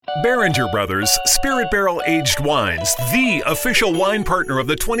Behringer Brothers Spirit Barrel Aged Wines, the official wine partner of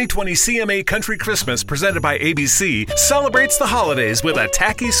the 2020 CMA Country Christmas presented by ABC, celebrates the holidays with a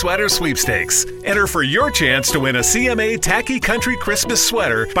Tacky Sweater Sweepstakes. Enter for your chance to win a CMA Tacky Country Christmas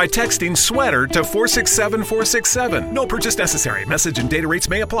sweater by texting SWEATER to 467-467. No purchase necessary. Message and data rates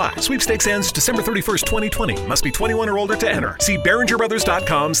may apply. Sweepstakes ends December 31st, 2020. Must be 21 or older to enter. See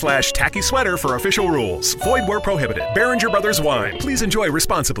BehringerBrothers.com/tacky sweater for official rules. Void where prohibited. Behringer Brothers Wine. Please enjoy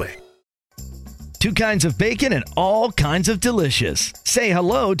responsibly. 2 kinds of bacon and all kinds of delicious. Say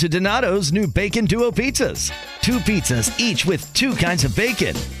hello to Donato's new Bacon Duo pizzas. 2 pizzas, each with 2 kinds of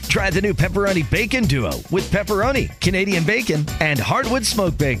bacon. Try the new Pepperoni Bacon Duo with pepperoni, Canadian bacon, and hardwood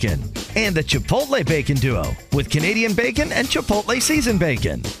smoked bacon. And the Chipotle Bacon Duo with Canadian bacon and Chipotle seasoned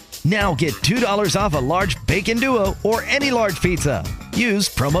bacon. Now get $2 off a large Bacon Duo or any large pizza. Use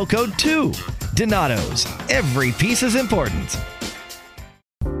promo code 2. Donato's. Every piece is important.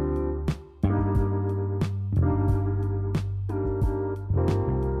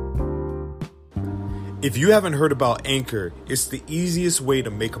 If you haven't heard about Anchor, it's the easiest way to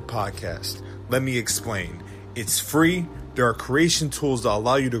make a podcast. Let me explain. It's free. There are creation tools that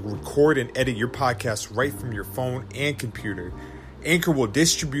allow you to record and edit your podcast right from your phone and computer. Anchor will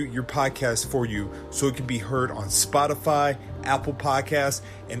distribute your podcast for you so it can be heard on Spotify, Apple Podcasts,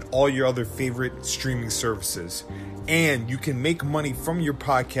 and all your other favorite streaming services. And you can make money from your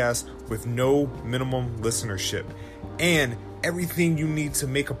podcast with no minimum listenership. And everything you need to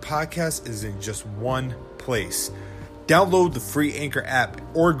make a podcast is in just one place. Download the free Anchor app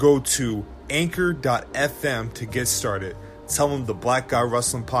or go to anchor.fm to get started. Tell them the Black Guy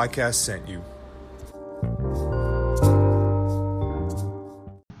Wrestling Podcast sent you.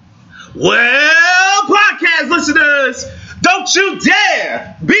 Well, podcast listeners, don't you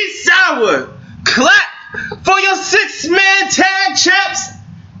dare be sour. Clap for your 6-man tag champs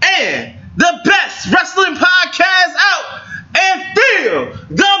and the best wrestling podcast out. And feel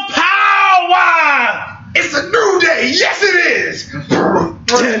the power! It's a new day! Yes, it is!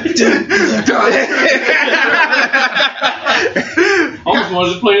 Almost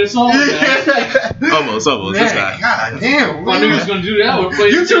wanted to play the song, man. Almost. Man, It's not. God damn. I knew he was going to do that. We're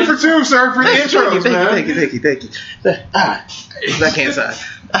playing You 2 for 2, sir, for the intros, man. Thank you. That can't side.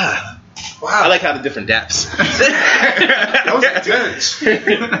 Wow. I like how the different daps. That was intense.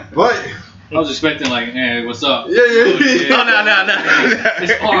 But I was expecting like, hey, what's up? Yeah. Oh, no.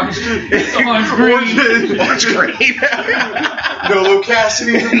 It's orange. It's orange green. Orange green. no Lil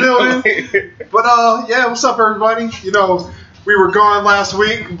Cassidy in the building. But yeah, what's up, everybody? You know, we were gone last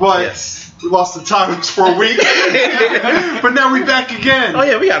week, but Yes. we lost the titles for a week. But now we're back again. Oh,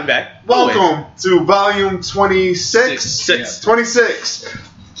 yeah, we got him back. Welcome to volume 26. Six. 26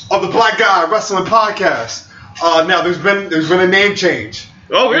 of the Black Guy Wrestling Podcast. Now there's been a name change.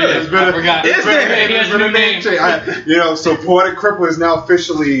 Oh, really? There's been I forgot. there's been a name change. So Poetic Crippler is now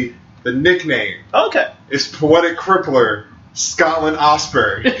officially the nickname. Okay. It's Poetic Crippler Scotland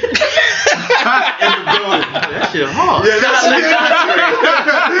Osprey. In the building. That shit hard. Yeah, that's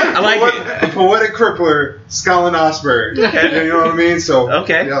I like it. The Poetic Crippler Scotland Osprey. Okay. You know what I mean? So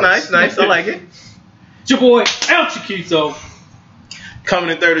Okay, yeah. nice. I like it. It's your boy, El Chiquito. Coming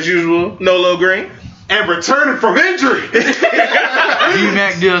in third as usual, Nolo Green. And returning from injury.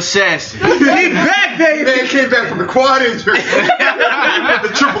 D-Mac the Assassin. He back, baby. Man came back from the quad injury.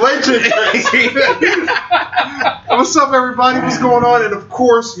 The Triple H injury. What's up, everybody? What's going on? And of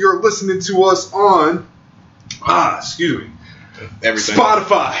course, you're listening to us on Everything.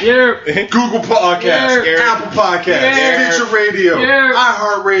 Spotify, Yeah. Google Podcasts, Yeah. Apple Podcasts, Yeah. Stitcher Radio, Yeah.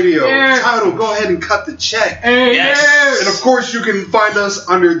 iHeartRadio, Yeah. Tidal. Go ahead and cut the check. Yes. And of course, you can find us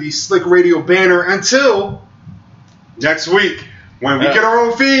under the Slick Radio banner until next week when we get our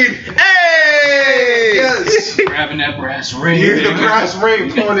own feed. Hey! Yes. Grabbing that brass ring. Here's the brass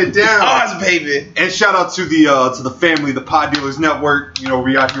ring, pulling it down. Oz, baby. And shout out to the family, the Pod Dealers Network. You know,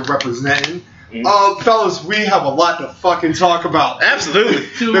 we out here representing. Fellas, we have a lot to fucking talk about. Absolutely.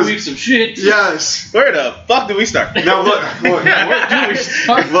 2 weeks of shit. Yes. Where the fuck do we start? Now look. Where do we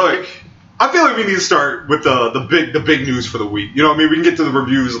start? Look, I feel like we need to start with the big news for the week. You know what I mean? We can get to the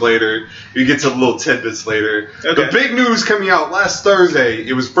reviews later. We can get to the little tidbits later. Okay. The big news coming out last Thursday,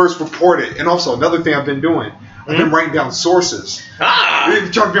 it was first reported. And also, another thing I've been doing, I've been writing down sources.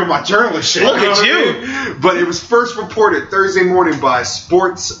 I'm trying to be on my journalist shit. Look at what I you. mean? But it was first reported Thursday morning by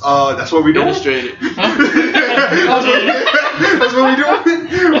Sports. That's what we doing? Illustrated. That's what we doing?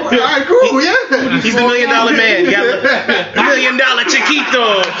 All right, cool, yeah. He's the $1 million man. You got the $1 million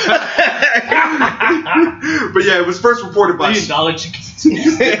Chiquito. But yeah, it was first reported by $1 Chiquito.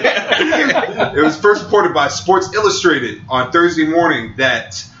 It was first reported by Sports Illustrated on Thursday morning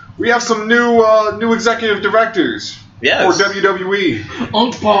that we have some new executive directors Yes. for WWE.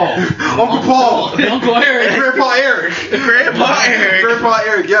 Uncle Paul. Uncle Paul. Uncle Eric. Grandpa Eric. Grandpa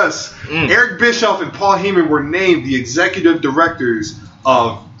Eric, yes. Eric Bischoff and Paul Heyman were named the executive directors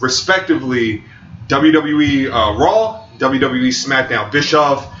of, respectively, WWE Raw, WWE SmackDown.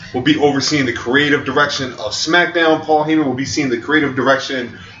 Bischoff will be overseeing the creative direction of SmackDown. Paul Heyman will be seeing the creative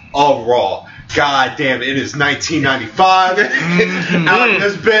direction of Raw. God damn, it is 1995. Out in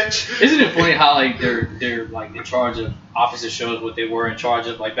this bitch. Isn't it funny how like they're like in charge of opposite shows what they were in charge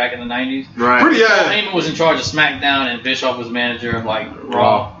of like back in the 90s? Right. Pretty, Paul Heyman was in charge of SmackDown and Bischoff was manager of like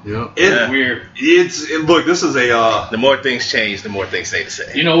Raw. Yep. It's Weird. Look, this is a The more things change, the more things stay the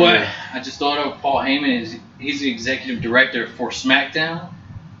same. You know what? I just thought of Paul Heyman he's the executive director for SmackDown.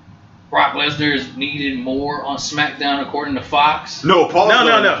 Brock Lesnar is needed more on SmackDown according to Fox. no.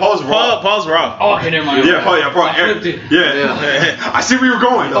 Paul's Raw. Paul's wrong. Oh, okay, never mind. Yeah, Paul. Yeah, Paul. I flipped it. Yeah. I see where you're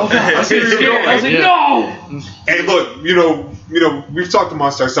going. Though. I see where you're going. I was like, no! Hey, look, you know, we've talked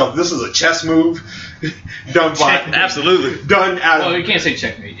amongst ourselves. This is a chess move done by Absolutely. done out Well, of. you can't say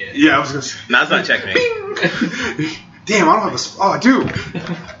checkmate yet. Yeah, I was gonna say. No, it's not checkmate. Damn, I don't have a. Oh, dude.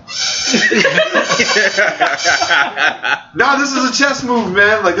 Nah, this is a chess move,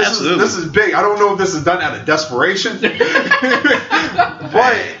 man. Like this is big. I don't know if this is done out of desperation,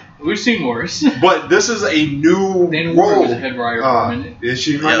 but We've seen worse. But this is a new Dana role. White was a head writer for a minute. Yeah,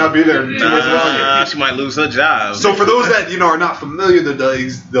 she might not be there. She might lose her job. So for those that are not familiar,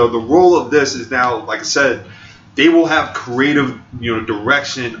 the role of this is now, like I said, they will have creative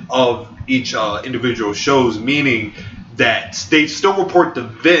direction of each individual shows, meaning that they still report to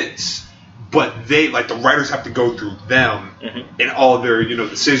Vince, but they the writers have to go through them in all their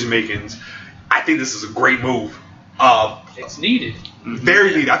decision makings. I think this is a great move. It's needed.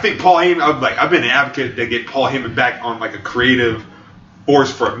 Very neat. I think Paul Heyman. I've been an advocate to get Paul Heyman back on a creative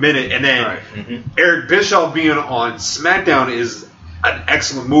force for a minute, and then Eric Bischoff being on SmackDown is an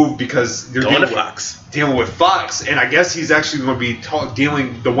excellent move because they're dealing with Fox, and I guess he's actually going to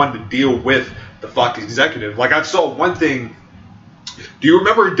be the one to deal with the Fox executive. I saw one thing. Do you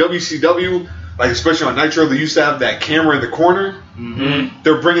remember WCW? Especially on Nitro, they used to have that camera in the corner. Mm-hmm.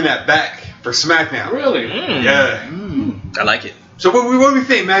 They're bringing that back for SmackDown. Really? Yeah. I like it. So what do we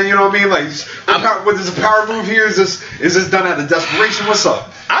think, man? You know what I mean? What is a power move here? Is this done out of desperation? What's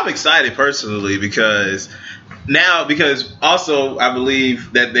up? I'm excited personally because also I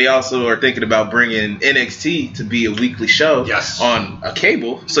believe that they also are thinking about bringing NXT to be a weekly show on a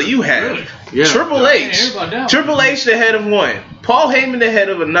cable. So you have Triple H, the head of one, Paul Heyman the head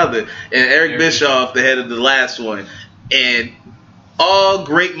of another, and Eric Bischoff the head of the last one, and all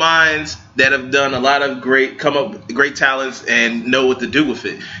great minds that have done a lot of come up with great talents and know what to do with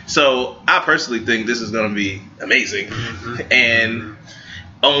it. So I personally think this is going to be amazing, and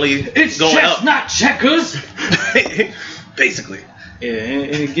it's going chess, up, not checkers. Basically. Yeah,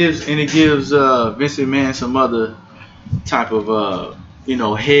 and it gives Vince McMahon some other type of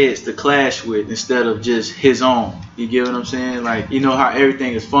heads to clash with instead of just his own. You get what I'm saying? How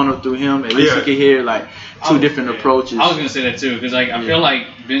everything is funneled through him. At least you can hear two different approaches. I was gonna say that too because I feel like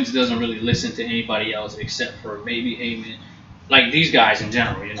Vince doesn't really listen to anybody else except for maybe Heyman. These guys in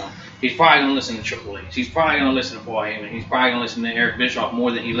general, he's probably gonna listen to Triple H. He's probably gonna listen to Paul Heyman. He's probably gonna listen to Eric Bischoff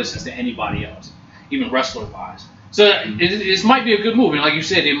more than he listens to anybody else, even wrestler wise. So this might be a good move, and like you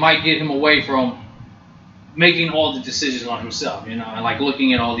said, it might get him away from making all the decisions on himself, and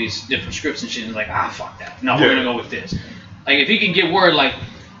looking at all these different scripts and shit, and fuck that. No, we're gonna go with this. If he can get word,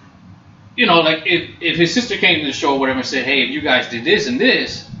 if his sister came to the show or whatever and said, hey, if you guys did this and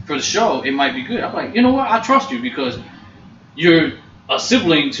this for the show, it might be good. I'm like, you know what? I trust you because you're a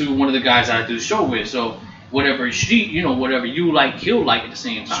sibling to one of the guys I do the show with. So whatever whatever you like, he'll like at the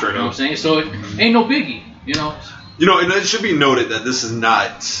same time. You know what I'm saying? So it ain't no biggie, and it should be noted that this is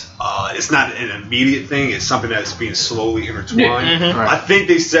not it's not an immediate thing. It's something that's being slowly intertwined. Yeah. I think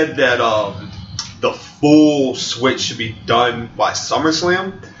they said that the full switch should be done by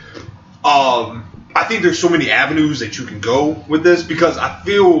SummerSlam. I think there's so many avenues that you can go with this because I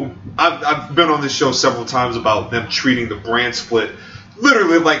feel I've been on this show several times about them treating the brand split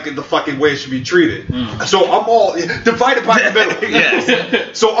literally the fucking way it should be treated. So I'm all divided by the middle.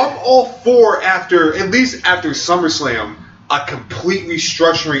 Yes. So I'm all for at least after SummerSlam, a complete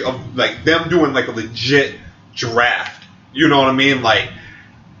restructuring of them doing a legit draft. You know what I mean?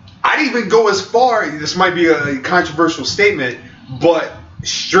 I'd even go as far. This might be a controversial statement, but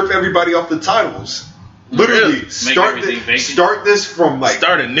strip everybody off the titles. Literally, start this from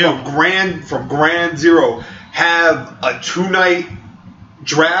start anew. from Grand Zero. Have a 2-night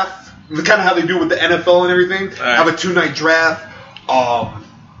draft, kind of how they do with the NFL and everything. Have a 2-night draft.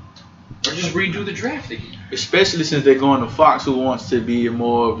 Or just redo the draft again. Especially since they're going to Fox, who wants to be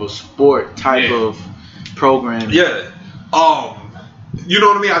more of a sport type of program. Yeah. You know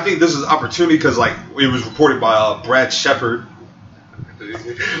what I mean? I think this is an opportunity because, like, it was reported by Brad Shepard.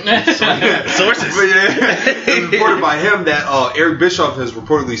 Sources. But yeah, it was reported by him that Eric Bischoff has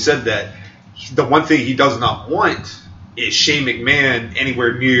reportedly said that the one thing he does not want is Shane McMahon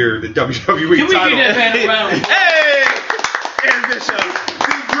anywhere near the WWE Can we title. get that man around? Hey, Eric Bischoff.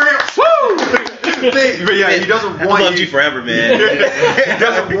 Woo! But yeah, he doesn't I want loved you forever, man. he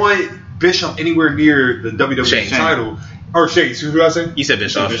doesn't want Bischoff anywhere near the WWE Shane. title. Or Shane, who did I say? You said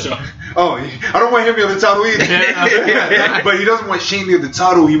Bischoff. Oh, I don't want him near the title either. But he doesn't want Shane near the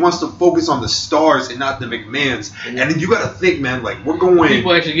title. He wants to focus on the stars and not the McMahons. And then you got to think, man, like, we're going...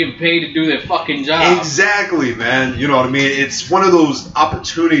 People actually getting paid to do their fucking job. Exactly, man. You know what I mean? It's one of those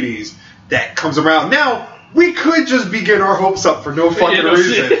opportunities that comes around. Now, we could just be getting our hopes up for no fucking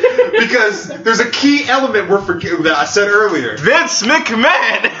reason. Because there's a key element we're forgetting that I said earlier. Vince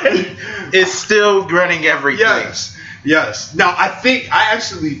McMahon is still running everything. Yes. Now, I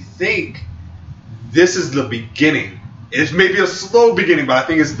actually think this is the beginning. It's maybe a slow beginning, but I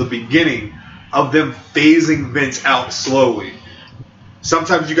think it's the beginning of them phasing Vince out slowly.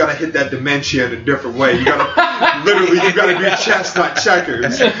 Sometimes you gotta hit that dementia in a different way. You gotta you gotta be chestnut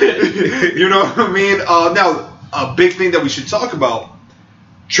checkers. You know what I mean? Now, a big thing that we should talk about: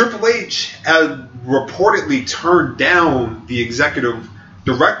 Triple H had reportedly turned down the executive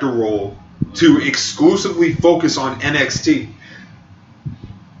director role to exclusively focus on NXT. You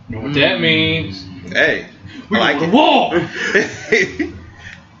know what that means? Hey, We I like go to it. war.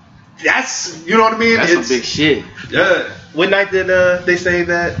 That's, you know what I mean? That's some big shit. Yeah. What night did they say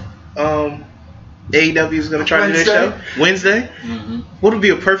that AEW is going to try to do their show? Wednesday? Mm-hmm. What would be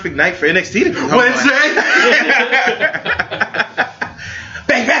a perfect night for NXT to come Wednesday?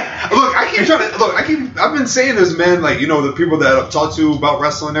 Bang, bang! I've been saying this, man, like, you know, the people that I've talked to about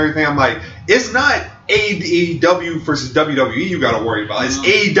wrestling and everything, I'm like, it's not AEW versus WWE you got to worry about. It's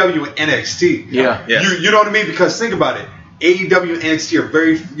AEW and NXT. Yeah. You know what I mean? Because think about it. AEW and NXT are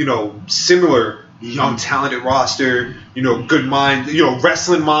very, you know, similar. Young, talented roster, you know, good mind, you know,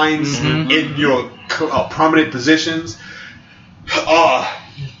 wrestling minds in, you know, prominent positions.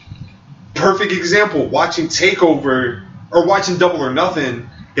 Perfect example, watching TakeOver or watching Double or Nothing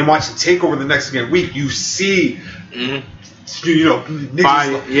and watching TakeOver the next week, you see, you know, niggas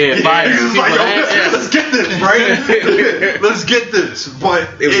Fire. niggas like, yo, let's get this, right? Let's get this.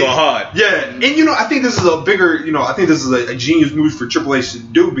 But It was going hard. Yeah, and you know, I think this is a bigger, you know, I think this is a genius move for Triple H to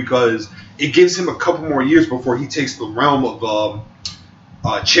do because it gives him a couple more years before he takes the realm of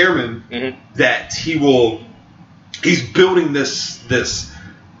chairman that he's building this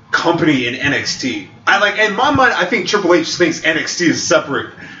company in NXT. In my mind, I think Triple H thinks NXT is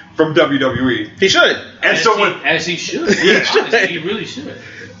separate from WWE. He should. And As he should. Yeah. Honestly, he really should.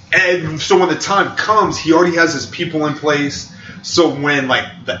 And so when the time comes, he already has his people in place. So when,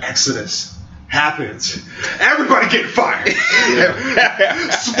 like, the Exodus happens, everybody getting fired.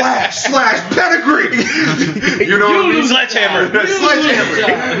 slash pedigree. You know what I mean? Sledgehammer.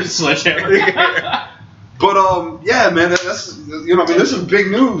 Sledgehammer. But yeah, man, that's, you know, I mean, this is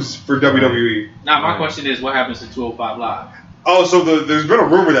big news for WWE. Now, my question is, what happens to 205 Live? Oh, so there's been a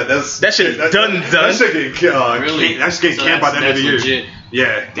rumor that That shit is done. That shit getting Really? that's getting So canned by the end of the year. legit.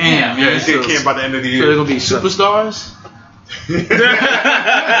 Yeah. Damn, Yeah, man. it's getting canned by the end of the So year. they're gonna be superstars. All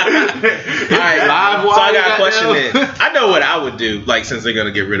right, Live so I wire, got a question goddamn. then. I know what I would do, like, since they're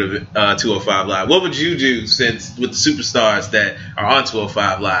gonna get rid of it, 205 Live. What would you do since with the superstars that are on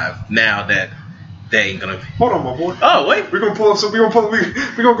 205 Live now that they ain't gonna be? Hold on, my boy. Oh wait, We're gonna pull up. We're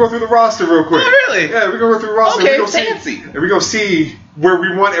gonna go through the roster real quick. Oh, really? Yeah, we're gonna go through the roster. Okay, and we're gonna fancy. See, and we're gonna see where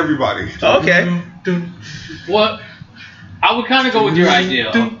we want everybody. okay. Well, I would kind of go with your idea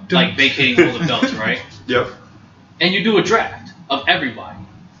of, like, vacating all the belts, right? Yep. And you do a draft of everybody.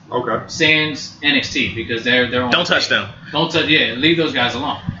 Okay. Sans NXT, because they're on. Don't touch them. Don't touch. Yeah, leave those guys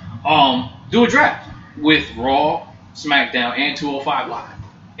alone. Do a draft with Raw, SmackDown, and 205 Live,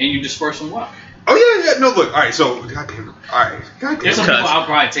 and you disperse them well. Oh yeah. No, look. All right. So, goddamn it. All right. Goddamn. There's some Because- people I'll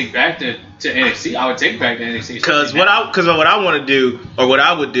probably take back to NXT. I would take back to NXT. Because what I want to do, or what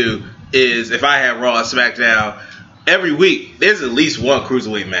I would do, is if I had Raw and SmackDown, every week there's at least one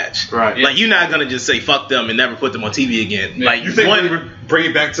cruiserweight match. Right. Like you're not gonna just say fuck them and never put them on TV again. Yeah. Like You think one. they would bring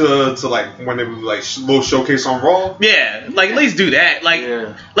it back to like when they would like little showcase on Raw? Yeah, like at least do that. Like,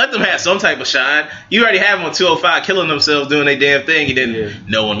 let them have some type of shine. You already have them on 205 killing themselves doing their damn thing, and then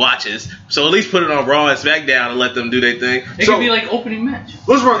no one watches. So at least put it on Raw and SmackDown and let them do their thing. It could be like opening match.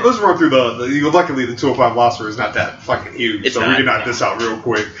 Let's run through the luckily the 205 roster is not that fucking huge, It's so not, we can knock this out real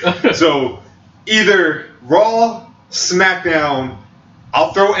quick. So either Raw, SmackDown,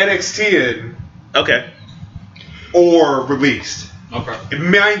 I'll throw NXT in, Okay. or released. Okay. And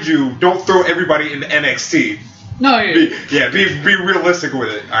mind you, don't throw everybody into NXT. No, yeah. Be realistic with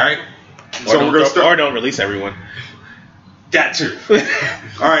it. All right. Or don't release everyone. That too.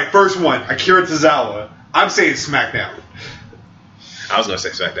 All right, first one, Akira Tozawa. I'm saying SmackDown. I was gonna say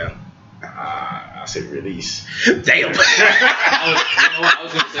SmackDown. I say release. Damn. I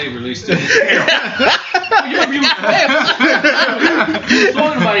was gonna say release too. You were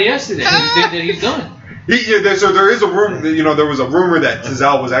talking about it yesterday. That he's done. There is a rumor. There was a rumor that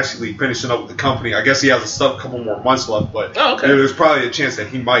Tozawa was actually finishing up with the company. I guess he has a couple more months left, but there's probably a chance that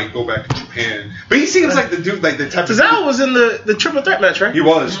he might go back to Japan. But he seems like the dude, like the type. Tozawa was in the triple threat match, right? He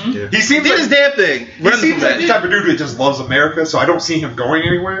was. Mm-hmm. He seems did like his damn thing. He seems like the type of dude that just loves America. So I don't see him going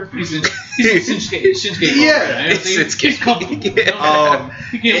anywhere. He's in Shinsuke. Yeah, he's comfortable. He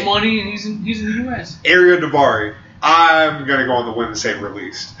gets money and he's in the U.S. Ariya Daivari. I'm gonna go on the whim and say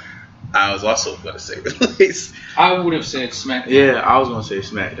released. I was also going to say release. I would have said SmackDown. Yeah, I was going to say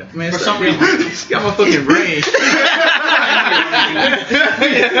SmackDown. Man, for some reason, got my fucking brain.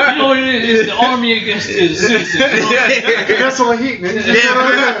 You know what it is? It's the army against the citizens. That's all heat, man.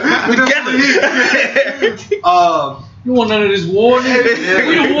 Together. You want none of this war, nigga?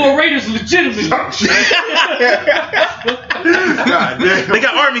 We the war raiders legitimately. God damn. They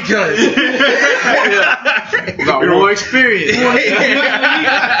got army guns. Got war experience.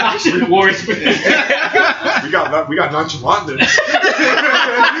 War experience. We got nonchalantness. we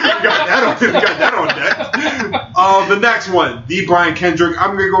got that on deck. The next one, the Brian Kendrick.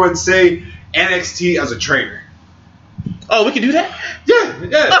 I'm gonna go and say NXT as a trainer. Oh, we can do that? Yeah.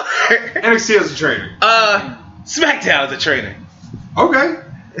 NXT as a trainer. SmackDown as a trainer. Okay.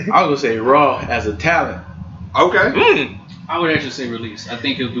 I was gonna say Raw as a talent. Okay. I would actually say release. I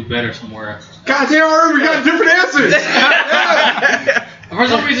think he'll do better somewhere else. God damn, we got different answers. For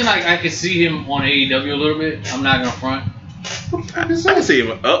some reason, I could see him on AEW a little bit. I'm not gonna front. I can see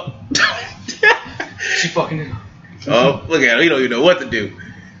him. Oh. She fucking did. Oh, look at him. He don't even know what to do.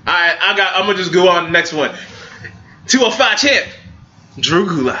 Alright, I'm gonna just go on to the next one. 205 champ. Drew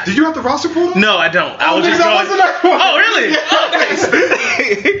Gulak. Did you have the roster pulled up? No, I don't. I was just going. Oh, really? Oh, nice.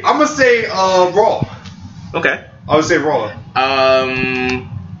 I'm gonna say Raw. Okay. I would say Raw.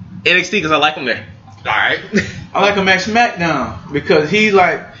 NXT because I like him there. All right. I like him at SmackDown because he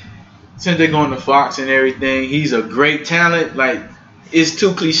since they're going to Fox and everything, he's a great talent. Like it's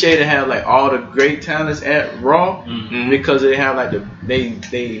too cliche to have like all the great talents at Raw because they have like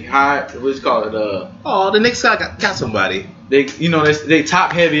they hire what's it called the next guy got somebody. They they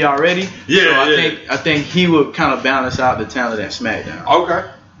top heavy already. Yeah. So I think he would kind of balance out the talent at SmackDown. Okay.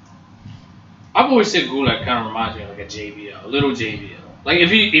 I've always said Gulak kind of reminds me of like a JBL, a little JBL. Like if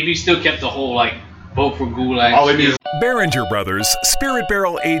he still kept the whole like vote for Gulak. All it is. Behringer Brothers Spirit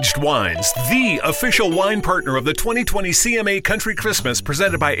Barrel Aged Wines, the official wine partner of the 2020 CMA Country Christmas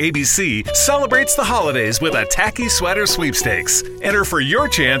presented by ABC, celebrates the holidays with a tacky sweater sweepstakes. Enter for your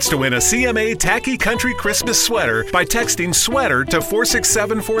chance to win a CMA Tacky Country Christmas sweater by texting sweater to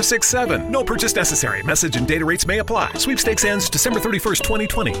 467-467. No purchase necessary. Message and data rates may apply. Sweepstakes ends December 31st,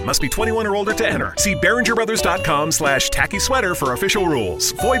 2020. Must be 21 or older to enter. See BehringerBrothers.com/tacky sweater for official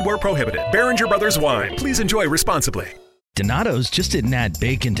rules. Void where prohibited. Behringer Brothers Wine. Please enjoy responsibly. Donato's just didn't add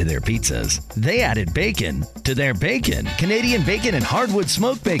bacon to their pizzas. They added bacon to their bacon. Canadian bacon and hardwood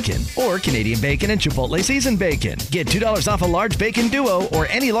smoked bacon. Or Canadian bacon and Chipotle seasoned bacon. Get $2 off a large bacon duo or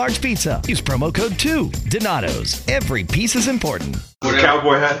any large pizza. Use promo code 2. Donato's. Every piece is important. With a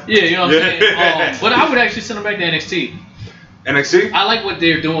cowboy hat? Yeah, you know what I'm saying? But I would actually send him back to NXT. NXT? I like what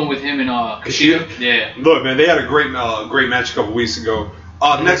they're doing with him and Kushida. Yeah. Look, man, they had a great match a couple weeks ago.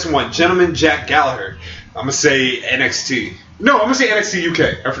 Next one, Gentleman Jack Gallagher. I'm going to say NXT. No, I'm going to say NXT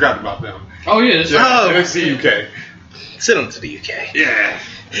UK. I forgot about them. Oh, yeah. NXT UK. Send them to the UK. Yeah.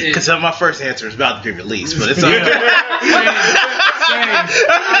 Because my first answer is about to be released, but it's all Get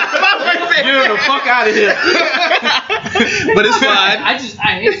the fuck out of here. But it's fine. I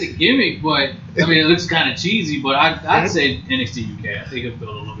hate the gimmick, but I mean, it looks kind of cheesy, but I'd say NXT UK. I think it'll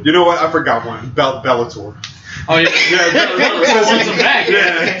build a little bit. You know what? I forgot one. Bellator. Oh, yeah. Bellator wants him back,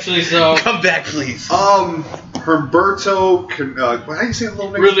 Yeah. actually, so. Come back, please. Humberto. How do you say the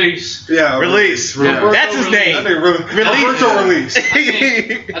little name? Release. Yeah, Release. Humberto That's his name. I think Humberto Release. I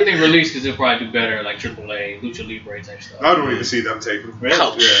think Release because they'll probably do better like AAA, Lucha Libre type stuff. I don't even see them taking.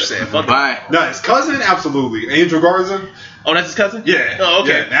 Ouch. Yeah. Bye. No, his cousin, absolutely. Angel Garza. Oh, that's his cousin? Yeah. Oh,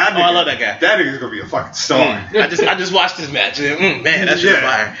 okay. Yeah, I love that guy. That nigga's gonna be a fucking star. I just watched this match. Man, that shit's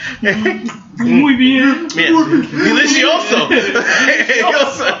fire. Muy bien. Delicioso.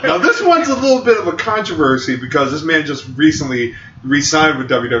 Now this one's a little bit of a controversy because this man just recently re-signed with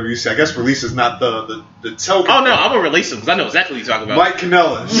WWE. I guess Release is not the token. Oh no, I'm gonna release him because I know exactly what you're talking about. Mike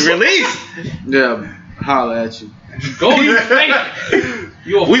Kanellis. Release. Yeah, holla at you. Go you fake.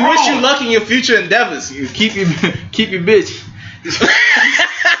 We wish you luck in your future endeavors. You keep your bitch.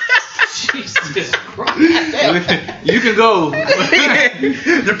 Jesus Christ. You can go.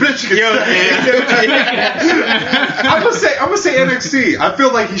 Your bitch can I'm gonna say NXT. I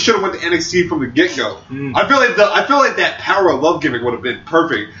feel like he should have went to NXT from the get go. I feel like that Power of Love gimmick would have been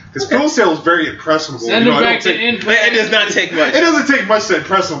perfect because Full Sail is very impressionable. Send him back to Impact. It does not take much. It doesn't take much to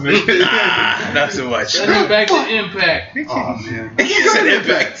impress him, man. Not so much. Send him back to Impact. Oh man, He's an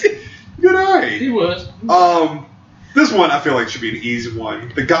Impact. Good eye. He was. This one I feel like should be an easy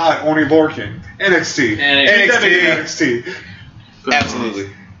one. The God, Oney Lorcan, NXT. NXT. Absolutely.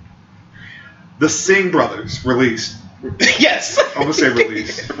 The Singh brothers released. Yes. I'm gonna say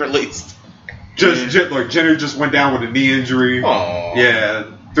released. Released. Like Jenner just went down with a knee injury. Oh.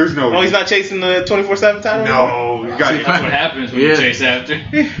 Yeah. There's no. Oh, he's not chasing the 24/7 title. No. You got That's what happens when you chase after.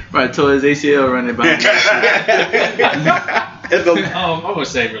 Right, tore his ACL running by. I'm gonna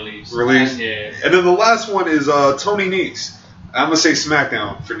say Release. Release. Yeah. And then the last one is Tony Nese. I'm gonna say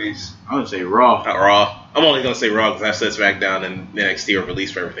SmackDown for Nese. I'm gonna say Raw. Raw. I'm only gonna say Raw because I said SmackDown and NXT are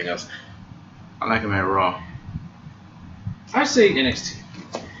released for everything else. I like him at Raw. I say NXT.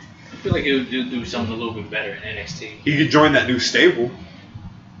 I feel like he'll do something a little bit better in NXT. He could join that new stable.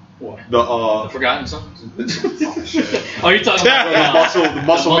 What? The Forgotten something? oh shit. Oh, you're talking about the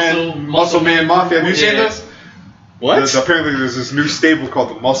Muscle Man Mafia. Have you seen this? What? Apparently, there's this new stable called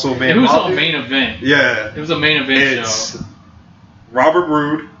the Muscle Man It was Mafia. on Main Event. Yeah. It was a Main Event show. Robert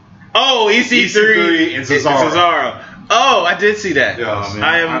Roode. Oh, EC3 and Cesaro. Oh, I did see that. Yes.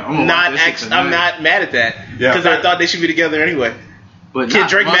 I'm not mad at that because I thought they should be together anyway. But can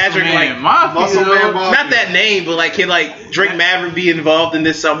Drake Maverick Muscle Man Mafia. Not that name, but like can Drake Maverick be involved in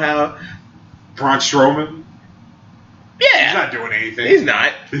this somehow? Braun Strowman. Yeah, he's not doing anything. He's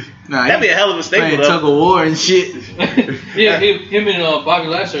not. That'd be a hell of a stable though. Tug of war and shit. Yeah, him and Bobby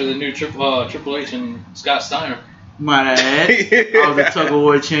Lashley are the new Triple H and Scott Steiner. Might add, I was a tug of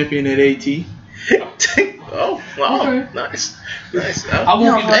war champion at AT. Oh, wow. Okay. Nice. I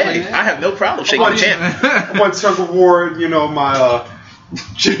won't be I have no problem shaking the champ. I'm on tug of war, my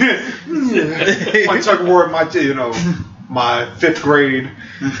tug of war, my fifth grade,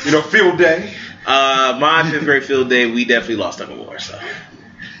 field day. My fifth grade field day, we definitely lost tug of war. So,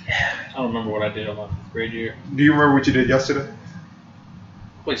 I don't remember what I did on my fifth grade year. Do you remember what you did yesterday?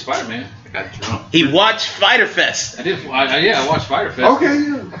 I played Spider-Man. I got drunk. He watched Fyter Fest. I did. I watched Fyter Fest. Okay.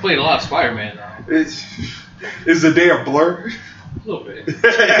 Yeah. I played a lot of Spider-Man though. Is the day a blur? A little bit.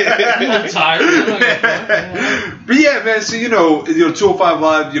 I'm a little tired. But yeah, man. So 205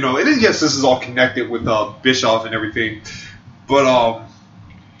 Live. Yes, this is all connected with Bischoff and everything. But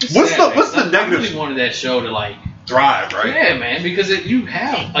what's the negative? I really wanted that show to thrive, right? Yeah, man, because you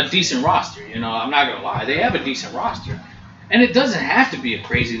have a decent roster. I'm not gonna lie, they have a decent roster, and it doesn't have to be a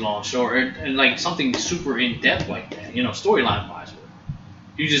crazy long show or something super in depth like that. Storyline wise,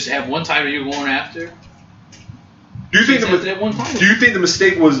 you just have one title you're going after. Do you think the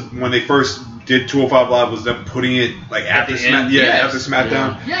mistake was when they first did 205 Live was them putting it after after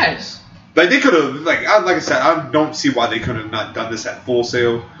SmackDown? Yes. They could have like I said, I don't see why they could have not done this at Full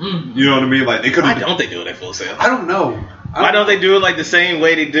Sail. Mm-hmm. You know what I mean? They could have. Why don't they do it at Full Sail? I don't know. Why don't they do it the same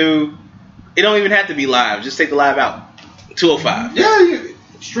way they do? It don't even have to be live. Just take the live out. 205. Yeah,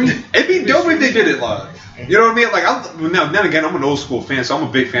 it'd be dope if they did it live. You know what I mean? Then again, I'm an old school fan, so I'm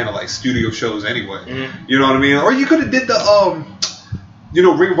a big fan of studio shows anyway. Mm-hmm. You know what I mean? Or you could have did the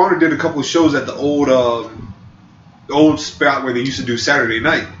Ring of Honor did a couple of shows at the old spot where they used to do Saturday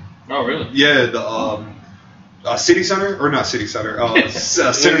night. Oh, really? Yeah, the City Center or not City Center?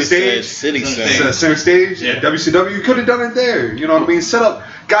 Center Stage. Center Stage. Yeah. WCW. You could have done it there. You know what I mean? Set up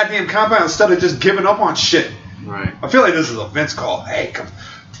goddamn compound instead of just giving up on shit. Right. I feel like this is a Vince call. Hey, come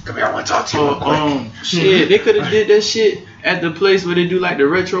here. I want to talk to you real quick. Shit, they could have did that shit at the place where they do the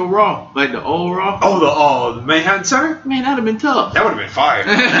retro Raw, the old Raw. Oh, the Manhattan Center. Man, that'd have been tough. That would have been fire.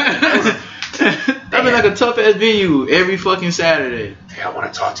 That'd been a tough ass venue every fucking Saturday. Hey, I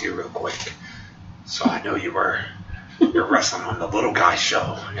want to talk to you real quick. So I know you're wrestling on the little guy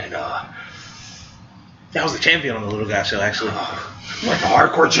show, and That was the champion on the little guy show, actually. like the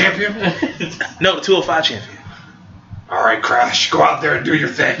hardcore champion. No, the 205 champion. All right, Crash, go out there and do your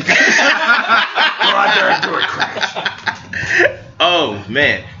thing. Go out there and do it, Crash. Oh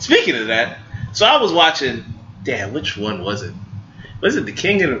man! Speaking of that, so I was watching. Damn, which one was it? Was it the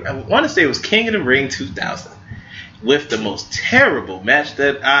King of the? I want to say it was King of the Ring 2000, with the most terrible match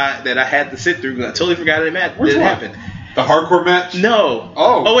that I had to sit through. I totally forgot that match. Which didn't one? happen. The hardcore match? No.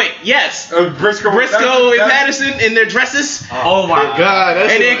 Oh wait, yes. Briscoe and Patterson in their dresses. Oh my God!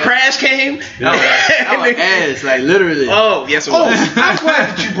 And then Crash came. That was ass, like literally. Oh, yes it was. I'm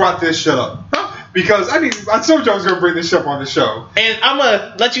glad that you brought this shit up. Because I told you I was going to bring this shit up on the show. And I'm going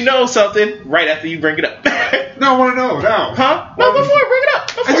to let you know something right after you bring it up. No, I want to know now. Huh? No, before I bring it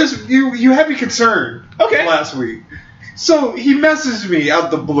up. You had me concerned last week. So he messaged me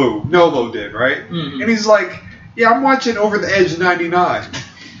out the blue. Nolo did, right? Mm-hmm. And he's like, yeah, I'm watching Over the Edge 99.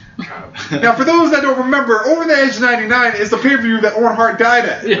 Now, for those that don't remember, Over the Edge 99 is the pay-per-view that Owen Hart died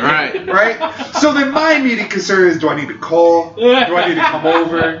at. Right? So then my immediate concern is, do I need to call? Do I need to come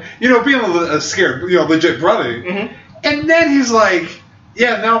over? Being a scared, legit brother. Mm-hmm. And then he's like,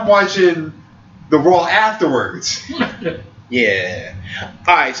 yeah, now I'm watching the Raw afterwards. Yeah.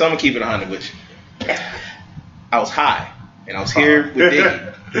 All right, so I'm going to keep it 100 with you. I was high, and I was here with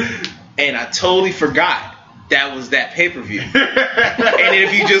Diggy, and I totally forgot that was that pay-per-view. And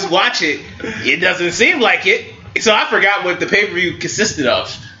if you just watch it, it doesn't seem like it. So I forgot what the pay-per-view consisted of.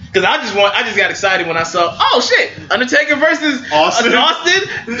 Because I just got excited when I saw, oh shit, Undertaker versus Austin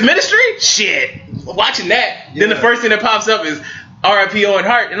Ministry? Shit. Watching that. Yeah. Then the first thing that pops up is R.I.P. Owen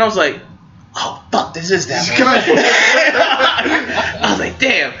Hart. And I was like, oh fuck, this is that one. I was like,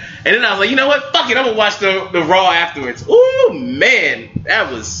 damn. And then I was like, you know what? Fuck it, I'm going to watch the Raw afterwards. Ooh, man. That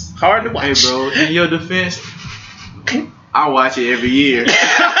was hard to watch. Hey, bro, in your defense, I watch it every year.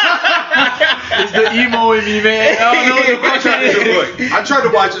 It's the emo in me, man. I don't know what I tried to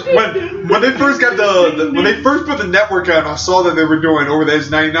watch it when they first got when they first put the network out and I saw that they were doing Over the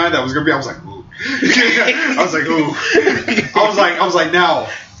Edge 99. That was gonna be. I was like, ooh. I was like, ooh. I was like, now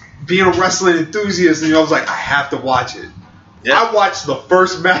being a wrestling enthusiast, I was like, I have to watch it. Yep. I watched the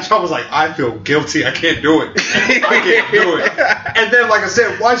first match. I was like, I feel guilty. I can't do it. I can't do it. And then, like I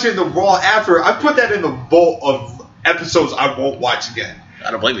said, watching the Raw after, I put that in the vault of episodes I won't watch again.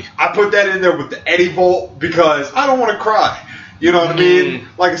 I don't blame you. I put that in there with the Eddie vault because I don't want to cry. You know what I mean?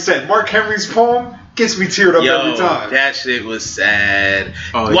 Like I said, Mark Henry's poem gets me teared up every time. That shit was sad.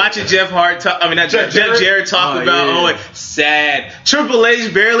 Watching Jeff Jarrett talk about Owen, sad. Triple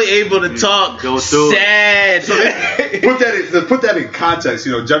H barely able to talk, sad. So put that in context.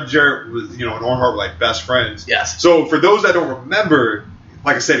 Jeff Jarrett was, and Owen Hart were like best friends. Yes. So for those that don't remember,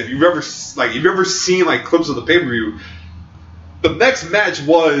 like I said, if you've ever seen like clips of the pay-per-view, the next match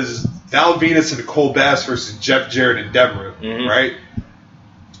was Val Venus and Nicole Bass versus Jeff Jarrett and Deborah, right?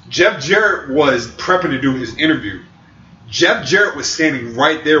 Jeff Jarrett was prepping to do his interview. Jeff Jarrett was standing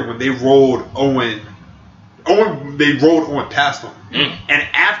right there when they rolled Owen. They rolled Owen past him. And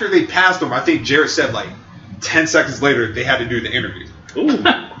after they passed him, I think Jarrett said like 10 seconds later they had to do the interview. Ooh.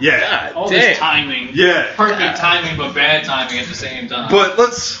 Yeah. All this timing. Yeah. Perfect timing, but bad timing at the same time. But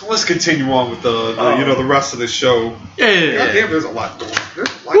let's continue on with the rest of the show. Yeah. God damn, there's a lot going on. We're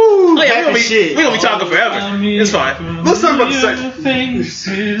gonna be talking forever. It's fine. Let's talk about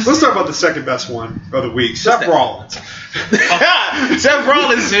the second best one of the week. Seth Rollins. Seth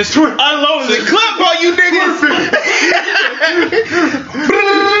Rollins is unloading the clip on you niggas.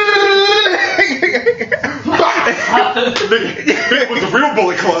 With the real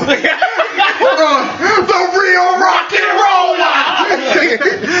Bullet Club. The real rock and roller.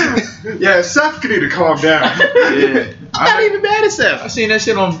 Yeah, Seth could need to calm down. Yeah. I'm not even mad at Seth. I seen that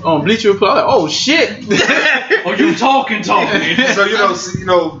shit on Bleacher Report. Like, oh shit. Oh, you talking. So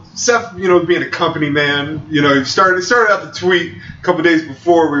Seth, being a company man, he started out the tweet a couple days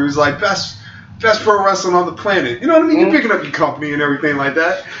before where he was like best pro wrestling on the planet. You know what I mean? You're picking up your company and everything like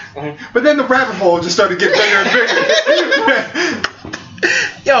that. But then the rabbit hole just started getting bigger and bigger.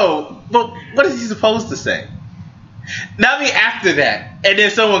 Yo, but what is he supposed to say? Now, after that, and then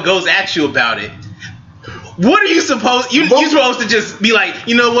someone goes at you about it. What are you supposed? You're supposed to just be like,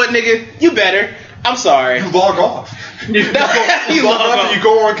 you know what, nigga, you better. I'm sorry. You log off. You log off and you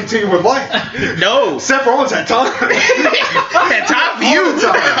go on and continue with life. No. Seth Rollins had time. Had time for you.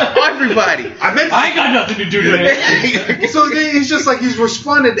 Everybody. I ain't got nothing to do today. So he's just like, he's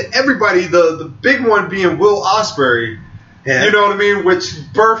responded to everybody. The big one being Will Ospreay. Yeah. You know what I mean? Which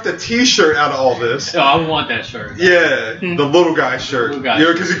birthed a T-shirt out of all this. Oh, I want that shirt. Yeah, the little guy shirt. Little guy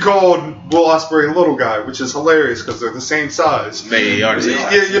Because he called Will Ospreay little guy, which is hilarious because they're the same size. They are the same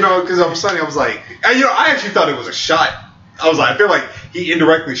size. Yeah, you know, because I'm Sunny, I was like, and, you know, I actually thought it was a shot. I was like, I feel like he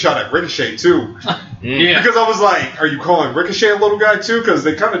indirectly shot at Ricochet too. Yeah. Because I was like, are you calling Ricochet a little guy too? Because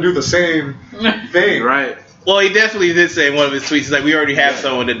they kind of do the same thing. Right. Well, he definitely did say in one of his tweets, he's like, we already have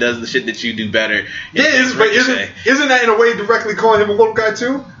someone that does the shit that you do better. Yeah, but isn't that in a way directly calling him a little guy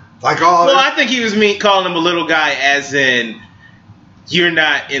too? Like, oh. Well, I think he was calling him a little guy as in, you're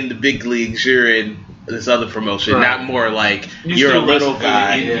not in the big leagues, you're in this other promotion, not more like you're a little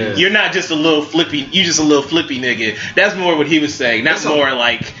guy. Yeah. You're not just a little flippy, you just a little flippy nigga. That's more what he was saying, not more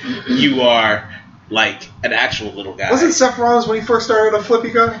like you are like an actual little guy. Wasn't Seth Rollins when he first started a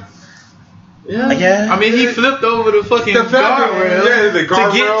flippy guy? Yeah. I mean, he flipped over the fucking guardrail the to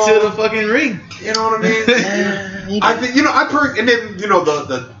guardrail. get to the fucking ring. You know what I mean? I think, you know, I've heard, and then, you know,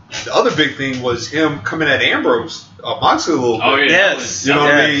 the other big thing was him coming at Ambrose, Moxley a little bit. Oh, yeah. Yes. You know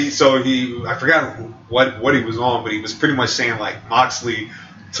what I mean? So I forgot what he was on, but he was pretty much saying like Moxley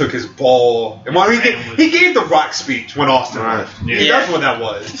took his ball. And he gave the Rock speech when Austin left. Yeah. That's what that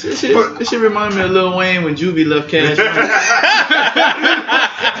was. This shit remind me of Lil Wayne when Juvie left Cash Money.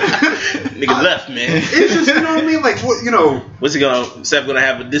 Nigga left, man. It's just, you know what I mean? Like, what, you know. What's he gonna? Seth gonna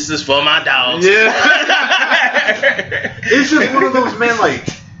have? This is for my dogs. Yeah. It's just one of those, man. Like,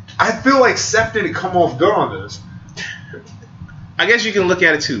 I feel like Seth didn't come off good on this. I guess you can look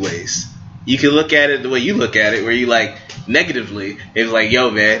at it two ways. You can look at it the way you look at it, where you like negatively. It's like, yo,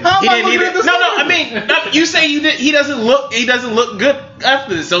 man, How he am I didn't need looking it. at this No, negative? I mean, you say he doesn't look good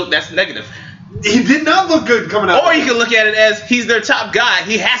after this, so that's negative. He did not look good coming out. Or you can look at it as he's their top guy.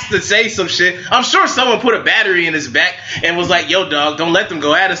 He has to say some shit. I'm sure someone put a battery in his back and was like, yo, dog, don't let them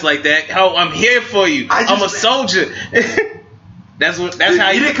go at us like that. Oh, I'm here for you. I'm a soldier. That's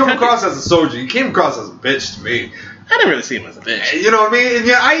how he didn't come across as a soldier. He came across as a bitch to me. I didn't really see him as a bitch. You know what I mean? And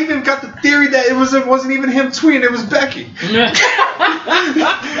yeah, I even got the theory that it wasn't even him tweeting, it was Becky. You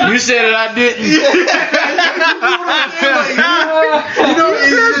said it, I didn't. You know,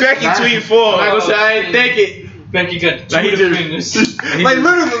 it's just, Becky tweeted for I gonna say I ain't think it. Becky got two Like, he Twitter just- fingers. like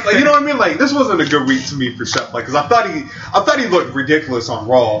literally, like, you know what I mean? Like, this wasn't a good week to me for Shep. Like, cause I thought he looked ridiculous on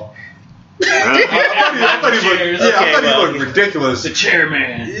Raw. I thought he looked ridiculous. The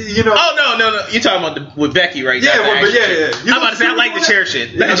chairman. You know. Oh no! You're talking about with Becky, right? Yeah, Not the but action yeah. shit. I'm about to say I like the chair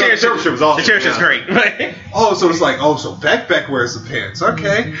shit. The chair shit was awesome. The chair shit's great. Oh, so it's like, so Beck wears the pants.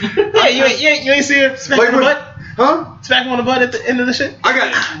 Okay. Yeah, you ain't see her smack him on the butt? Huh? Smack him on the butt at the end of the shit?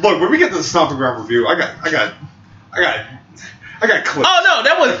 Look, when we get to the Stomping Ground review, I got clips. Oh no,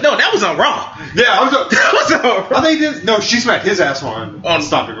 that was on Raw. Yeah, That was on Raw. I think no, she smacked his ass on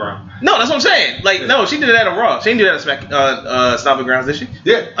Stomping Ground. No, that's what I'm saying. Like, no, she did that on Raw. She didn't do that at Stomping Grounds, did she?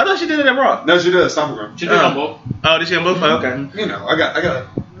 Yeah. I thought she did it at Raw. No, she did at Stomping Ground. She did on both. Oh, did she on both? Oh, okay. You know, I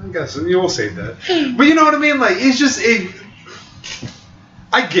got some. We'll save that. But you know what I mean? Like, it's just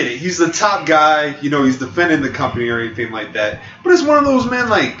I get it. He's the top guy. You know, he's defending the company or anything like that. But it's one of those, man,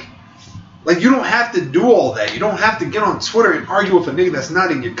 like you don't have to do all that. You don't have to get on Twitter and argue with a nigga that's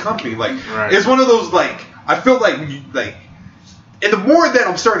not in your company. Like, It's one of those, like, I feel like when you, like, and the more that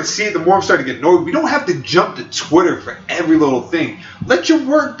I'm starting to see it, the more I'm starting to get annoyed. We don't have to jump to Twitter for every little thing. Let your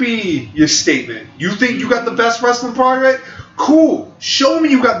work be your statement. You think you got the best wrestling product? Cool. Show me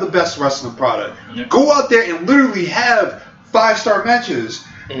you got the best wrestling product. Yep. Go out there and literally have 5-star matches.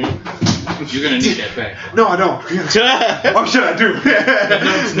 You're gonna need that back. No, I don't. Oh shit, I do.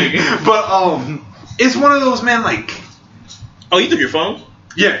 But it's one of those, man. Like, Oh, you threw your phone?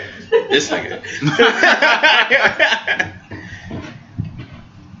 yeah. This nigga.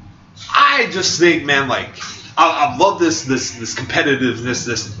 I just think, man, like, I love this competitiveness,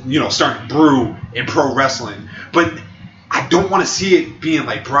 this, you know, starting to brew in pro wrestling, but I don't want to see it being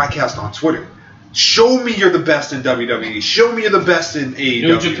like broadcast on Twitter. Show me you're the best in WWE. Show me you're the best in AEW.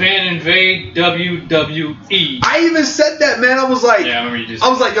 New Japan invade WWE. I even said that, man. I was like, Yeah, I remember you just. I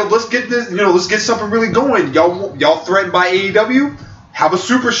was like, yo, let's get this, you know, let's get something really going. Y'all threatened by AEW? Have a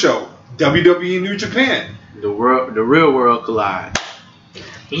super show. WWE New Japan. The real world collide.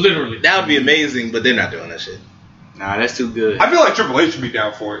 Literally. That would be amazing, but they're not doing that shit. Nah, that's too good. I feel like Triple H would be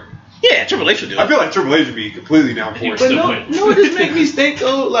down for it. Yeah, Triple H would do it. I feel like Triple H would be completely down for it. But no, it just make me think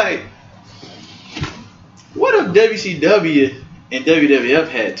though, like, what if WCW and WWF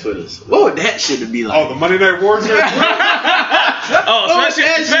had Twitters? What would that shit be like? Oh, the Monday Night Wars?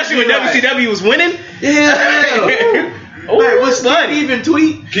 especially when WCW was winning. Yeah. Like, what's that even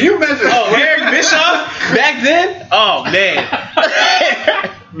tweet? Can you imagine? Oh, Eric Bischoff back then? Oh, man.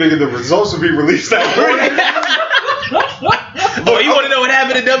 Nigga, the results would be released that morning.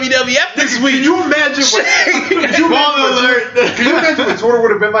 happened to WWF this week. Can you imagine what? Can you imagine what Twitter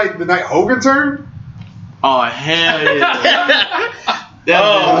would have been like the night Hogan turned? Oh hell yeah!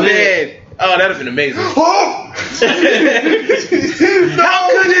 Oh man. Oh, that'd have been amazing. Oh! How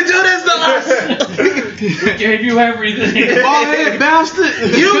could you do this to us? We gave you everything. Bald-headed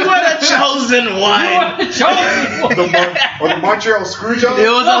bastard! You were the chosen one. Or the Montreal Screwjob? It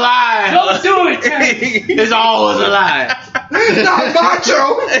was a lie. Don't do it, Terry. It's always a lie. Not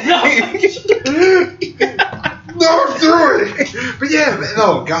Macho! Don't do it! But yeah, man,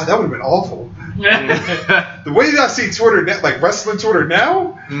 oh god, that would have been awful. The way that I see Twitter now, like wrestling Twitter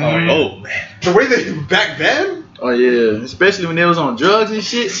now, Oh man. the way they back then, Oh yeah, especially when they was on drugs and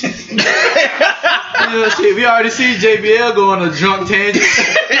shit. Shit, we already see JBL go on a drunk tangent.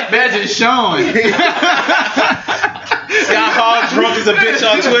 Imagine Sean. Scott Hall drunk as a bitch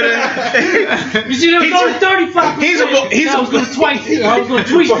on Twitter. You see, there was only 35%. I was going to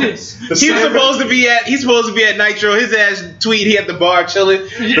tweet this. He's supposed to be at Nitro. His ass tweet he at the bar chilling.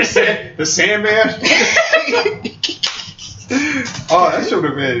 the Sandman. Oh, that should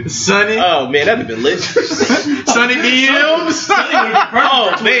have been Sonny. Oh man, that'd have been lit. Sonny DMs.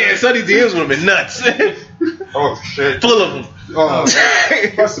 Oh man, Sonny DMs would have been nuts. Oh shit, Full of them. Oh,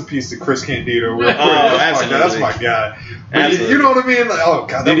 rest in peace to Chris Candido. Absolutely. That's my guy. But you know what I mean? Like, oh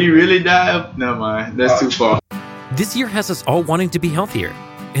god, Did he really die? Never mind. That's too far. This year has us all wanting to be healthier,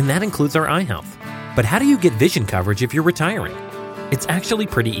 and that includes our eye health. But how do you get vision coverage if you're retiring? It's actually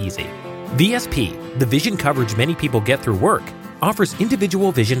pretty easy. VSP, the vision coverage many people get through work, offers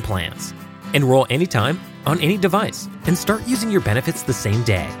individual vision plans. Enroll anytime, on any device, and start using your benefits the same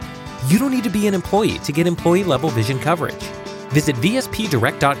day. You don't need to be an employee to get employee-level vision coverage. Visit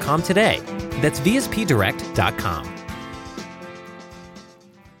VSPdirect.com today. That's VSPdirect.com.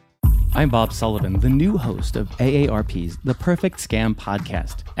 I'm Bob Sullivan, the new host of AARP's The Perfect Scam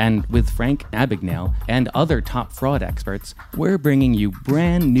podcast. And with Frank Abagnale and other top fraud experts, we're bringing you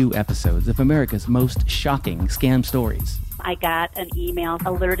brand new episodes of America's most shocking scam stories. I got an email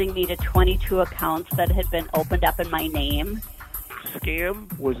alerting me to 22 accounts that had been opened up in my name.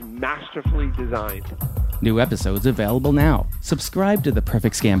 Scam was masterfully designed. New episodes available now. Subscribe to The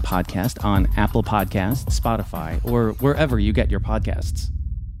Perfect Scam podcast on Apple Podcasts, Spotify, or wherever you get your podcasts.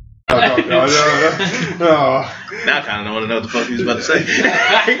 No. Now I kind of want to know what the fuck he was about to say.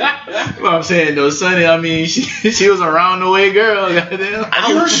 What I'm saying though, Sonny, I mean, she was a round the way girl. Goddamn.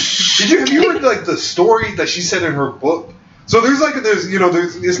 Have you heard like the story that she said in her book? So there's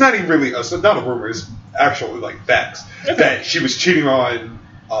it's not even really it's not a rumor, it's actually like facts that she was cheating on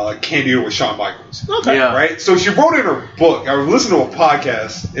Candido with Shawn Michaels. Okay. Yeah. Right? So she wrote in her book, I was listening to a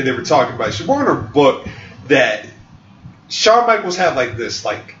podcast and they were talking about it. She wrote in her book that Shawn Michaels had like this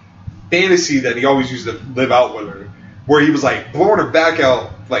like fantasy that he always used to live out with her, where he was like blowing her back out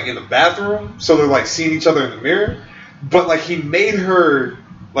like in the bathroom, so they're like seeing each other in the mirror, but like he made her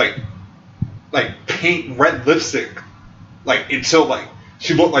like paint red lipstick like until like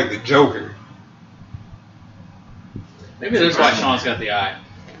she looked like the Joker. Maybe that's why Sean's got the eye.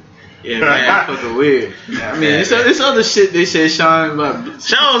 Yeah, man, that's fucking weird. I mean, it's other shit they said Sean about.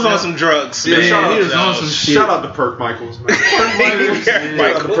 Sean was on some drugs. Yeah, shout he out, was on some shit. Shout out to Perk Michaels, man.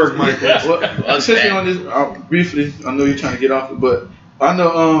 Perk Michaels. Well, since you're on this, briefly, I know you're trying to get off it, but I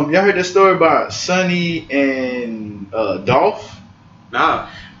know y'all heard that story about Sonny and Dolph? Nah.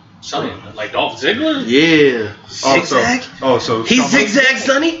 Sonny, like Dolph Ziggler? Yeah. Zigzag? So He's Zigzag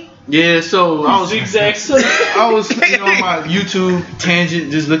Sonny? Yeah, so I was Zigzag. I was on my YouTube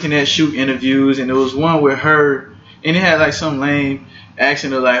tangent just looking at shoot interviews, and there was one with her, and it had like some lame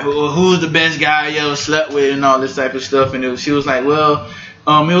asking her like, who's the best guy you ever slept with and all this type of stuff, and she was like, well,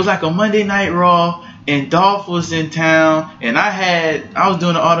 it was like a Monday Night Raw, and Dolph was in town, and I was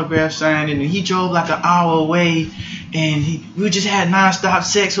doing an autograph signing, and he drove like an hour away, and we just had nonstop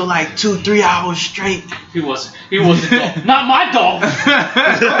sex for like 2-3 hours straight. He wasn't Dolph. Not my Dolph.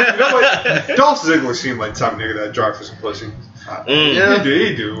 Dolph Ziggler seemed like the type of nigga that drive for some pussy. Yeah.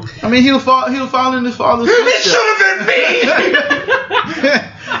 He do. I mean, he'll follow in his father's footsteps. It should have been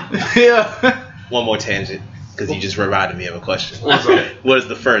me! Yeah. One more tangent, because you just reminded me of a question. What's up? What is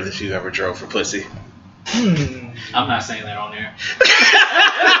the furthest you ever drove for pussy? I'm not saying that on there.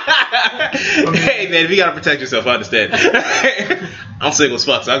 Hey man, if you gotta protect yourself, I understand. I'm single as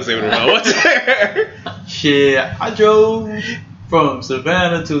fuck, so I can say whatever I want. Shit, I drove from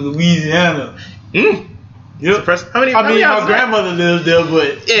Savannah to Louisiana. Yep. How many My hours grandmother lives there,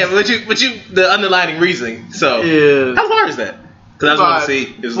 but yeah, but you the underlying reasoning. So yeah. How far is that? Because I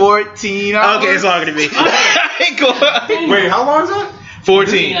just want to see. 14 hours. Okay, it's longer than me. Wait, how long is that?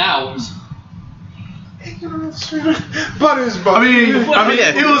 14 hours. Butter's butter. I mean,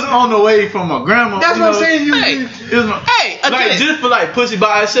 it was on the way from my grandma. That's what I'm saying. It was like just for like pussy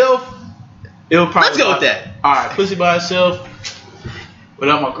by itself. It would probably. Let's go with that. All right, pussy by itself.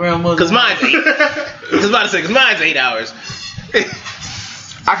 Without my grandmother. Because mine's 8. Because mine's 8 hours.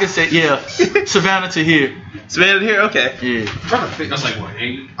 I could say Savannah to here. Savannah to here, okay. Yeah. That's like what,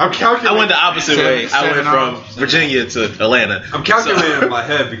 8? I'm calculating. I went the opposite way. I went from Virginia to Atlanta. I'm calculating in my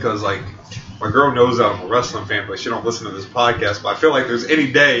head because like my girl knows that I'm a wrestling fan, but she don't listen to this podcast. But I feel like there's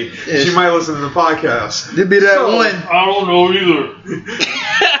any day she might listen to the podcast. There'd be that one. I don't know either.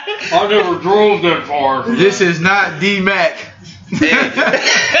 I never drove that far. This is not D-Mac.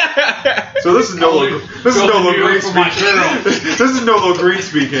 So this is Nolo Green speaking. This is Nolo Green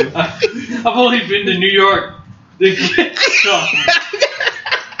speaking. I've only been to New York.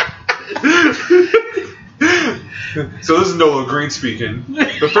 So this is Nolo Green speaking.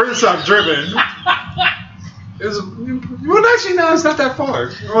 The furthest I've driven is actually no, it's not that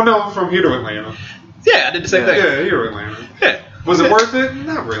far. Oh no, I'm from here to Atlanta. Yeah, I did the same thing. Yeah, here to Atlanta. Yeah. Was it worth it?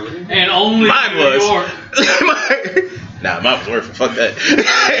 Not really. And only mine New was. York. Nah, mine was worth it. Fuck that.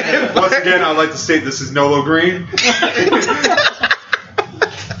 Once again, I'd like to state this is Nolo Green. This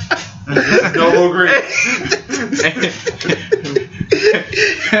is Nolo Green.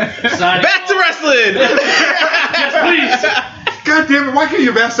 Back to wrestling. Yes, please. God damn it! Why can't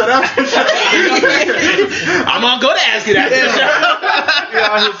you mess that up? I'm gonna go to ask it after the show. You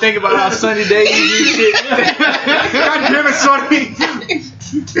out here thinking about our sunny days and shit. God damn it, Sonny!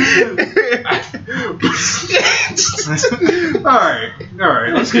 All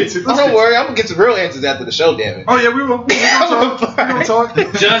right. Let's get to. Don't worry, I'm gonna get some real answers after the show. Damn it. Oh yeah, we will. We're gonna talk.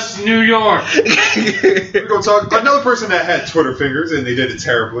 Just New York. We're gonna talk. Another person that had Twitter fingers and they did it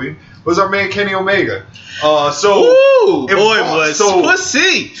terribly was our man Kenny Omega. Ooh, boy, was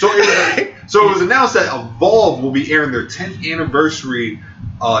pussy. So it was announced that Evolve will be airing their 10th anniversary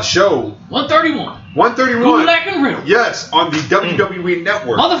show. 131. 131. Who Black and Real. Yes, on the WWE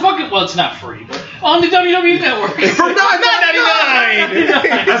Network. Motherfucking, well, it's not free, but on the WWE Network. For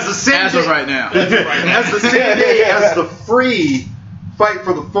 $9.99. As the same as of right now. As the same day as the free Fight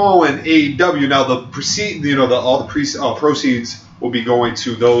for the Fallen AEW. Now the proceeds will be going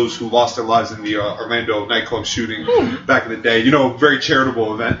to those who lost their lives in the Orlando nightclub shooting back in the day. Very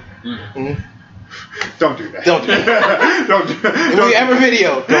charitable event. Mm-hmm. Don't do that. Don't do that. Don't do that. If we ever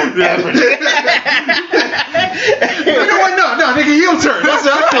video, don't ever. You know what? No, nigga, heel turn. That's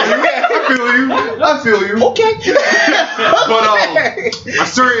I feel you. Okay. But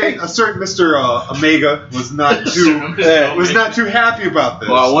a certain Mr. Omega was not too happy about this.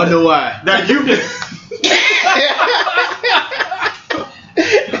 Well, I wonder why. Now you.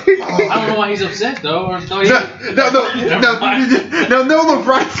 I don't know why he's upset though. No, Nolo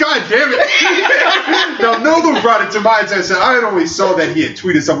brought. God damn it! Now Nolo brought it to my attention. I only saw that he had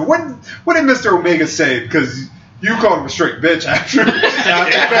tweeted something. What did Mr. Omega say? Because you called him a straight bitch after.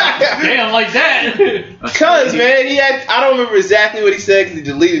 Damn, like that. Because man, I don't remember exactly what he said because he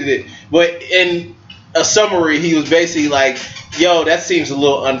deleted it. But in a summary, he was basically like, "Yo, that seems a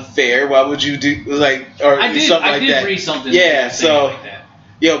little unfair. Why would you do something like that?" I did read something. Yeah, so. Like that.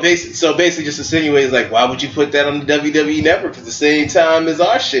 Basically just insinuates like, why would you put that on the WWE Network at the same time as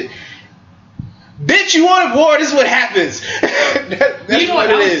our shit? Bitch, you want a war? This is what happens. That's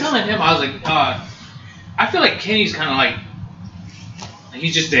what it is. I was telling him, I was like, I feel like Kenny's kind of like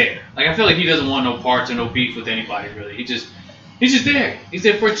he's just there. Like I feel like he doesn't want no parts or no beef with anybody really. He's just there. He's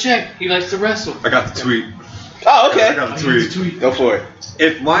there for a check. He likes to wrestle. I got the tweet. Oh, okay. I got the tweet. Go for it.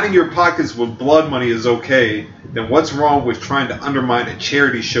 If lining your pockets with blood money is okay, then what's wrong with trying to undermine a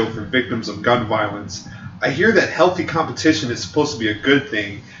charity show for victims of gun violence? I hear that healthy competition is supposed to be a good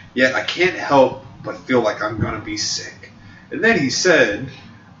thing, yet I can't help but feel like I'm going to be sick. And then he said,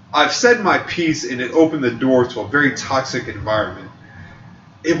 I've said my piece and it opened the door to a very toxic environment.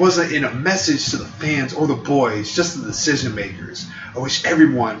 It wasn't in a message to the fans or the boys, just the decision makers. I wish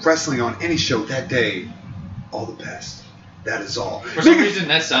everyone wrestling on any show that day all the best. That is all. For some reason,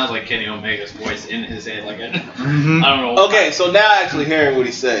 that sounds like Kenny Omega's voice in his head. Like I don't know. Okay, so now actually hearing what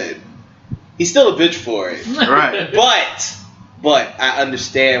he said, he's still a bitch for it. Right. But I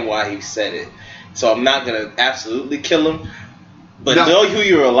understand why he said it. So I'm not gonna absolutely kill him. But know who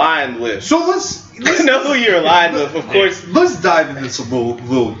you're aligned with. So let's know who you're aligned with, of course. Let's dive into this a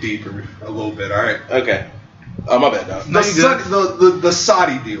little deeper, a little bit. All right. Okay. Oh, my bad, dog. The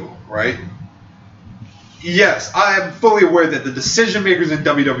Saudi deal, right? Yes, I am fully aware that the decision makers in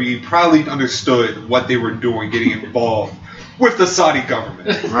WWE probably understood what they were doing, getting involved with the Saudi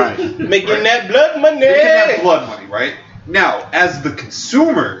government. Right. Making that blood money. Making that blood money, right? Now, as the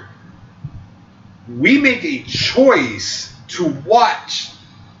consumer, we make a choice to watch.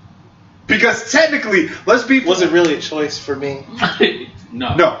 Because technically, let's be... Was it really a choice for me?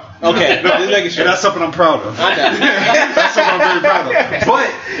 No. No. Okay. No. Just making sure. And that's something I'm proud of. I know. That's something I'm very proud of.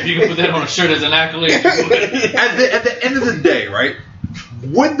 But if you can put that on a shirt as an accolade, at the end of the day, right?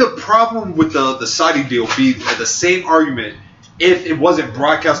 Would the problem with the Saudi deal be the same argument if it wasn't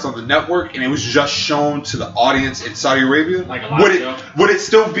broadcast on the network and it was just shown to the audience in Saudi Arabia? Like a live show? Would it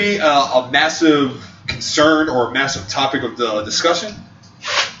still be a massive concern or a massive topic of the discussion?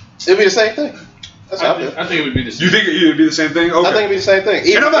 It'd be the same thing. That's how I feel. I think it would be the same. You think it would be the same thing? Okay. I think it'd be the same thing.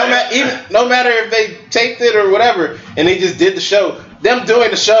 No matter if they taped it or whatever, and they just did the show, them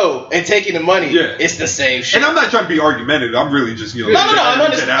doing the show and taking the money, it's the same shit. And I'm not trying to be argumentative. I'm really just, No,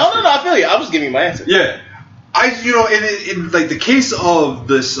 I feel you. I was giving you my answer. Yeah. In like the case of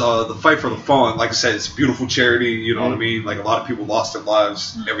this, the Fight for the Fallen, like I said, it's a beautiful charity, you know what I mean? Like a lot of people lost their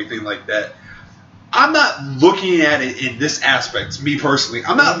lives, everything like that. I'm not looking at it in this aspect, me personally.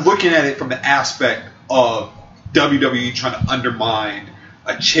 I'm not looking at it from the aspect of WWE trying to undermine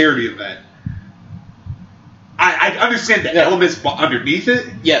a charity event. I understand the elements underneath it.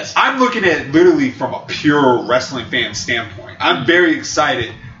 Yes. I'm looking at it literally from a pure wrestling fan standpoint. I'm very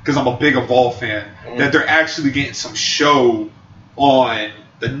excited because I'm a big Evolve fan that they're actually getting some show on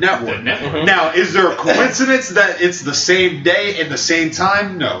the network. Now, is there a coincidence that it's the same day and the same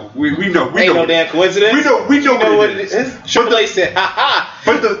time? No. We know. Ain't no damn coincidence. We know what it is. Triple H said, ha.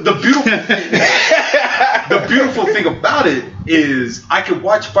 But the beautiful thing about it is I could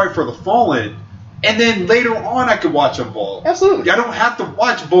watch Fight for the Fallen and then later on I could watch Evolve. Absolutely. I don't have to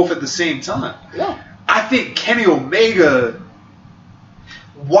watch both at the same time. No. I think Kenny Omega,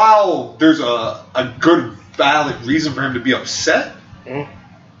 while there's a good valid reason for him to be upset,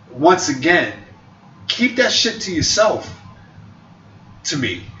 once again, keep that shit to yourself. To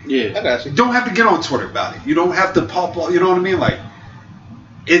me. Yeah. I got you. You don't have to get on Twitter about it. You don't have to pop up, you know what I mean? Like,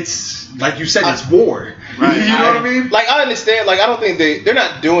 it's, like you said, it's war. Right. You know what I mean? Like, I understand. Like, I don't think they're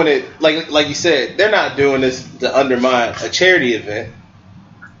not doing it, like you said, they're not doing this to undermine a charity event.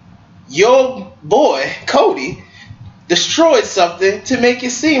 Your boy, Cody, destroyed something to make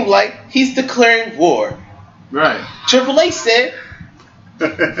it seem like he's declaring war. Right. Triple H said, I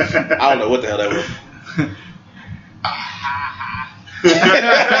don't know what the hell that was.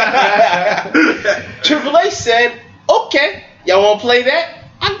 Triple H said, okay, y'all want to play that?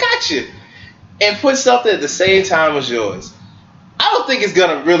 I got you. And put something at the same time as yours. I don't think it's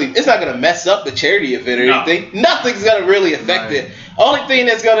not going to mess up the charity event or anything. Nothing's going to really affect it. Only thing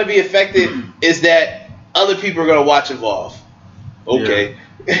that's going to be affected is that other people are going to watch Evolve. Okay.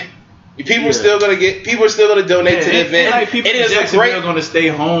 Yeah. People are still going to donate to the event. Like people in Jacksonville are going to stay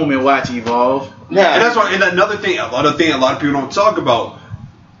home and watch Evolve. Yeah. And that's why. And another thing, a lot of people don't talk about,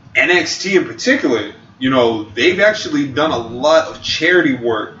 NXT in particular. You know, they've actually done a lot of charity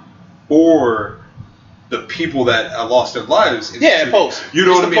work for the people that lost their lives. Yeah, post. You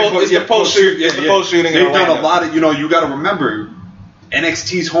know what I mean? It's the post shooting. It's the post shooting. They've done a lot of. You know, you got to remember,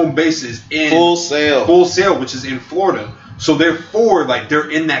 NXT's home base is in Full Sail, which is in Florida. So therefore, like, they're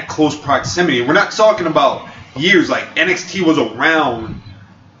in that close proximity. We're not talking about years. Like, NXT was around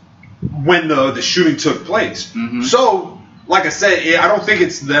when the shooting took place. Mm-hmm. So, like I said, I don't think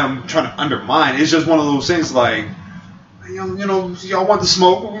it's them trying to undermine. It's just one of those things like, you know, y'all want the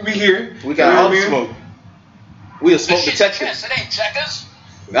smoke? We'll be here. We got all the smoke. We a smoke detector. It ain't checkers.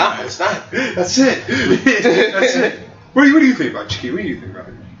 Nah, it's not. That's it. That's it. What do you think about Chicky? What do you think about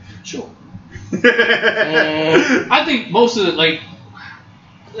it? Sure. I think most of the,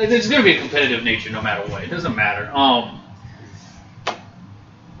 there's going to be a competitive nature no matter what. It doesn't matter.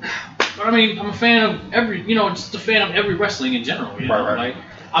 But I mean, I'm a fan of just a fan of every wrestling in general. You know? Like,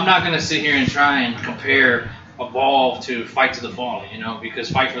 I'm not going to sit here and try and compare Evolve to Fight to the Fallen, because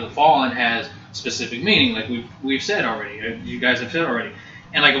Fight for the Fallen has specific meaning, like we've said already. You guys have said already.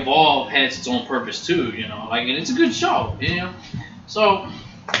 And like Evolve has its own purpose too, and it's a good show, So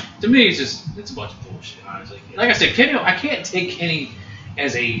to me, it's a bunch of bullshit, honestly. Like I said, Kenny, I can't take Kenny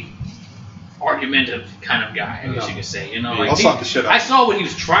as a argumentative kind of guy, I guess you could say. I'll slap the shit out. I saw what he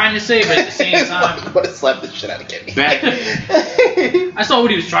was trying to say, but at the same time, I'm gonna slap the shit out of Kenny. I saw what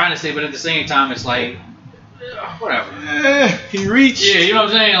he was trying to say, but at the same time, it's like, whatever. He reached. Yeah, you know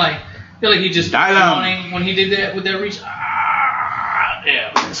what I'm saying? Like, I feel like he just died when he did that with that reach.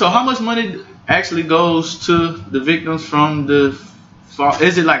 Yeah. So how much money actually goes to the victims from the fall?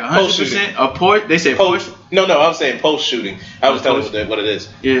 Is it like 100% a port? They say post. No, I'm saying post shooting. I was telling you what it is.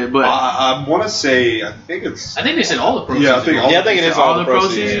 Yeah, but I want to say I think they said all the proceeds. Yeah, I think it is all the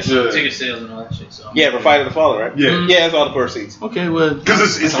proceeds. Ticket sales and all that shit. So yeah, for Fight of the Fallen, right? Yeah, it's all the proceeds. Okay, well,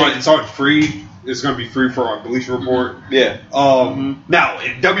 because it's on free. It's going to be free for our Bleacher Report. Yeah. Now,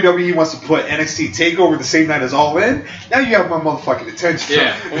 if WWE wants to put NXT TakeOver the same night as All In, now you have my motherfucking attention.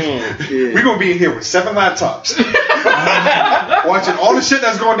 Yeah. We're going to be in here with 7 laptops. Watching all the shit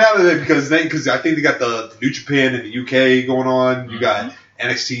that's going down today because I think they got the New Japan and the UK going on. You got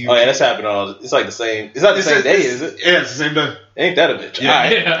NXT UK. Oh, yeah, that's happening all. It's like the same. It's not the same day, is it? Yeah, it's the same day. Ain't that a bitch?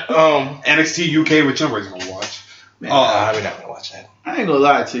 Yeah. All right. NXT UK, which nobody's going to watch. Man, we're not going to watch that. I ain't gonna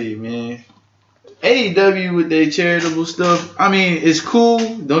lie to you, man. AEW with their charitable stuff, I mean, it's cool.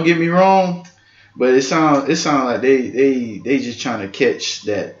 Don't get me wrong, but it sound like they just trying to catch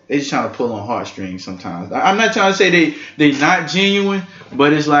that. They just trying to pull on heartstrings sometimes. I'm not trying to say they not genuine,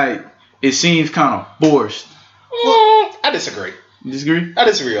 but it's like it seems kind of forced. I disagree. You disagree? I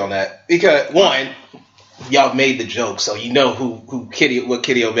disagree on that because one, y'all made the joke, so you know what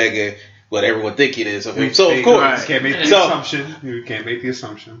Kenny Omega. What everyone think it is of him. So of course, you can't make the assumption. You can't make the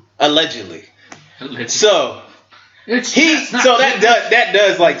assumption. Allegedly. So that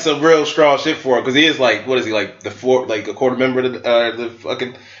does like some real strong shit for him because he is like, what is he like a quarter member of the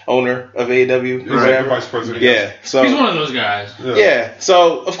fucking owner of AEW or whatever, vice president. Yeah, so he's one of those guys. Yeah.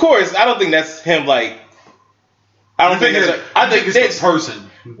 So of course, I don't think that's him. Like, I think it's the person.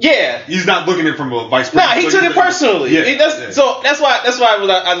 Yeah, he's not looking at it from a vice president. Nah, he took it personally. Yeah, So that's why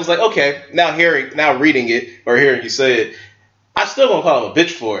I was like, okay, now reading it or hearing you say it, I'm still gonna call him a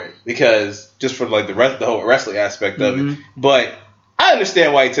bitch for it because just for like the whole wrestling aspect of it. But I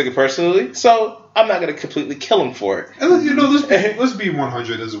understand why he took it personally, so I'm not gonna completely kill him for it. And let's be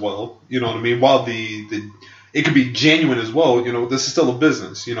 100 as well. You know what I mean? While it could be genuine as well. You know, this is still a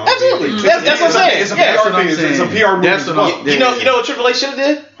business. You know, absolutely. I mean? That's what I'm saying. It's a PR thing. It's a PR move as well. You know what Triple H should have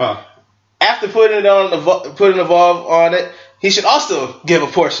did? Huh? After putting Evolve on it, he should also give a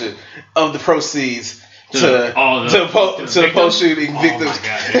portion of the proceeds to post-shooting victims. Oh my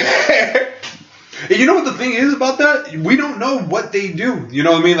God, and you know what the thing is about that? We don't know what they do. You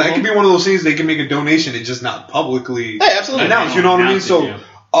know what I mean? Like, it could be one of those things they can make a donation and just not publicly announce. You know what I mean? So.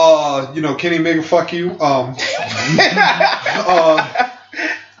 Kenny Omega, fuck you. You know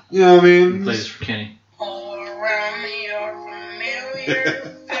what I mean? Plays for Kenny. All around me are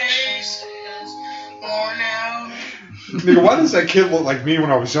familiar faces, worn out. Nigga, why does that kid look like me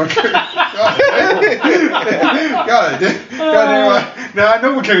when I was younger? God damn. Now I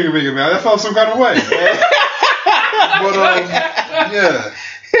know what Kenny Omega, man. I felt some kind of way. But yeah.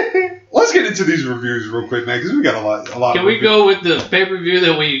 Let's get into these reviews real quick, man, because we got a lot. Can we go with the pay-per-view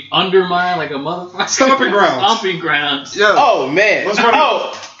that we undermine like a motherfucker? Stomping Grounds. Stomping Grounds. Yeah. Oh, man.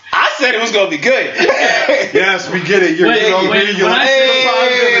 I said it was going to be good. Yes, we get it.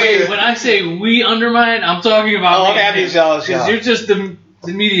 When I say we undermine, I'm talking about I'm happy y'all. Because you're just the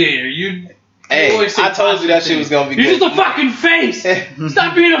mediator. Hey, I told you that shit was going to be You're good. just a fucking face.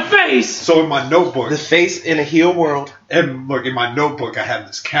 Stop being a face. So in my notebook. The face in a heel world. And look, in my notebook, I have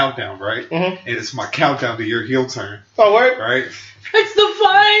this countdown, right? Mm-hmm. And it's my countdown to your heel turn. Oh, word? Right? It's the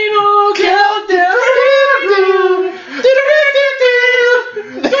final countdown.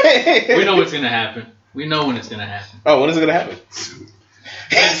 We know what's going to happen. We know when it's going to happen. Oh, when is it going to happen?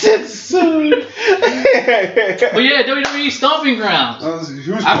 It's soon. But yeah, WWE Stomping Grounds.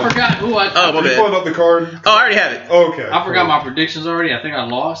 I forgot who I. Oh, my bad. You pulling up the card? Oh, I already have it. Okay. I forgot my predictions already. I think I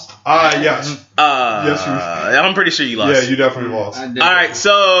lost. Yes. Yes, I'm pretty sure you lost. Yeah, you definitely lost. All right,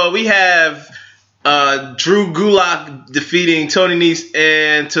 so we have Drew Gulak defeating Tony Nese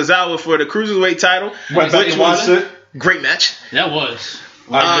and Tozawa for the Cruiserweight title. Went back and watched it. Great match. That was.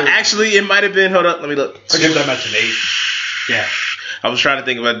 Actually, it might have been. Hold up, let me look. I give that match an 8. Yeah. I was trying to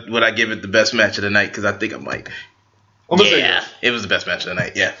think about would I give it the best match of the night because I think I might. It was the best match of the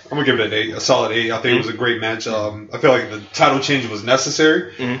night. Yeah, I'm gonna give it an 8, a solid 8. I think it was a great match. I feel like the title change was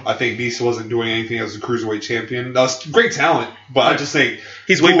necessary. Mm-hmm. I think Nese wasn't doing anything as a cruiserweight champion. That was great talent, but I just think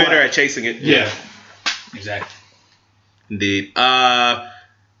he's way better at chasing it. Yeah, exactly. Indeed.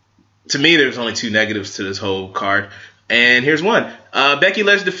 To me, there's only 2 negatives to this whole card. And here's one. Becky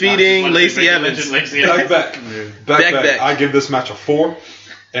Lynch defeating Lacey Evans. Back. I give this match a 4,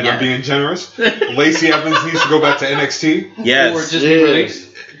 and I'm being generous. Lacey Evans needs to go back to NXT. Yes. Or just be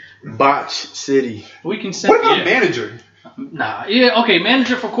released. Botch City. We can send. What about manager? Nah. Yeah. Okay.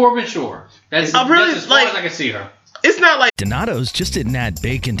 Manager for Corbin Shore. That's as far as I can see her. It's not like Donato's just didn't add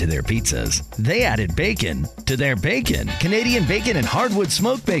bacon to their pizzas. They added bacon to their bacon. Canadian bacon and hardwood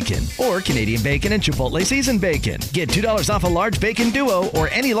smoked bacon. Or Canadian bacon and Chipotle seasoned bacon. Get $2 off a large bacon duo or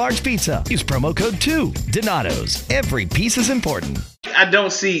any large pizza. Use promo code 2. Donato's. Every piece is important. I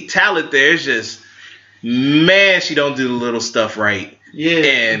don't see talent there. It's just, man, she don't do the little stuff right. Yeah.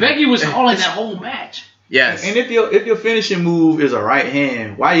 And Becky was calling that whole match. Yes. And if your finishing move is a right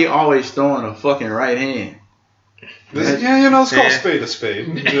hand, why are you always throwing a fucking right hand? It's called spade a spade.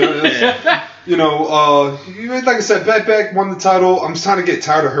 Like I said, Beck won the title. I'm starting to get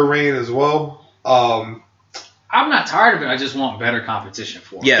tired of her reign as well. I'm not tired of it. I just want better competition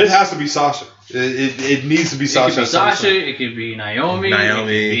for it. Yes. It has to be Sasha. It needs to be Sasha. It could be Sasha. It could be Naomi. It could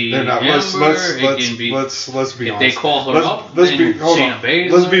be Ember. Let's be honest. If they call her up, then Shayna Baszler.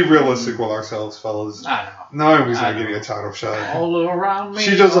 Let's be realistic with ourselves, fellas. I know. Naomi's not getting a title shot. All around me.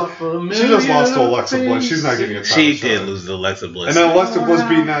 She just lost to Alexa Bliss. She's not getting a title shot. She did lose to Alexa Bliss. And then Alexa Bliss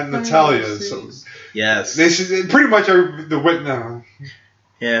beat Natalia. So yes. They should pretty much are the win now.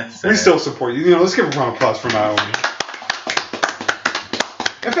 Yeah. We still support you. Let's give a round of applause for Naomi.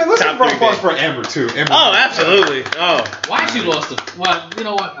 In fact, let's give a round of applause for Amber too. Absolutely. Oh. Why she lost to? Well, you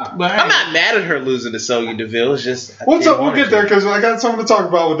know what? I'm not mad at her losing to Sonya Deville. It's just what's up? We'll get there because I got something to talk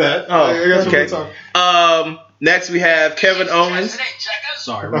about with that. Oh, okay. Next we have Kevin Owens.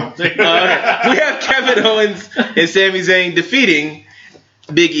 Sorry, wrong thing. We have Kevin Owens and Sami Zayn defeating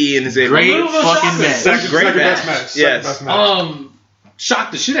Big E and Xavier. Great fucking match. Great match. Yes.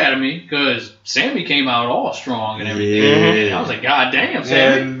 Shocked the shit out of me because Sammy came out all strong and everything. Yeah. I was like, God damn,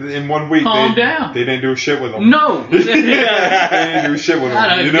 Sammy. And in 1 week, calm down. They didn't do shit with him. No. They didn't do shit with him.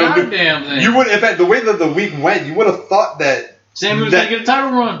 Not a goddamn thing. You would, in fact, the way that the week went, you would have thought that Sammy was going to get a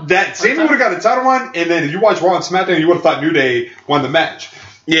title run. That Sammy would have got a title run, and then if you watch Raw and SmackDown, you would have thought New Day won the match.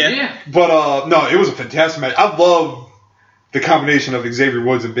 Yeah. But no, it was a fantastic match. I love the combination of Xavier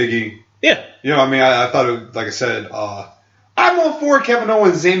Woods and Big E. Yeah. You know what I mean? I thought it, like I said, I'm all for Kevin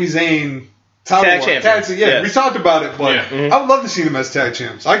Owens, Sami Zayn, tag champions. We talked about it, but I would love to see them as tag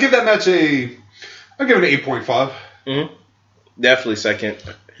champs. I'll give that match I'll give it an 8.5. Mm-hmm. Definitely second.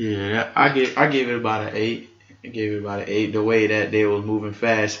 Yeah, I gave it about an 8. I gave it about an 8. The way that they was moving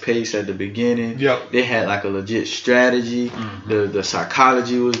fast paced at the beginning. Yep. They had like a legit strategy. Mm-hmm. The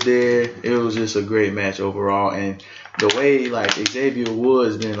psychology was there. It was just a great match overall. And the way like Xavier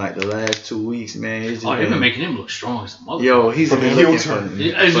Woods been like the last 2 weeks, man. It's just they've been making him look strong as a mother. Yo, he's been looking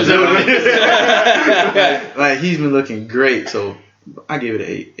like he's been looking great. So I give it an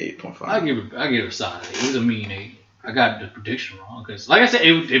 8.5. I give it a solid 8. It was a mean 8. I got the prediction wrong because, like I said,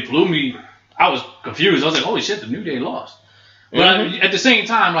 it blew me. I was confused. I was like, holy shit, the New Day lost. But at the same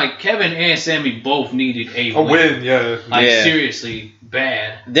time, like Kevin and Sammy both needed a win. Yeah. Seriously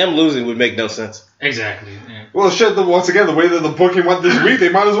bad. Them losing would make no sense. Exactly. Yeah. Well, shit. Once again, the way that the booking went this week, they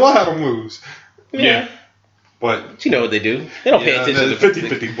might as well have them lose. Yeah. But you know what they do? They don't pay attention to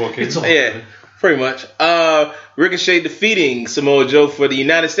 50-50 booking. It's all good. Pretty much. Ricochet defeating Samoa Joe for the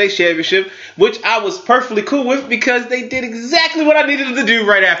United States Championship, which I was perfectly cool with because they did exactly what I needed them to do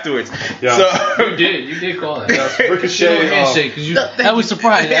right afterwards. Yeah. So you did call that. Ricochet handshake because I was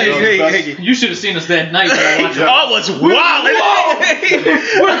surprised. You should have seen us that night. I was wild. We're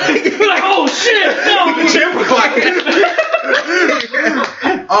like, oh shit!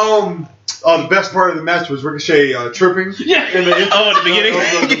 The best part of the match was Ricochet tripping. Yeah. At the beginning.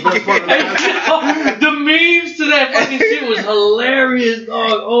 The best part of the match. The memes to that fucking shit was hilarious,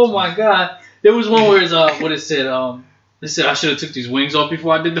 dog. Oh my god. There was one where it's what it said. It said I should have took these wings off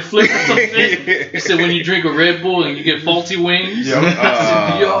before I did the flip or something. It said when you drink a Red Bull and you get faulty wings. Yo.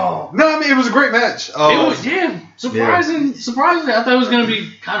 No, I mean it was a great match. It was surprisingly. I thought it was gonna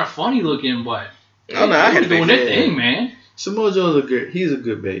be kind of funny looking, but I had doing that thing, man. Samoa Joe's he's a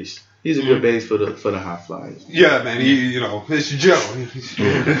good base. He's a good base for the high flyers. Yeah, man. It's Joe.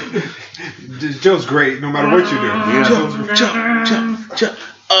 Joe's great no matter what you do. Joe.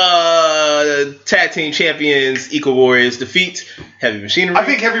 Tag team champions, Equal Warriors defeat Heavy Machinery. I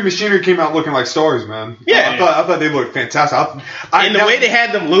think Heavy Machinery came out looking like stars, man. Yeah, I thought they looked fantastic. And the way they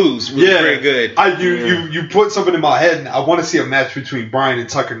had them lose was very good. You put something in my head. And I want to see a match between Bryan and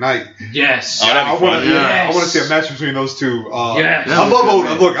Tucker Knight. Yes. I want to see a match between those two. Yes. I love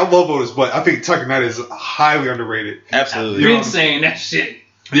Otis. Look, I love Otis, but I think Tucker Knight is highly underrated. Absolutely. I've been saying that shit.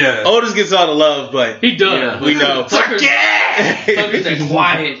 Yeah. Otis gets all the love, but he does. Yeah, we know. Tucker's the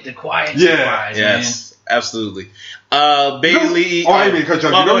quiet surprise. Yes, absolutely. Bailey. I mean, cut you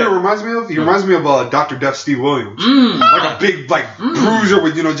off. You know what he reminds me of? He reminds me of Dr. Death Steve Williams. Like a big, bruiser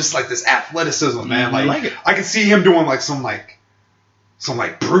with just like this athleticism, man. Like I could see him doing some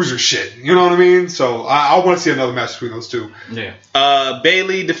bruiser shit. You know what I mean? So I want to see another match between those two. Yeah.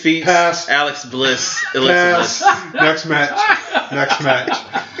 Bailey defeats Alexa Bliss. Next match.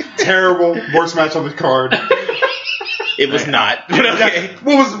 Terrible. Worst match on the card. It was not. But okay.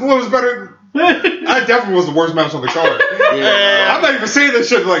 What was better? I definitely was the worst match on the card. Yeah. I'm not even saying that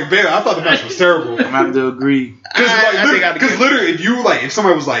shit like Bailey. I thought the match was terrible. I'm have to agree. Because literally, if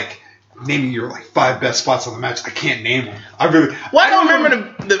somebody was like, name me your like 5 best spots on the match. I can't name them. I don't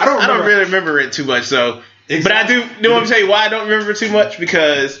really remember it too much. So, exactly. But I do. You know what I'm saying? Why I don't remember too much?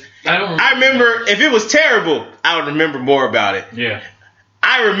 Because I remember if it was terrible, I would remember more about it. Yeah.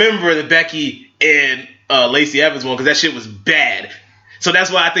 I remember the Becky and Lacey Evans one because that shit was bad. So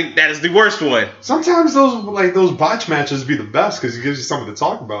that's why I think that is the worst one. Sometimes those botch matches be the best because it gives you something to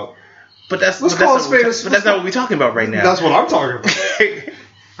talk about. But that's not what we're talking about right now. That's what I'm talking about.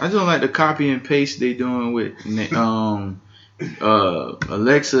 I don't like the copy and paste they doing with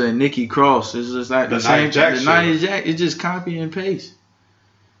Alexa and Nikki Cross. It's just like the same. The Nia Jax. It's just copy and paste.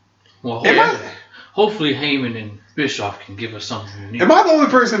 Well, hopefully Heyman and Bischoff can give us something unique. Am I the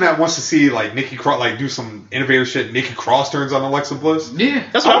only person that wants to see like Nikki Cross do some innovative shit? Nikki Cross turns on Alexa Bliss. Yeah,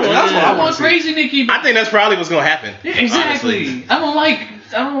 that's what I want. Crazy Nikki. I think that's probably what's gonna happen. Yeah, exactly. Honestly.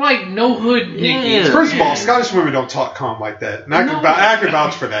 I don't like no hood Nikki. Yeah. First of all, Scottish women don't talk calm like that, and I can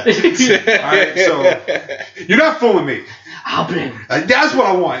vouch for that. All right, so you're not fooling me. I'll play. That's what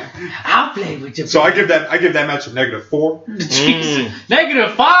I want. I'll play with you. So I give that match a -4.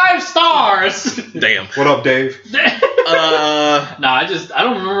 -5 stars. Damn. What up, Dave? I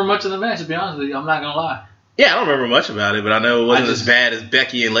don't remember much of the match, to be honest with you. I'm not gonna lie. Yeah, I don't remember much about it, but I know it wasn't as bad as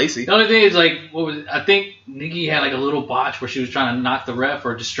Becky and Lacey. The only thing is I think Nikki had like a little botch where she was trying to knock the ref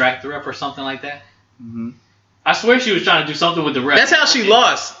or distract the ref or something like that. Mm-hmm. I swear she was trying to do something with the ref. That's how she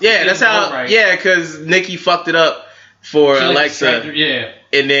lost. Yeah, that's how. Right. Yeah, because Nikki fucked it up for Alexa.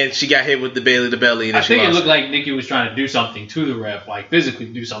 And then she got hit with the Bailey to belly. And I think it looked like Nikki was trying to do something to the ref, like physically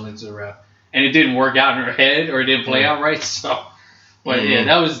do something to the ref, and it didn't work out in her head or it didn't play out right. So, but yeah,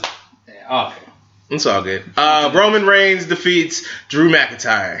 that was awful. It's all good. Roman Reigns defeats Drew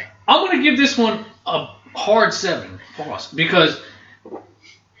McIntyre. I'm gonna give this one a hard 7. Pause. Because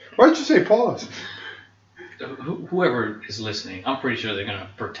why'd you say pause? Whoever is listening, I'm pretty sure they're gonna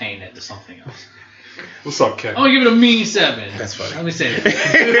pertain that to something else. What's up, Ken? I'm gonna give it a mean 7. That's funny. Let me say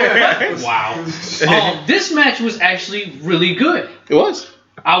that. Wow. This match was actually really good. It was.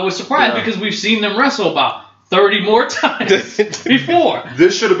 I was surprised because we've seen them wrestle about 30 more times before.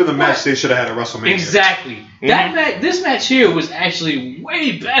 This should have been the match they should have had at WrestleMania. Exactly. Mm-hmm. This match here was actually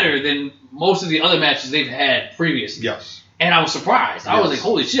way better than most of the other matches they've had previously. Yes. And I was surprised. I was like,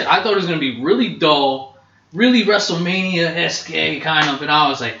 holy shit. I thought it was going to be really dull, really WrestleMania-esque kind of. And I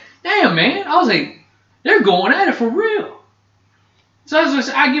was like, damn, man. I was like, they're going at it for real. So I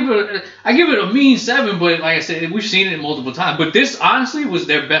give it a mean 7, but like I said, we've seen it multiple times. But this honestly was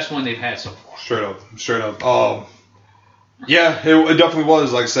their best one they've had so far. Straight up. Yeah, it definitely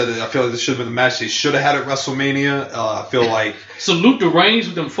was. Like I said, I feel like this should have been the match they should have had at WrestleMania. I feel like salute the Reigns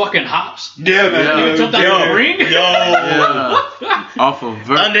with them fucking hops. Yeah, man. You jumped out of the ring. Off of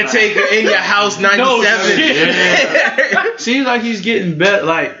Undertaker in your house 97. Seems like he's getting better.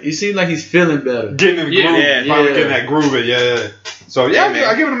 Like it seems like he's feeling better. Getting in the groove. Finally getting that groove. Yeah. So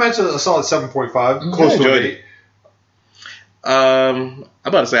I give it a match a solid 7.5. Close to 8. I'm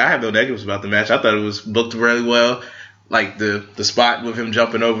about to say I have no negatives about the match. I thought it was booked really well. Like the spot with him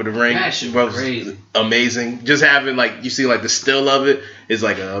jumping over the ring was crazy. Amazing. Just having you see the still of it is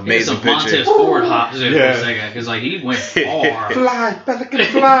like an amazing picture. Montez Ford hops there for a second because he went far. Fly. I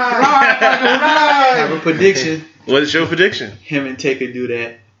have a prediction. What is your prediction? Him and Taker do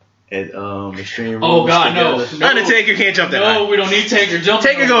that at Extreme Rules. Oh God, no! Undertaker can't jump that high. No, we don't need Taker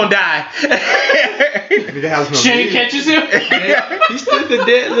jumping. Taker gonna die. Shane catches him. He still could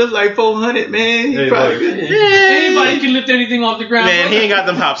deadlift like 400, man. He probably anybody can lift anything off the ground. Man, he ain't got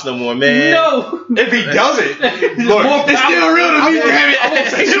them hops no more, man. No. If he does it, look, it's still real to me. I won't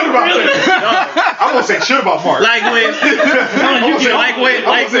say shit about that. I won't say shit about Mark. Like when we talking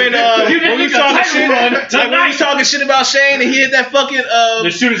shit, when we talking shit about Shane and he hit that fucking the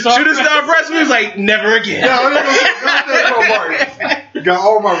shooting star press, we was like, never again. Got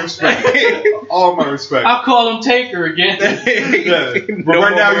all my respect. All my respect. I'll call him Taker again. But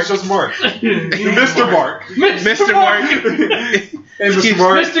right now he's just Mark. Mr. Mark. Mr. Mark. Hey, Mr.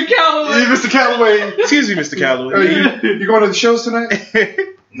 Mark. Mr. Calloway. Hey, Mr. Calloway. Excuse me, Mr. Calloway. You going to the shows tonight?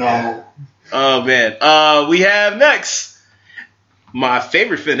 No. Oh, man. We have next my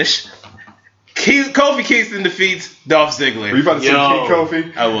favorite finish. Kofi Kingston defeats Dolph Ziggler. Were you about to say King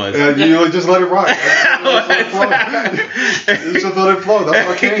Kofi? I was. You just let it rock. You just let it flow. That's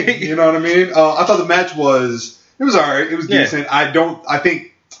what came. You know what I mean? I thought the match was alright. It was decent. I can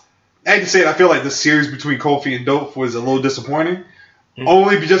say it. I feel like the series between Kofi and Dolph was a little disappointing.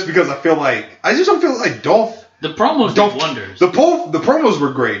 Only just because I just don't feel like Dolph. The promos did wonders. The promos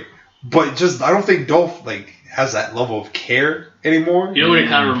were great. but just I don't think Dolph like has that level of care anymore. You know what it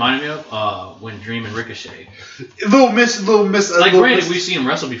kind of reminded me of? When Dream and Ricochet. Little miss. Like, granted, we've seen him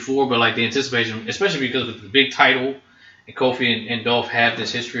wrestle before, but like the anticipation, especially because of the big title, and Kofi and Dolph have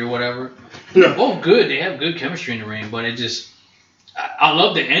this history or whatever. Yeah. They're both good. They have good chemistry in the ring, but it just. I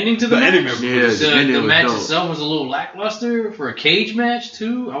love the ending to the match. The match dope. itself was a little lackluster for a cage match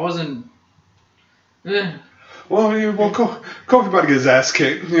too. I wasn't. Well, Kofi about to get his ass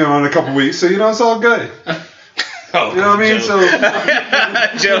kicked, in a couple weeks, so it's all good. You know what I mean? So,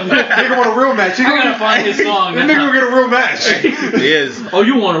 nigga want a real match. I gotta find this song. That nigga will get a real match. He is. Oh,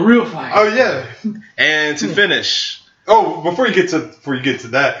 you want a real fight? Oh yeah. And to finish. Oh, before you get to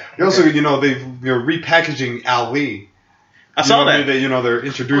that, you also they're repackaging Ali. I saw that. They're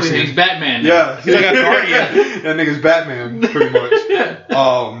introducing. He's Batman. Yeah, he's like a guardian. That nigga's Batman, pretty much.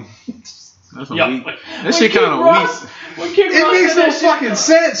 That's that shit kind of weak. It makes no fucking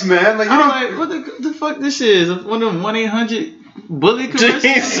sense, man. Like, I'm like, what the fuck this is? One of them 1-800 bully commercials?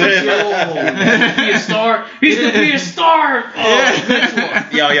 He's gonna be a star. He's gonna be a star. Oh, next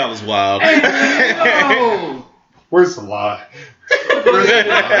one. Y'all was wild. Where's the lie?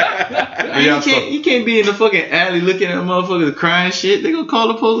 You can't be in the fucking alley looking at motherfuckers crying shit. They gonna call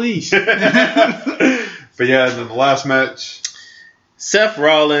the police. But yeah, and then the last match. Seth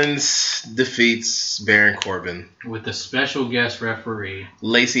Rollins defeats Baron Corbin. With a special guest referee.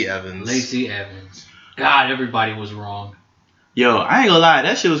 Lacey Evans. God, everybody was wrong. Yo, I ain't gonna lie,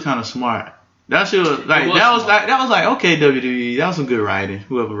 that shit was kind of smart. That shit was like that was like okay, WWE, that was some good writing.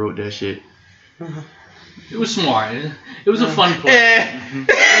 Whoever wrote that shit. It was smart. It was a fun play.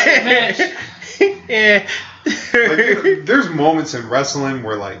 Match. Like, there's moments in wrestling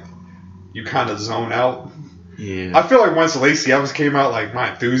where like you kind of zone out. Yeah. I feel like once Lacey Evans came out, like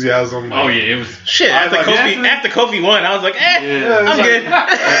my enthusiasm. Like, oh yeah, it was shit. After Kofi won, I was like, I'm good.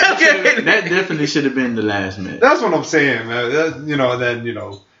 I'm good. That definitely should have been the last match. That's what I'm saying, man. And then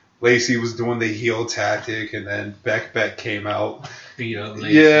Lacey was doing the heel tactic, and then Beck came out. Beat up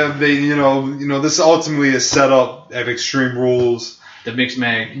Lacey. Yeah, they this ultimately is set up at Extreme Rules. The mixed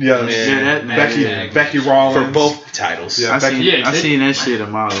mag. Becky Rollins for both titles. Yeah, I seen that shit a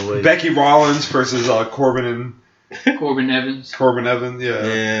mile away. Becky Rollins versus Corbin Evans.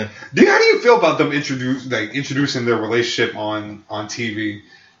 Yeah. How do you feel about them introducing their relationship on TV?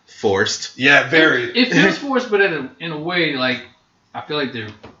 Forced. Yeah, very. It feels forced, but in a way, like I feel like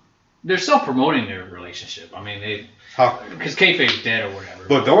they're self-promoting their relationship. I mean, because kayfabe's dead or whatever.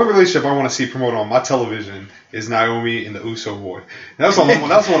 Look, the only relationship I want to see promoted on my television is Naomi and the Uso boy. That's what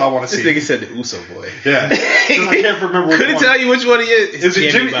I want to see. This nigga said the Uso boy. Yeah. I can't remember. Couldn't tell you which one he is. Is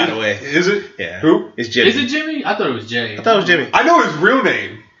it Jimmy? By the way. Is it? Yeah. Who? It's Jimmy. Is it Jimmy? I thought it was Jay. I thought it was Jimmy. I know his real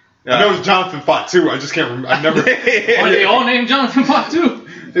name. I know it's Jonathan Fatu. I just can't remember. I've never. Are they all named Jonathan Fatu?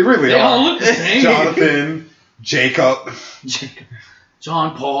 They really are. They all look the same. Jonathan, Jacob.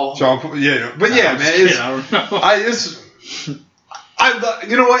 John Paul. Yeah. But yeah, man. I don't know.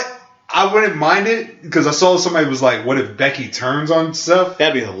 You know what? I wouldn't mind it because I saw somebody was like, "What if Becky turns on stuff?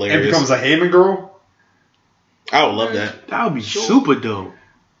 That'd be hilarious. And becomes a Heyman girl." I would love that. That would be super dope.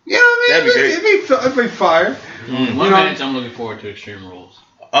 Yeah, I mean, it'd be fire. One match I'm looking forward to Extreme Rules.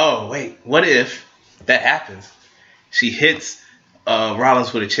 Oh wait, what if that happens? She hits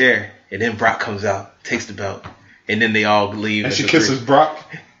Rollins with a chair, and then Brock comes out, takes the belt, and then they all leave. And she kisses Brock.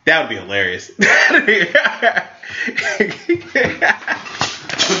 That would be hilarious.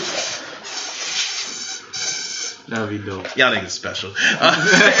 That would be dope. Y'all niggas special.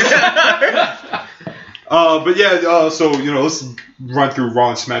 But yeah, so let's run through Raw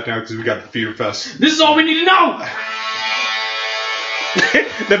and SmackDown because we got the Feeder Fest. This is all we need to know.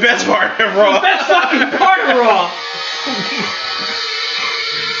 The best part of Raw. The best fucking part of Raw.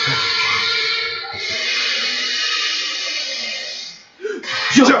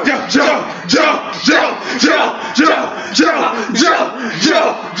 Joe.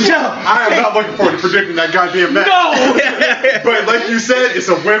 I am not looking forward to predicting that goddamn match. No! But like you said, it's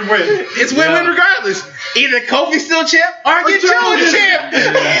a win-win. It's win-win regardless. Either Kofi's still champ or I get Joe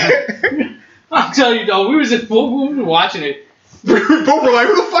champ. I'll tell you though, we were watching it. Both were like,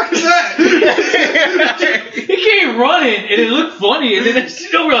 who the fuck is that? He came running and it looked funny, and then next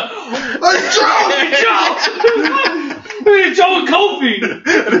thing you know, we're like, Joe! Joe and Kofi! And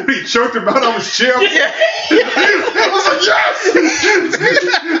then he choked him out on his chair. Yeah. I was like, yes!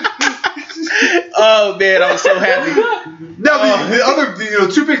 Oh man, I was so happy. Now the other,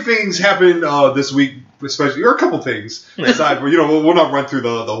 two big things happened this week, especially, or a couple things. Aside, but we'll not run through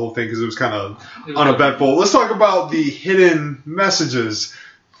the whole thing because it was kind of uneventful. Let's talk about the hidden messages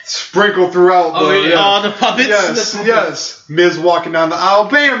sprinkled throughout all the puppets. Yes. Miz walking down the aisle.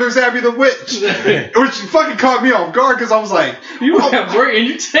 Bam! There's Abby the Witch, which fucking caught me off guard because I was like, "You were at work and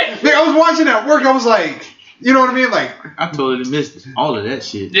you take." I was watching at work. I was like, you know what I mean? Like, I totally missed all of that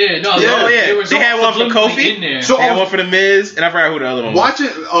shit. Yeah, no, They had one for Kofi. In there. So they had one for the Miz, and I forgot who the other one was. Watching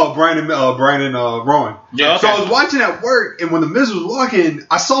Brian and Rowan. Yeah, So I was watching at work, and when the Miz was walking,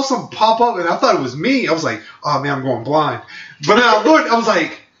 I saw something pop up, and I thought it was me. I was like, oh man, I'm going blind. But then I looked, I was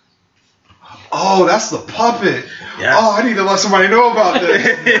like, oh, that's the puppet. Yes. Oh, I need to let somebody know about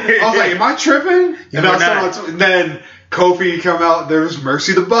this. I was like, am I tripping? And then Kofi come out, there's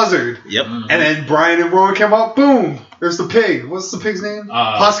Mercy the Buzzard. Yep. And then Brian and Rowan come out, boom, there's the pig. What's the pig's name?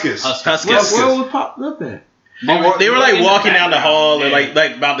 Huskus. Huskus. Where was popped up at? They were like walking down the hall and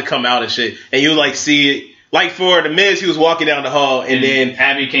like about to come out and shit. And you like see it. Like for the Miz, he was walking down the hall, and then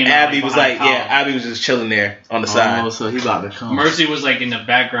Abby came out. Abby was like, Abby was just chilling there on the side. Oh, so he about to come. Mercy was like in the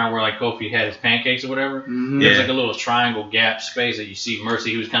background where like Kofi had his pancakes or whatever. Mm-hmm. There's like a little triangle gap space that you see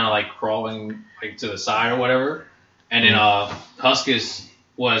Mercy. He was kind of like crawling like to the side or whatever. And then Huskus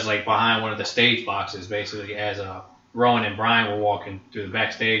was like behind one of the stage boxes basically as Rowan and Brian were walking through the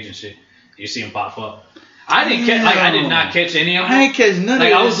backstage and shit. You see him pop up. I didn't catch. Like I did not catch any of them. I ain't catch none of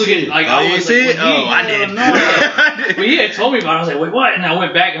Like that I was looking. shit. Like Oh, I you was see like, it? Oh, I did. When he had told me about it, I was like, wait, what? And I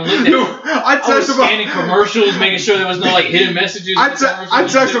went back and looked at it. I was scanning commercials, making sure there was no like hidden messages. I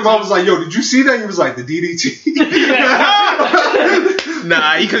texted him. I was like, yo, did you see that? He was like, the DDT.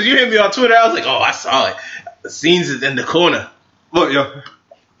 Nah, because you hit me on Twitter. I was like, oh, I saw it. The scenes is in the corner. Look, yo.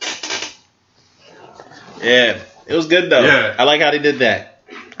 Yeah, it was good though. Yeah. I like how they did that.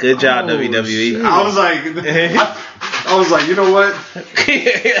 Good job, WWE. Shit. I was like, you know what?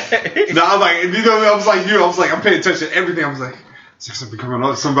 No, I was like, I'm paying attention to everything. I was like, is there something coming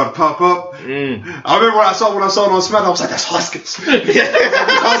up? Something about to pop up? I remember when I saw it on SmackDown, I was like, that's Huskus.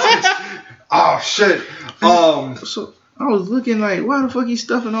 Oh shit. So I was looking like, why the fuck he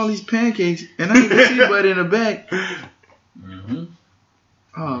stuffing all these pancakes? And I ain't even see but in the back. Mm-hmm.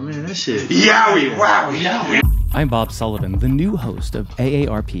 Oh man, that shit. Yowie. I'm Bob Sullivan, the new host of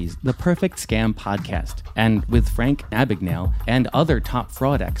AARP's The Perfect Scam podcast. And with Frank Abagnale and other top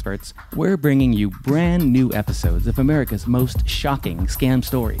fraud experts, we're bringing you brand new episodes of America's most shocking scam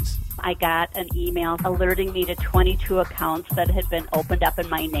stories. I got an email alerting me to 22 accounts that had been opened up in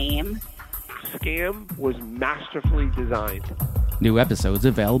my name. Scam was masterfully designed. New episodes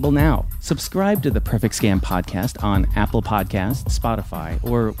available now. Subscribe to the Perfect Scam podcast on Apple Podcasts, Spotify,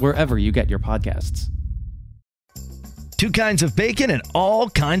 or wherever you get your podcasts. Two kinds of bacon and all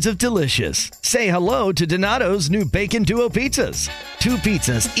kinds of delicious. Say hello to Donato's new Bacon Duo pizzas. Two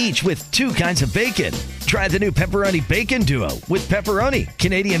pizzas, each with two kinds of bacon. Try the new Pepperoni Bacon Duo with pepperoni,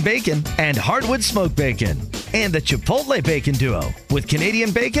 Canadian bacon, and hardwood smoked bacon. And the Chipotle Bacon Duo with Canadian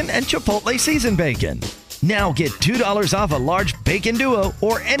bacon and Chipotle seasoned bacon. Now get $2 off a large Bacon Duo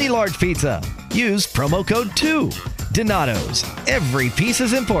or any large pizza. Use promo code 2. Donato's. Every piece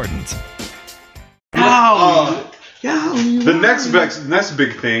is important. The next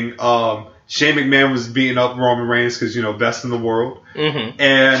big thing, Shane McMahon was beating up Roman Reigns because, best in the world. Mm-hmm.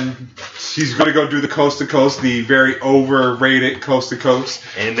 And she's going to go do the coast to coast, the very overrated coast to coast.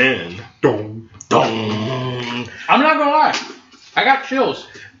 And then, dong. I'm not going to lie. I got chills.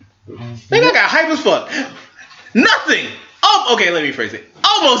 I got hype as fuck. Nothing. Oh, okay, let me phrase it.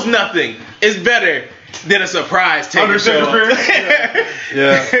 Almost nothing is better than a surprise Taker show.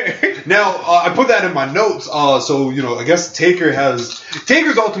 Yeah. Now, I put that in my notes. I guess Taker's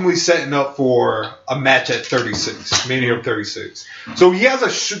ultimately setting up for a match at 36, Mania 36. So he has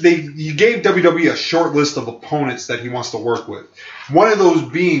he gave WWE a short list of opponents that he wants to work with. One of those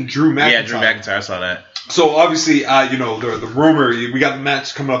being Drew McIntyre. Yeah, Drew McIntyre, I saw that. So obviously, the rumor, we got the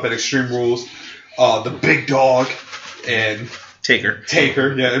match coming up at Extreme Rules. The Big Dog and Taker,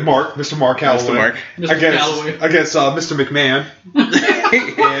 yeah, and Mr. Mark Calloway. Against Mr. McMahon.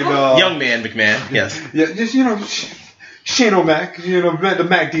 And Young man McMahon, yes. Yeah, just, Shane O'Mac, the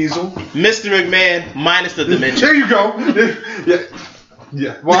Mac Diesel. Mr. McMahon minus the dimension. There you go.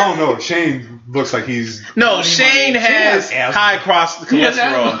 Yeah. Well, I don't know. Shane looks like he's... No, Shane has high cholesterol. He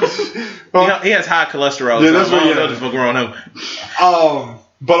has high cholesterol. Yeah, that's what he has. What's going on him.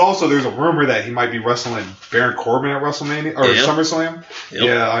 But also, there's a rumor that he might be wrestling Baron Corbin at WrestleMania or SummerSlam. Yep.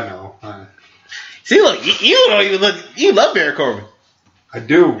 Yeah, I know. See, look, you love Baron Corbin. I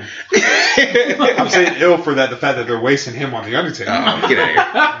do. I'm saying ill for the fact that they're wasting him on The Undertaker. Oh, get out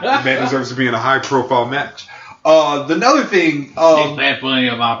of here. The man deserves to be in a high-profile match. Another thing... He's had plenty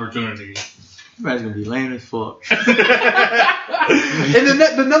of opportunities. That's going to be lame as fuck. And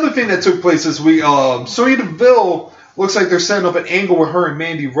another thing that took place this week, Sonya Deville... looks like they're setting up an angle with her and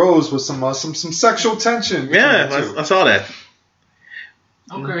Mandy Rose with some sexual tension. Yeah, I saw that.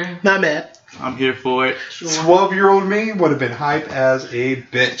 Okay. Not mad. I'm here for it. 12-year-old me would have been hype as a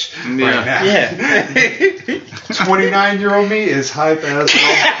bitch right now. Yeah. 29-year-old me is hype as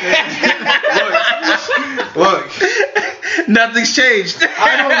Look. Nothing's changed.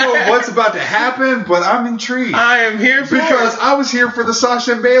 I don't know what's about to happen, but I'm intrigued. I am here for because I was here for the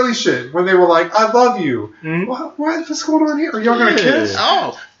Sasha and Bailey shit when they were like, "I love you." Mm-hmm. What's going on here? Are y'all gonna kiss?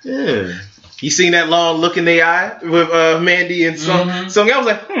 Oh, yeah. You seen that long look in the eye with Mandy and Sung? Mm-hmm. So I was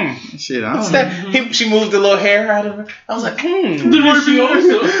like, Shit, I what's don't that? She moved the little hair out of her. I was like,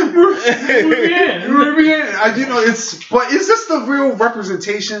 But is this the real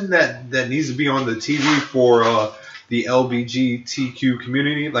representation that needs to be on the TV for the LGBTQ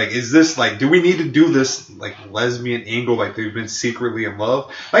community? Like, is this like, do we need to do this like lesbian angle, like they've been secretly in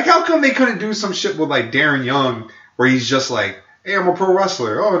love? Like, how come they couldn't do some shit with like Darren Young where he's just like, hey, I'm a pro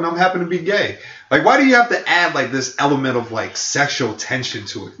wrestler. Oh, and I'm happen to be gay. Like, why do you have to add like this element of like sexual tension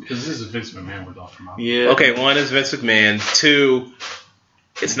to it? Because this is Vince McMahon we're talking about. Yeah. Okay, one is Vince McMahon. Two,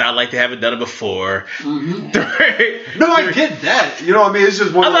 it's not like they haven't done it before. Mm-hmm. Three, no, I get that. You know what I mean? It's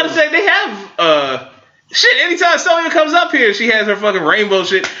just one. I'm about to say they have shit. Anytime Sonya comes up here, she has her fucking rainbow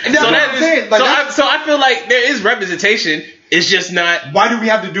shit. So I feel like there is representation. It's just not. Why do we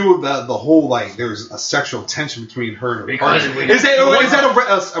have to do the whole like? There's a sexual tension between her and her because partner. Is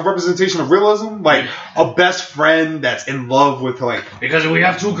that a representation of realism? Like a best friend that's in love with like. Because we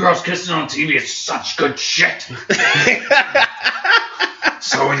have two girls kissing on TV. It's such good shit.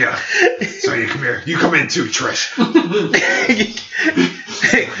 Sonya, come here. You come in too, Trish.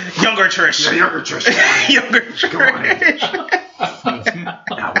 Younger Trish. Yeah, younger Trish. Younger Trish. Come on in.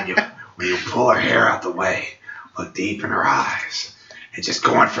 Now when you pull her hair out the way. Look deep in her eyes and just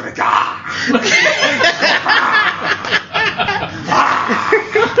going for the guy.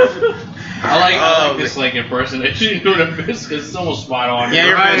 I like this like impersonation you're doing of Vince because it's almost spot on. Yeah,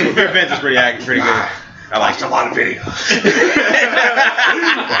 your Vince is pretty good. I watched a lot of videos.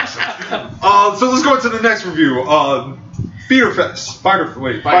 So let's go into the next review. Theater Fest. I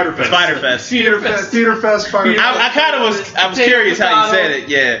kind of was curious how you said it.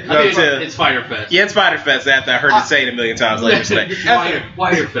 Yeah. It's Fighter Fest. Yeah, it's Fighter Fest after I heard you say it a million times. Like respect.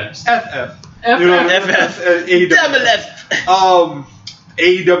 Fighter Fest. FF. You know,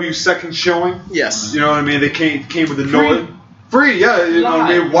 AEW second showing. Yes. You know what I mean? They came with the noise. Free, yeah. You know what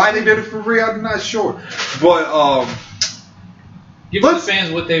I mean? Why they did it for free, I'm not sure. But give the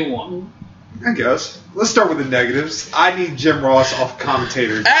fans what they want. I guess. Let's start with the negatives. I need Jim Ross off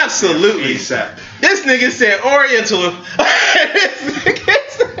commentators. Absolutely. ASAP. This nigga said Oriental.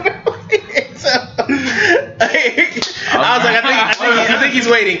 I was like, I think he's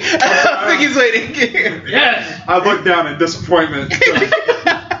waiting. Yes. I looked down in disappointment.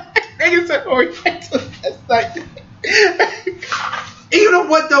 Nigga said Oriental. That's like. You know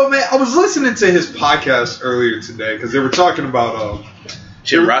what though, man? I was listening to his podcast earlier today because they were talking about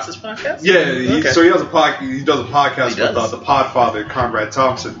Jim Ross's podcast. Yeah, so he does a podcast with the Podfather Conrad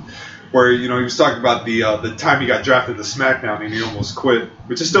Thompson, where he was talking about the time he got drafted to SmackDown and he almost quit,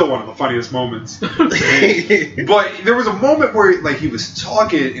 which is still one of the funniest moments. But there was a moment where like he was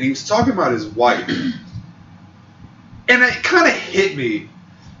talking about his wife, and it kind of hit me.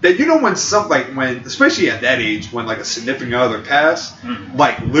 That when especially at that age, when like a significant other passed,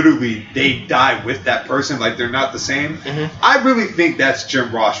 like literally they die with that person, like they're not the same. Mm-hmm. I really think that's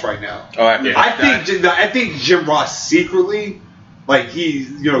Jim Ross right now. Oh, I think Jim Ross secretly, like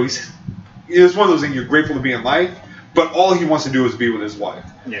he's one of those things you're grateful to be in life, but all he wants to do is be with his wife.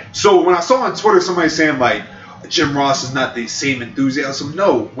 Yeah. So when I saw on Twitter somebody saying like Jim Ross is not the same enthusiasm,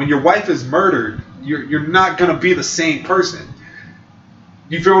 no, when your wife is murdered, you're not gonna be the same person.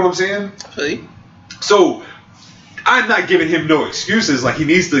 You feel what I'm saying? See. So I'm not giving him no excuses. Like he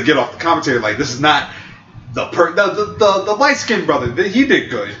needs to get off the commentary. Like this is not the light skinned brother. He did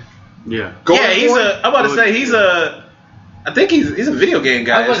good. Yeah. I think he's a video game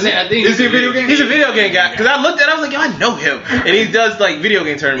guy. Is he a video game? He's a video game guy. Because I looked at it, I was like, I know him, and he does like video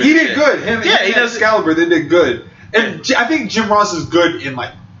game tournaments. He did good. He does Excalibur. They did good. And I think Jim Ross is good in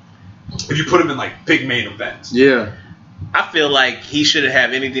like if you put him in like big main events. Yeah. I feel like he shouldn't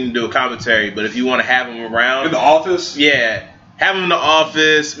have anything to do with commentary, but if you want to have him around in the office, yeah, have him in the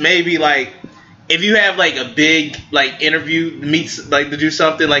office. Maybe like if you have like a big like interview to do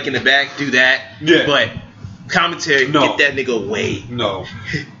something like in the back, do that. Yeah, but commentary, get that nigga away. No,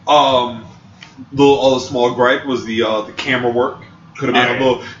 all the small gripe was the camera work. Could have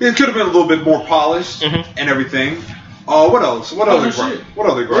been It could have been a little bit more polished and everything. What else? What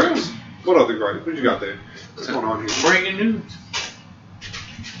other gripes? What other gripes? What you got there? What's going on here? Breaking news.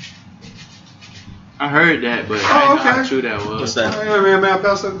 I heard that, but I didn't know how true that was. What's that? Oh, yeah, man,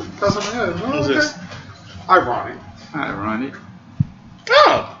 pass on the head. Oh, What's this? Ironic. Ironic.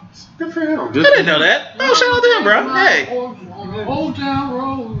 Oh, Good for him. I didn't know that. Oh, shout out to him, bro. Hey. Old Town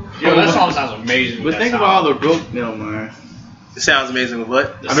Road. Yo, that song sounds amazing. But think about all the broke. No, man. It sounds amazing with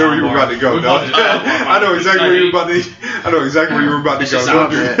what? I know where you were about to go, dog. I know exactly where you were about to. I know exactly where you were about to go.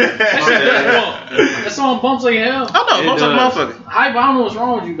 That song bumps like hell. I know, bumps like a motherfucker. Hype, I don't know what's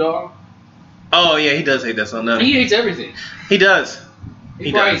wrong with you, dog. Oh, yeah, he does hate that song. He hates everything. He does.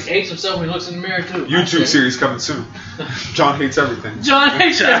 He probably hates himself when he looks in the mirror, too. YouTube series coming soon. John hates everything. John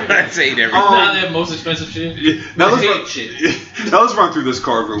hates everything. I hate everything. Not that most expensive shit. Now I let's hate run, shit. Now let's run through this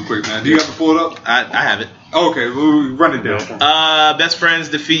card real quick, man. Do you have to pull it up? I have it. Oh, okay, we'll run it down for me. Best Friends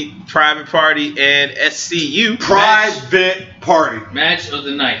defeat Private Party and SCU. Private Party. Match of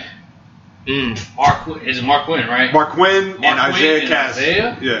the night. Is it Mark Quinn, right? Mark Quinn and Isaiah and Cassidy.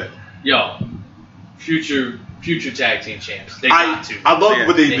 Isaiah? Yeah. Yo, future tag team champs. They got to. I love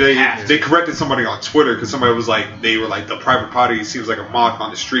what have to. they corrected somebody on Twitter because somebody was like, they were like, the Private Party seems like a mock on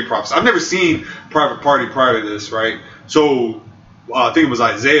the Street Profits. I've never seen Private Party prior to this, right? So I think it was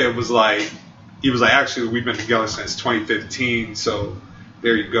Isaiah was like, he was like, actually, we've been together since 2015, so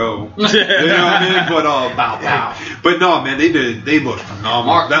there you go. You know what I mean? But no, man, they look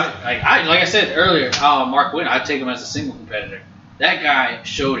phenomenal. Like I said earlier, Mark Quinn, I'd take him as a single competitor. That guy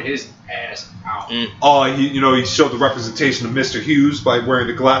showed his ass out. He showed the representation of Mr. Hughes by wearing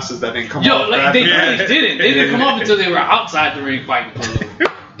the glasses that didn't come off. They really didn't. They didn't come off until they were outside the ring fighting for a little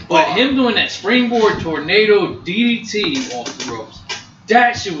bit. But him doing that springboard tornado DDT off the ropes,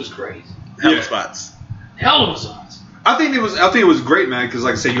 that shit was crazy. Hell of spots. Hell of spots. I think it was great, man, because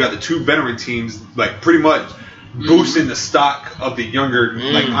like I said, you got the two veteran teams like pretty much boosting the stock of the younger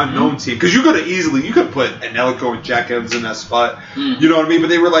like unknown team, because you could have put Anelico and Jack Evans in that spot, you know what I mean? But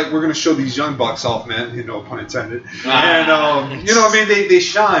they were like, we're gonna show these young bucks off, man, no pun intended. And you know what I mean, they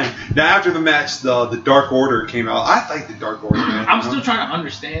shine. Now after the match, the Dark Order came out. I like the Dark Order, man. I'm still trying to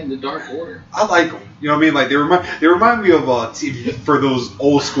understand the Dark Order. I like them. You know what I mean? Like they remind me of for those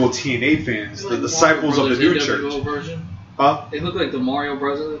old school TNA fans, the disciples of the new church. Version? Huh? They look like the Mario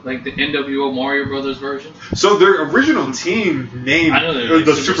Brothers, like the NWO Mario Brothers version. So their original team name was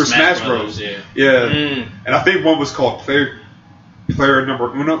the Super Smash Bros. Yeah. And I think one was called Player Number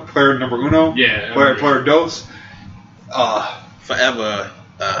Uno. Yeah. Player Dos. Forever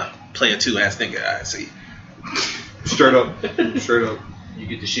Player 2 ass nigga, I see. Straight up. You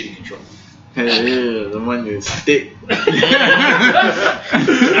get the shitty control. Hell yeah, the money is thick.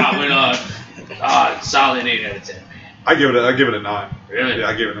 Solid 8 out of 10. I give it a 9. Really? Yeah,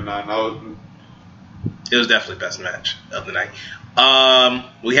 I give it a 9. It was definitely best match of the night.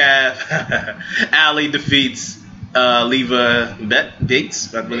 We have Allie defeats Leva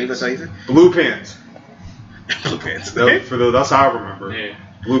Bates. I believe that's how you say it. Blue Pants. Blue Pants. That's how I remember. Yeah.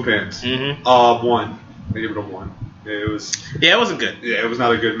 Blue Pants. 1. I give it a 1. Yeah, it was. Yeah, it wasn't good. Yeah, it was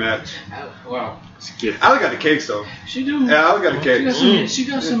not a good match. Wow. Allie got the cakes though. She do. Yeah, Allie got the cakes. She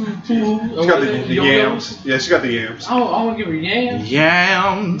got some. She got the yams. Yeah, she got the yams. I want to give her yams.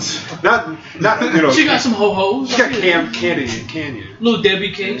 Yams. Not She got some ho hos. She got candy. Little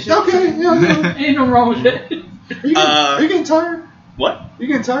Debbie cakes. Okay, yeah. Ain't no wrong with that. Are you getting tired? What? You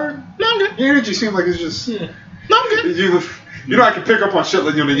getting tired? No, I'm good. Your energy seems like it's just. No, I'm good. You know, I can pick up on shit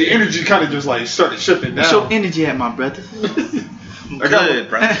like your energy kind of just like started shifting down. What's your energy at, my brother? I got a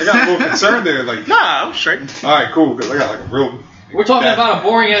little concerned there. Like, nah, I'm straight. All right, cool. Because I got like a real. We're talking about a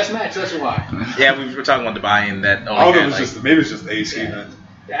boring ass match. That's why. Yeah, we were talking about the buy-in that. Maybe it's just the AC, man.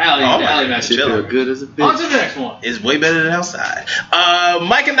 The alley match is feel good as a bitch. On to the next one. It's way better than outside.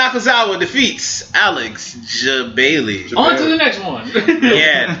 Micah Nakazawa defeats Alex Bailey. On to the next one.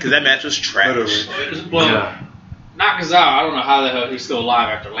 Yeah, because that match was trash. Nakazawa, I don't know how the hell he's still alive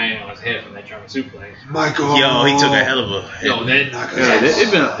after landing on his head from that German suplex. Michael. Yo, he took a hell of a.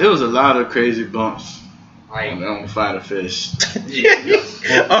 It was a lot of crazy bumps. Like, on Fighter Fish.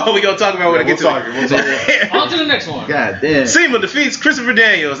 Oh, we gonna talk about when I get to it. On to the next one. God damn. Seema defeats Christopher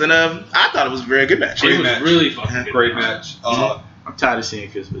Daniels, and I thought it was a very good match. It was really fucking good. Great match. I'm tired of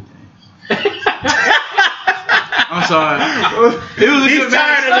seeing Christopher Daniels. I'm sorry. He's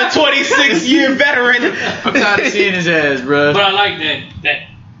tired of the 26-year veteran. I'm tired of seeing his ass, bro. But I like that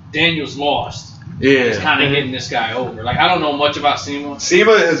Daniels lost. Yeah. He's kind of getting this guy over. Like, I don't know much about Seema.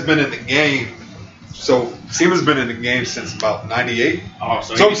 Seema has been in the game. So Seema's been in the game since about '98. Oh,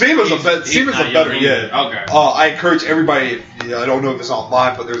 so Seema's a better. Yeah. Okay. I encourage everybody. I don't know if it's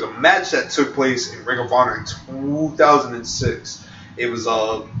online, but there's a match that took place in Ring of Honor in 2006. It was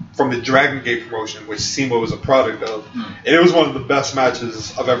from the Dragon Gate promotion, which SEMA was a product of, and it was one of the best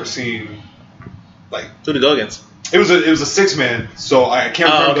matches I've ever seen. Like, who to go against? It was a 6-man, so I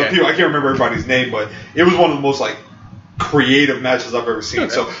can't remember the people. I can't remember everybody's name, but it was one of the most like creative matches I've ever seen.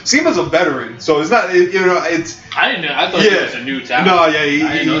 Okay. So SEMA's a veteran, so it's not it's. I didn't know. I thought he was a new talent. No, yeah,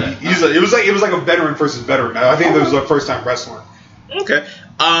 it was like a veteran versus veteran match. I think it was the first time wrestling. Okay.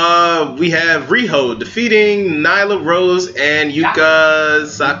 We have Riho defeating Nyla Rose and Yuka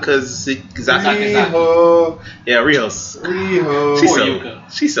Sakazaki. Riho. Yeah, Riho.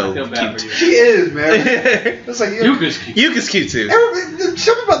 She's so cute. She is, man. It's like Yuka's cute. Yuka's cute too.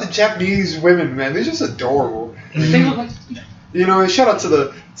 Something about the Japanese women, man. They're just adorable. They look like. And shout out to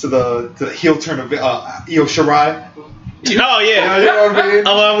the heel turn of Io Shirai. Oh yeah. You know what I mean? I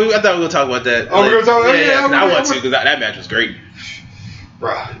thought we were gonna talk about that. Oh, we're gonna talk about I want to because that match was great.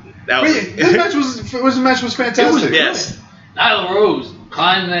 Bruh. This match was fantastic. Yes. Nyla Rose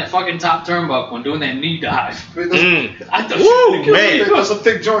climbing that fucking top turnbuckle and doing that knee dive. I thought she was man. That's a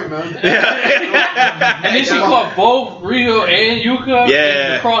thick joint, man. And then she caught both Riho and Yuka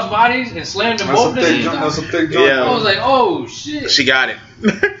in the cross bodies and slammed them both in the knee. That's a thick joint. Yeah. I was like, oh shit. She got it.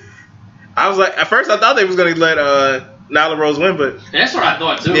 I was like, at first I thought they was gonna let Nyla Rose win, but that's what I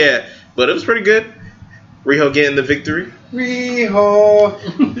thought too. Yeah, but it was pretty good. Riho getting the victory. Riho.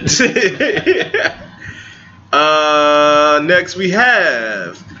 Next we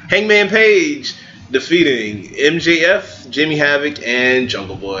have Hangman Page defeating MJF, Jimmy Havoc, and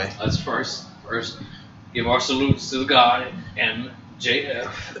Jungle Boy. Let's first give our salutes to the god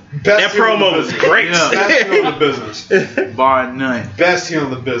MJF. That promo was great. Best heel in the business. Bar none. Best heel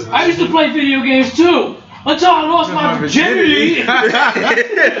in the business. I used to play video games too. Until I lost my virginity.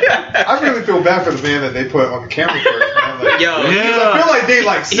 I really feel bad for the man that they put on the camera first, man. Like, I feel like they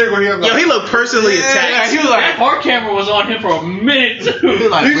sick when he was like, he looked personally attacked. He was like, that hard camera was on him for a minute too.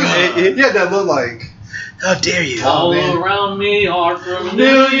 That looked like, how dare you? All around me are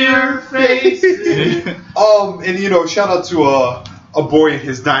familiar faces. And shout out to a boy and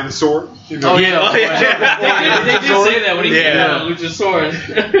his dinosaur. They did say that when he came out of Luchasaurus.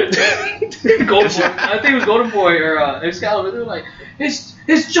 Golden Boy. I think it was Golden Boy or Excalibur. They were like, it's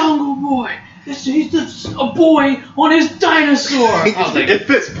Jungle Boy. He's a boy on his dinosaur. I was like, it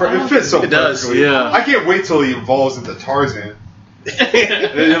fits so perfectly. Yeah. I can't wait till he evolves into Tarzan.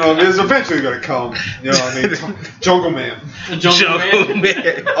 It's eventually gonna come. You know what I mean? Jungle Man. Jungle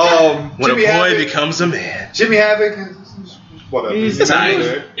Man. When Jimmy a boy Havoc becomes a man. Jimmy Havoc. Whatever.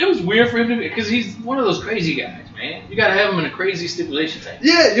 It was weird for him because he's one of those crazy guys, man. You gotta have him in a crazy stipulation type.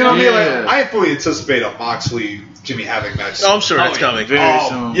 Yeah, you know what I mean? Like, I fully anticipate a Moxley Jimmy Havoc match. Oh, I'm sure it's coming very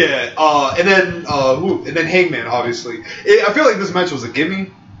soon. Yeah, and then Hangman, obviously. I feel like this match was a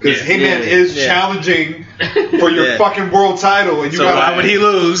gimme. Because Hangman is challenging for your fucking world title, and why would he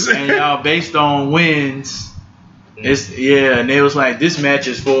lose? And y'all, based on wins, and they was like, this match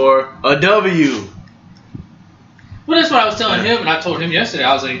is for a W. Well, that's what I was telling him, and I told him yesterday.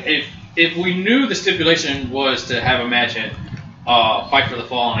 I was like, if we knew the stipulation was to have a match at Fight for the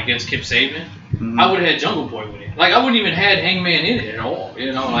Fallen against Kip Sabian, I would have had Jungle Boy with it. Like, I wouldn't even had Hangman in it at all.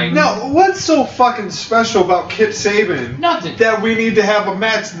 Now, what's so fucking special about Kip Sabian? Nothing. That we need to have a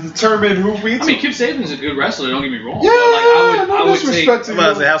match to determine who wins. I mean, Kip Sabian's a good wrestler. Don't get me wrong. Yeah, I would take.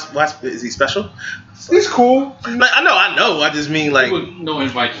 Is he special? He's cool. Like, I know. I just mean like no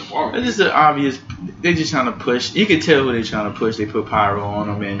invite to the bar. It's just an obvious. They're just trying to push. You can tell who they're trying to push. They put Pyro on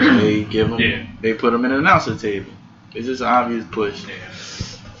them and they give them. They put them in an announcer table. It's just an obvious push.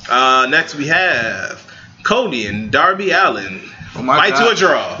 Next we have Cody and Darby Allin fight to a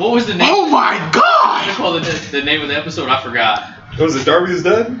draw. What was the name? Oh my God! What call the name of the episode? I forgot. Was it Darby Is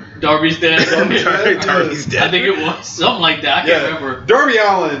Dead? Darby's Dead. Darby's Dead. I think it was something like that. I can't remember. Darby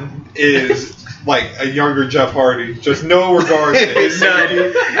Allin is like a younger Jeff Hardy. Just no regard to his He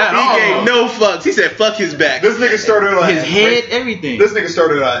gave no fucks. He said fuck his back. This nigga started like his head, everything. This nigga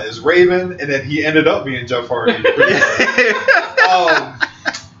started out as Raven, and then he ended up being Jeff Hardy.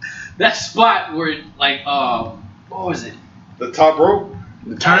 That spot where what was it? The top rope. The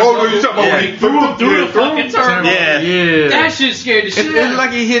you're talking about when he threw the fucking turn. Yeah. That shit scared the shit out of me. It looked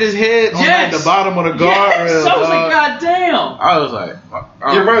like he hit his head on like the bottom of the guard. Yes. I was like, God damn. I was like,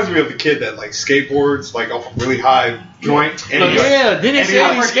 it reminds me of the kid that like skateboards like off a really high joint. And then he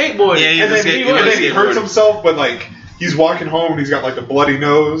said he skateboarded. Yeah, and then he hurts himself, but like he's walking home and he's got like a bloody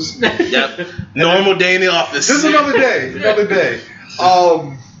nose. Yep. Normal day in the office. This is another day.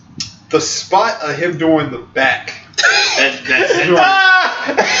 The spot of him doing the back. That's it.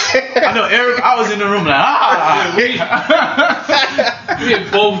 I know, Eric. I was in the room like, we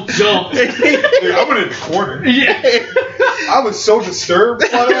had both jumped. Dude, I went in the corner. Yeah. I I was so disturbed by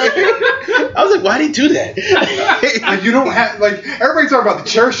that. I was like, why did he do that? Like, you don't have, like, everybody talking about the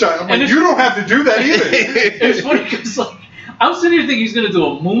chair shot. I'm like, you don't have to do that either. It's funny because, like, I was sitting here thinking he's going to do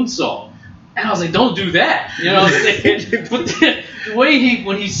a moonsault. And I was like, don't do that. You know what I'm saying? But the way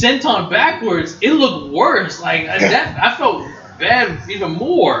when he senton backwards, it looked worse. Like, I felt bad even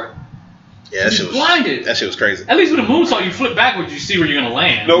more. Yeah, that shit was blinded. That shit was crazy. At least with a moonsault, you flip backwards, you see where you're gonna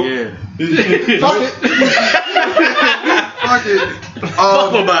land. Nope. Yeah. Fuck it. Fuck it.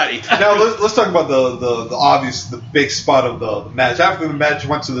 Buffalo body. Now let's talk about the obvious, the big spot of the match. After the match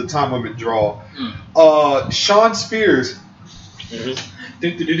went to the time limit draw, Sean Spears.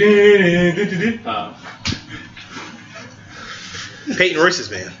 Peyton Royce's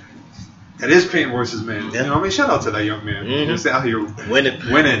man. That is Peyton Royce's man. Yeah. You know, I mean, shout out to that young man. He's out here winning.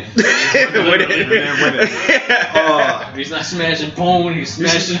 He's not smashing bone, he's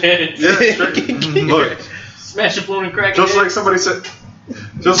smashing heads. Yeah, look, smashing bone and cracking just heads. like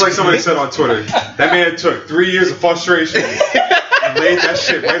somebody said on Twitter, that man took 3 years of frustration and laid that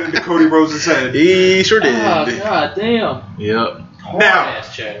shit right into Cody Rhodes' head. He sure did. Oh, god damn. Yep. Now,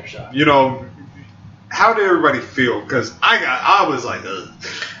 chatter shot. you know, how did everybody feel? Because I was like, ugh.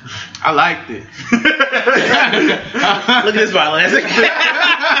 I liked it. Look at this violence.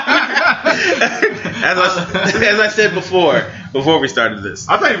 As I said before we started this.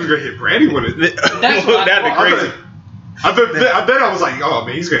 I thought he was going to hit Brandy with it. That'd be crazy. I bet I was like, oh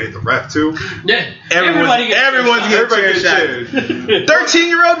man, he's going to hit the ref too. Yeah. Everyone's getting chair shots.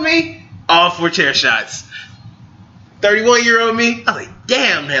 13-year-old me, all 4 chair shots. 31-year-old me, I was like,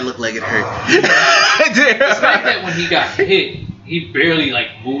 damn, that looked like it hurt. The fact that when he got hit, he barely like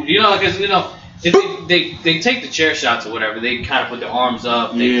moved. You know, because if they take the chair shots or whatever, they kind of put their arms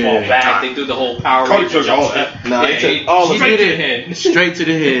up, they fall back, they do the whole power. Cody took all that. No, they took all of it. Straight to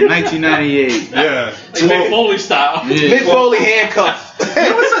the head. 1998. Yeah, like Mick Foley style. Yeah. Mick Foley handcuffs.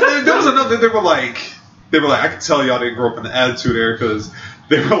 There was another. They were like, I could tell y'all didn't grow up in the Attitude Era because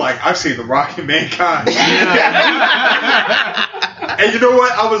they were like, I've seen The Rock and Mankind. And you know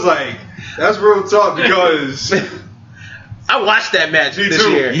what? I was like, that's real talk because I watched that match this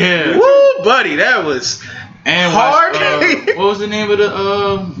year. Yeah. Woo, buddy, that was hard. What was the name of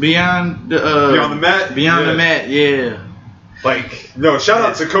the Beyond the Mat? Beyond the Mat, yeah. Like, no, shout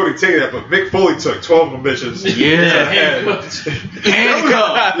out to Cody taking that, but Mick Foley took 12 of them bitches. Yeah. Handcuffed.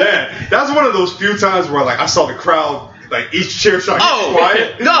 Yeah. That's one of those few times where like I saw the crowd, like each chair shot get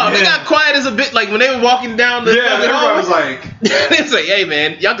quiet. No, they got quiet as a bit. Like when they were walking down the everybody was like, they was like, hey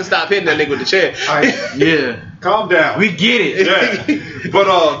man, y'all can stop hitting that nigga with the chair. Calm down. We get it. Yeah.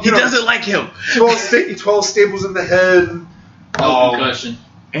 But he doesn't like him. 12 staples in the head. Concussion.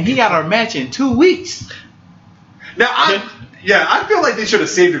 And he got our match in 2 weeks. Now I feel like they should have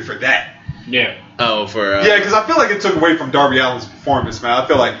saved it for that. Yeah. Oh, for because I feel like it took away from Darby Allin's performance, man. I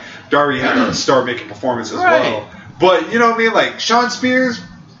feel like Darby had a star-making performance as well. But you know what I mean? Like Sean Spears,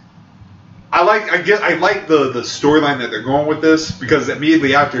 I like the storyline that they're going with this because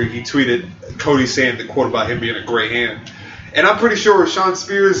immediately after he tweeted Cody saying the quote about him being a great hand, and I'm pretty sure Sean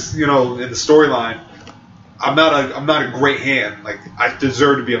Spears, you know, in the storyline, I'm not a great hand. Like I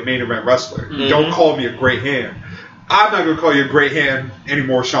deserve to be a main event wrestler. Mm-hmm. Don't call me a great hand. I'm not going to call you a great hand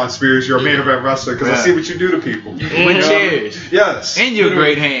anymore, Sean Spears. You're a main event wrestler because I see what you do to people. With chairs. Yes. And you're a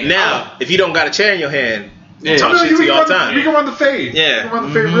great hand. Now, if you don't got a chair in your hand, talk shit to you all the time. We can run the fade. Yeah. We can run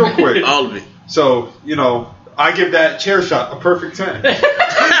the fade real quick. All of it. So, you know, I give that chair shot a perfect 10.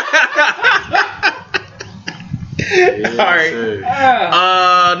 All right.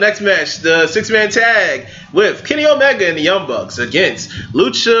 Next match, the 6-man tag with Kenny Omega and the Young Bucks against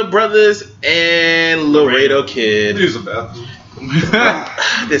Lucha Brothers and Laredo Kid. Use a bathroom.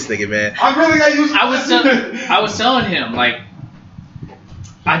 This nigga, man. I really got to use. I was telling him like,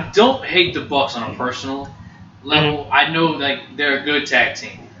 I don't hate the Bucks on a personal level. I know like they're a good tag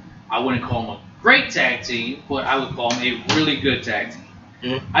team. I wouldn't call them a great tag team, but I would call them a really good tag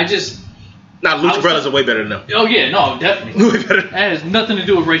team. I just. Now, Lucha Brothers are way better than them. Oh, yeah, no, definitely. Way better. That has nothing to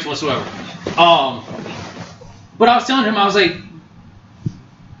do with race whatsoever. But I was telling him, I was like,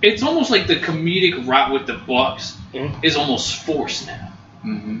 it's almost like the comedic route with the Bucks is almost forced now.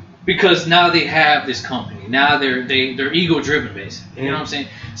 Mm-hmm. Because now they have this company. Now they're ego-driven, basically. You know what I'm saying?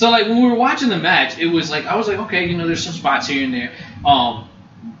 So, like, when we were watching the match, it was like, I was like, okay, you know, there's some spots here and there.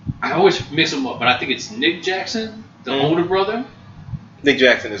 I always mix them up, but I think it's Nick Jackson, the older brother. Nick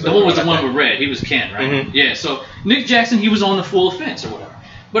Jackson is the one was the one with red. He was Ken, right? Mm-hmm. Yeah. So Nick Jackson, he was on the full offense or whatever.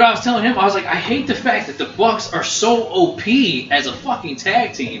 But I was telling him, I was like, I hate the fact that the Bucks are so OP as a fucking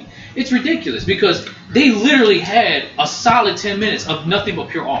tag team. It's ridiculous because they literally had a solid 10 minutes of nothing but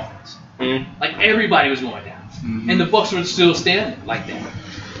pure offense. Mm-hmm. Like everybody was going down. and the Bucks were still standing like that.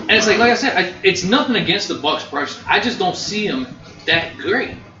 And it's like I said, it's nothing against the Bucks person. I just don't see them that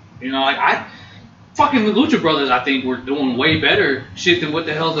great. You know, like fucking the Lucha Brothers, I think, were doing way better shit than what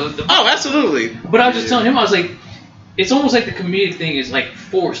the hell the Bucks. Oh, absolutely. But I was just telling him, I was like, it's almost like the comedic thing is like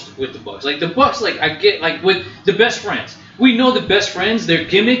forced with the Bucks. Like the Bucks, like I get like with the Best Friends. We know the Best Friends, their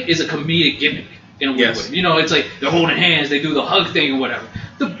gimmick is a comedic gimmick in a weird way. You know, it's like they're holding hands, they do the hug thing or whatever.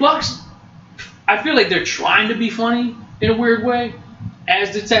 The Bucks, I feel like they're trying to be funny in a weird way.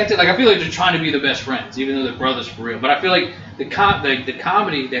 As detected, like I feel like they're trying to be the best friends, even though they're brothers for real. But I feel like the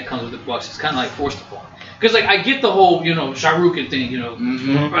comedy that comes with the Bucks is kind of like forced upon. Because like I get the whole Shahrukh thing, or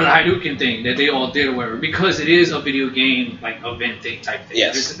the Hadouken thing that they all did or whatever, because it is a video game like event thing type thing.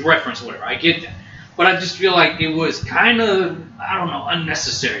 Yes. It's a reference or whatever. I get that. But I just feel like it was kind of, I don't know,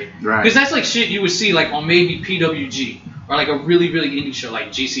 unnecessary. Right. Because that's like shit you would see like on maybe PWG or like a really, really indie show like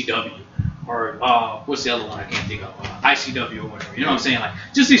GCW. Or what's the other one I can't think of? ICW or whatever. You know what I'm saying? Like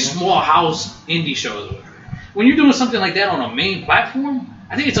just these small house indie shows or whatever. When you're doing something like that on a main platform,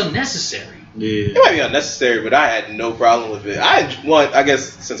 I think it's unnecessary. Yeah. It might be unnecessary, but I had no problem with it. I guess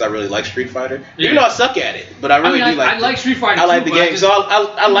since I really like Street Fighter, even though I suck at it, but I really do like. I like Street Fighter. I like too, the game, so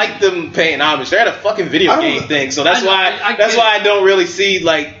I like them paying homage. They're at a fucking video game thing, so that's why I don't really see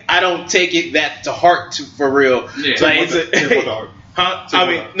like I don't take it that to heart for real. Yeah. So, like, huh? I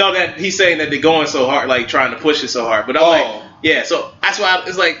mean, no, that he's saying that they're going so hard, like trying to push it so hard. But I'm like, yeah. So that's why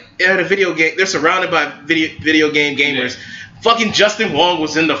it's like at a video game, they're surrounded by video game gamers. Yeah. Fucking Justin Wong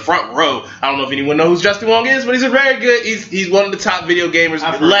was in the front row. I don't know if anyone knows who Justin Wong is, but he's a very good. He's one of the top video gamers,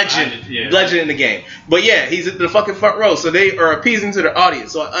 legend in the game. But yeah, he's in the fucking front row, so they are appeasing to their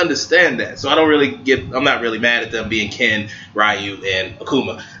audience. So I understand that. So I don't really I'm not really mad at them being Ken, Ryu, and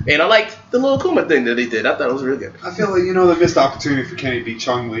Akuma. And I like the little Akuma thing that he did. I thought it was really good. I feel like they missed the opportunity for Kenny to beat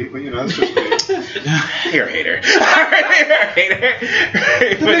Chung Lee, but that's just me. You're a hater.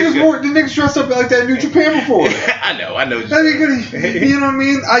 The niggas dressed up like that in New Japan before. I know. You know what I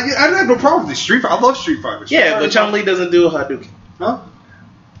mean? I have no problem with Street Fighter. I love Street Fighter. But Chung Lee doesn't do a Hadouken. Huh?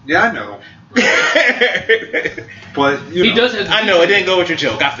 Yeah, I know. But he does have. I know it didn't go with your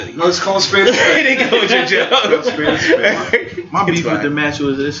joke. I feel you. Let's call Spanish. It didn't go with your joke. My beef with the match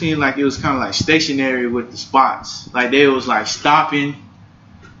was it seemed like it was kind of like stationary with the spots. Like they was like stopping,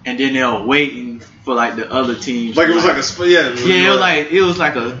 and then they were waiting for like the other teams. Like it was like a it was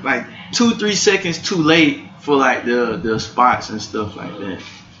like 2-3 seconds too late for like the spots and stuff like that. Man.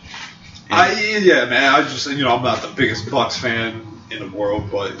 I just I'm not the biggest Bucks fan in the world,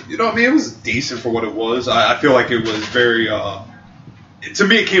 but it was decent for what it was. I feel like it was very to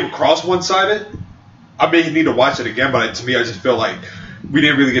me it came across one-sided. I may need to watch it again, but to me I just feel like we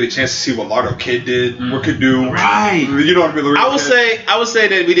didn't really get a chance to see what Lardo Kid did or could do. Right. You know what I mean? I would say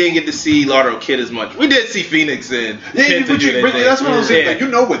that we didn't get to see Lardo Kid as much. We did see Phoenix and that's what I was saying. Like, you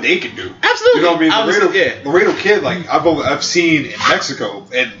know what they can do. Absolutely. You know what I mean? Laredo Kid, like I've seen in Mexico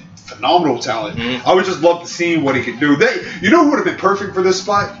and phenomenal talent. I would just love to see what he could do. You know who would have been perfect for this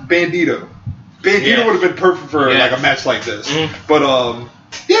spot? Bandito. Bandito would have been perfect for like a match like this. But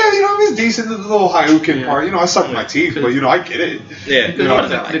it's decent. The little Hadouken part. I suck my teeth, but I get it. Yeah.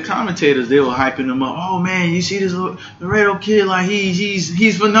 The commentators, they were hyping him up. Oh man, you see this Laredo Kid? Like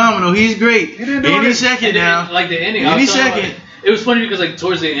he's phenomenal. He's great. Any second now. Like the ending. Any second. It was funny because like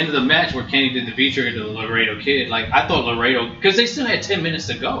towards the end of the match where Kenny did the V-trigger to the Laredo Kid, like I thought Laredo, because they still had 10 minutes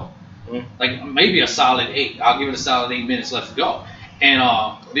to go. Like maybe a solid 8. I'll give it a solid 8 minutes left to go. And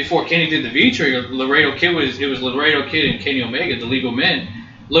before Kenny did the V-trigger, Laredo Kid was Laredo Kid and Kenny Omega, the legal men.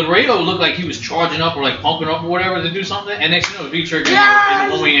 Laredo looked like he was charging up or like pumping up or whatever to do something, and next thing you know, V-trigger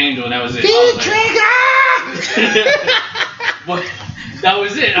and the One Wing Angel, and that was it. V-trigger! But that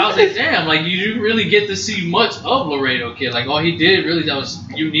was it. I was like, damn, like you didn't really get to see much of Laredo Kid. Like all he did really that was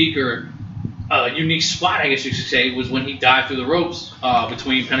unique spot, I guess you should say, was when he dived through the ropes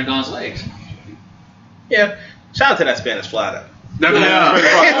between Pentagon's legs. Yeah. Shout out to that Spanish fly though. I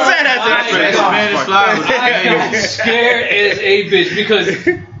got scared as a bitch because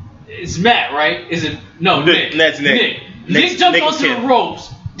it's Matt, right? Is it? No, Nick. That's Nick. Nick jumped onto the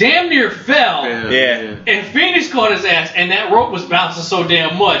ropes, damn near fell. Yeah. And Phoenix caught his ass, and that rope was bouncing so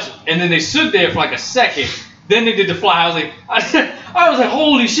damn much. And then they stood there for like a second. Then they did the fly. I was like,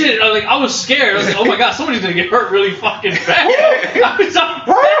 holy shit! I was scared. I was like, oh my god, somebody's gonna get hurt really fucking bad. I was like,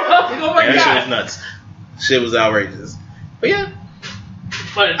 oh my god, shit was nuts. Shit was outrageous. But yeah.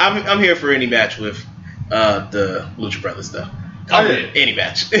 But I'm here for any match with the Lucha Brothers, though. Any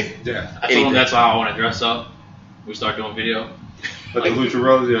match. Yeah. I told them that's how I want to dress up. We start doing video. But like, the Lucha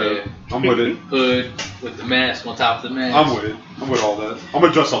Brothers, I'm with it. Hood with the mask on top of the mask. I'm with it. I'm with all that. I'm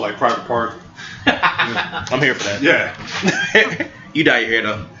gonna dress up like Private Park. I'm here for that. Yeah. You dye your hair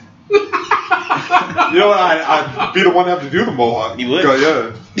though. You know what? I'd be the one to have to do the mohawk. You would?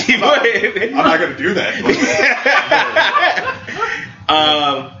 Yeah. You would. I'm not going to do that.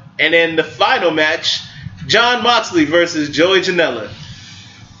 And then the final match, Jon Moxley versus Joey Janela.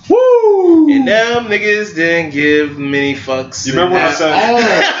 Woo! And them niggas didn't give many fucks. You remember when I said?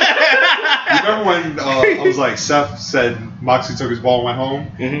 You remember when I was like, Seth said Moxley took his ball and went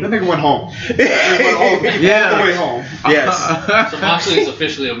home? Mm-hmm. That nigga went home. He went all the way home. Yes. So Moxley is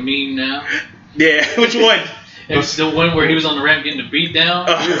officially a meme now. Yeah. Which one? It was the one where he was on the ramp getting the beat down.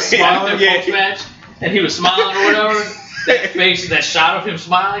 He was smiling post match, and he was smiling or whatever. That face, that shot of him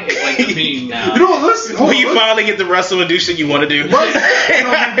smiling, is like the meme now. You know what? Listen. When you finally get to wrestle and do shit you want to do. Big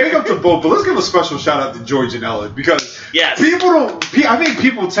up to both, but let's give a special shout out to Joey Janela because I think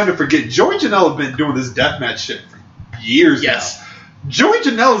people tend to forget Joey Janela been doing this deathmatch shit for years now. Joey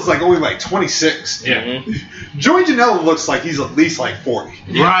Janela's like only like 26. Yeah. Mm-hmm. Joey Janela looks like he's at least like 40.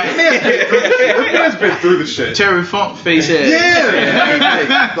 Right. That man's been through the shit. Terry Funk face head.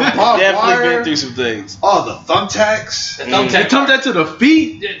 Yeah. The barbed Definitely wire. been through some things. Oh, the thumbtacks. The thumbtack, Thumbtack to the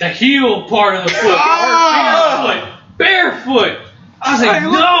feet. the heel part of the foot. Barefoot. I was like,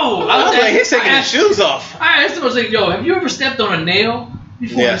 no. I was like, he's taking his shoes off. I asked him, I was like, yo, have you ever stepped on a nail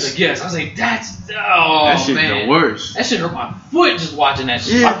before? Yes. He was like, yes. I was like, That shit man. the worst. That shit hurt my foot just watching that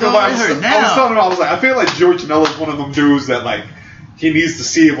shit. Yeah, I feel like it hurt I now. was telling him, I was like, I feel like Joey Janela's one of them dudes that like he needs to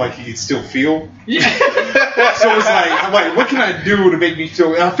see if like he can still feel. Yeah. So it's like I'm like, what can I do to make me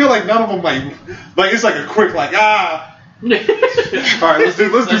feel? And I feel like none of them like it's like a quick like All right, let's do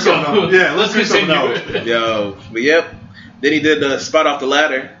something else. Yeah, let's do something else. Yo, but yep. Then he did the spot off the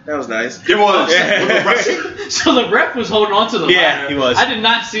ladder. That was nice. It was. So the ref was holding on to the ladder. Yeah, he was. I did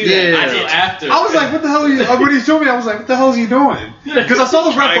not see that until after. I was like, what the hell are you? When he showed me, I was like, what the hell is he doing? Because I saw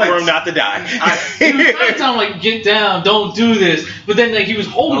the ref Trying for him like. not to die. He was trying to tell him, like, get down, don't do this. But then, like, he was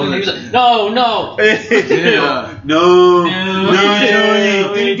holding it. He was like, no. Yeah. No.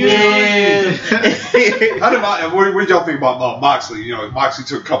 What did y'all think about Moxley? You know, Moxley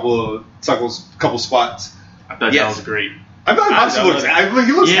took a couple spots. I thought that was great. I thought Moxley looks.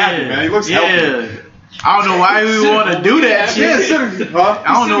 He looks happy, man. He looks healthy. I don't know why he would want to do that shit.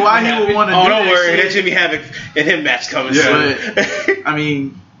 I don't know why he would want to do that. Oh, don't worry. shit. That Jimmy Havoc and him match coming Yeah. soon. But, I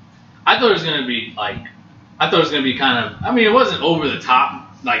mean, I thought it was going to be, like, kind of, I mean, it wasn't over the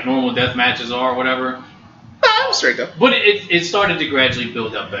top, like normal death matches are or whatever. Nah, it was straight up. But it started to gradually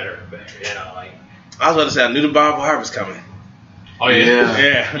build up better and better, you know, like. I was about to say, I knew the barbed wire was coming. Oh, yeah.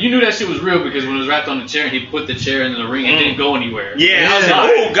 Yeah. You knew that shit was real because when it was wrapped on the chair and he put the chair into the ring, it didn't go anywhere. Yeah. I was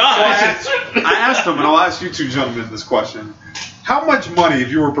like, oh, God. I asked him, and I'll ask you two gentlemen this question: how much money,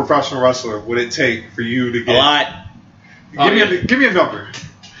 if you were a professional wrestler, would it take for you to get a lot? Give me a number.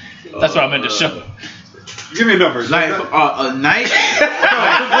 That's what I meant to show. Give me a number. like a night,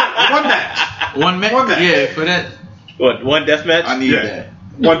 One match. one match. Yeah, for that, What, one death match? I need Yeah. that.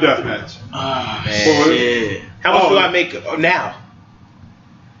 One death match. Ah, Man. shit. How much do I make now?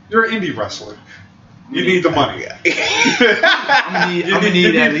 You're an indie wrestler. You need the money. I'm gonna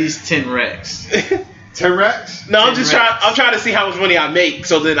need at least 10 racks. 10 racks? No, I'm trying to see how much money I make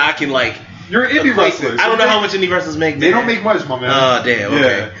so then I can like. You're an indie wrestler. I don't know how much indie wrestlers make. They don't make much, my man. Oh damn.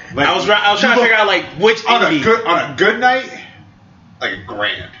 Okay. Yeah. Like, I was trying to figure out like which on indie. a good night, like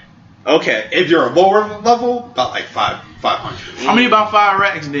 $1,000. Okay. If you're a lower level, about like 500. How many about 5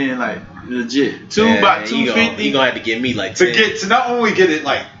 racks then? Like legit. About 250. You gonna have to give me like 10. To not only get it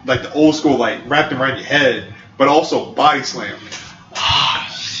like the old school like wrapped around your head, but also body slam.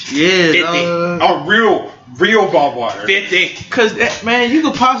 Yeah. 50. A real barbed wire. 50. Cause man, you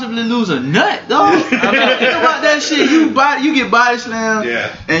could possibly lose a nut, dog. I mean, think about that shit. You get body slammed,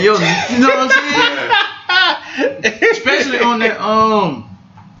 Yeah. and you know what I'm saying? Yeah. Especially on that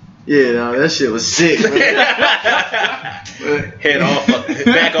Yeah, no, that shit was sick. Head all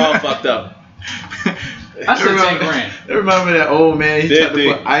back all fucked up. I said 10 grand. Remember that old man? He tried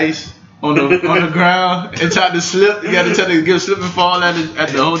to put ice on the ground and tried to slip. You got to try to give slip and fall at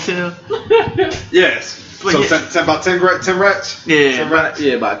the hotel. Yes. So about 10 racks? Yeah,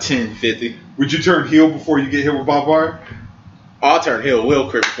 about 10. 50. Would you turn heel before you get hit with barbed wire? I'll turn heel real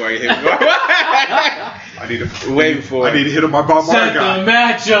quick before I get hit with barbed wire. I need to way before. I need to hit him my barbed wire guy.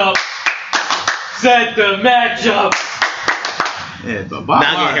 Set the matchup. Yeah, but barbed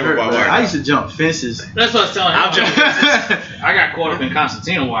wire hurt, barbed wire. I used to jump fences. That's what I was telling him. I got caught up in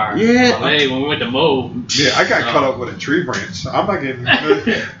Constantino wire. Yeah. Hey, when we went to Mo. Yeah, I got cut up with a tree branch. I'm not getting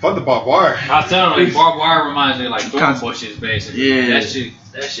fun the barbed wire. I was telling him, like, barbed wire reminds me of like thorn bushes, basically. Yeah.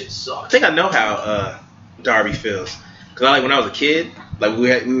 That shit sucks. I think I know how Darby feels. Cause when I was a kid, Like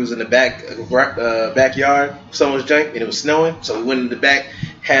we was in the backyard, someone's jank, and it was snowing. So we went in the back,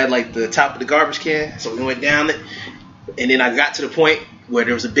 had like the top of the garbage can. So we went down it, and then I got to the point where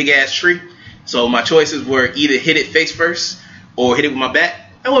there was a big ass tree. So my choices were either hit it face first or hit it with my back.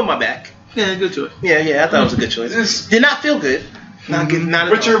 I went with my back. Yeah, good choice. Yeah, I thought it was a good choice. Did not feel good. Not good. Not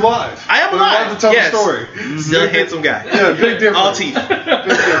at But all. you're alive. I am alive. Allowed to tell yes. the story. Still a handsome guy. Yeah, big difference. All teeth.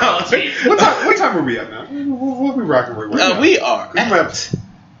 All teeth. What time are we at now? What are we rocking with right now? We are at.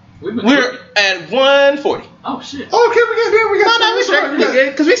 We're at 1:40. Oh shit. Okay, we got. No, we straight. We good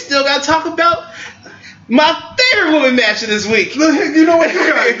because we still got to talk about my favorite woman match of this week. You know what?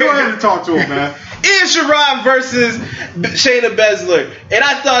 Go ahead and talk to him, man. Io Shirai versus Shayna Baszler, and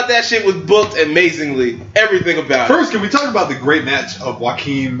I thought that shit was booked amazingly. Everything about it. First, can we talk about the great match of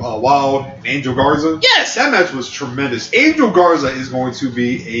Joaquin Wilde and Angel Garza? Yes, that match was tremendous. Angel Garza is going to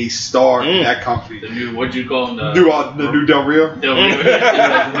be a star in that company. The new, what'd you call him? The new Del Rio. Del Rio.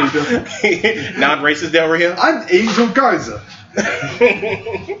 Non-racist Del Rio. I'm Angel Garza.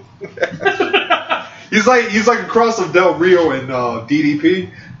 He's like a cross of Del Rio and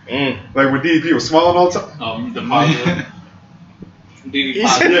DDP. Like when DDP was smiling all the time. The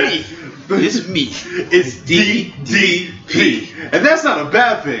positive. It's me. It's DDP. And that's not a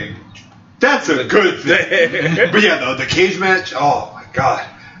bad thing. That's a good thing. But yeah, the cage match, oh my god.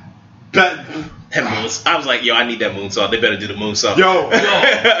 That moonsault. I was like, yo, I need that moonsault. They better do the moonsault. Yo.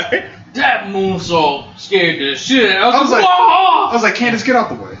 That moonsault scared the shit out. I was like, Candace, get out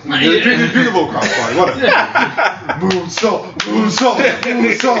the way. Do your little crossbody, whatever. Moonsault.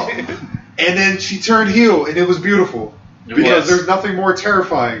 And then she turned heel, and it was beautiful. Because there's nothing more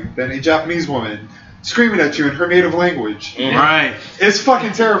terrifying than a Japanese woman screaming at you in her native language. Right. It's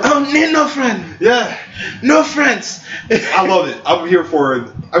fucking terrifying. I don't need no friend. Yeah. No friends. I love it. I'm here for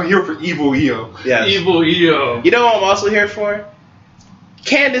evil Io. Yes. Evil Io. You know what I'm also here for?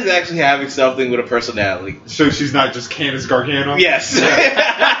 Candace actually having something with a personality. So she's not just Candace Gargano? Yes.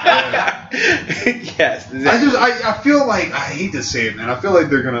 Yes. Exactly. I feel like, I hate to say it, man. I feel like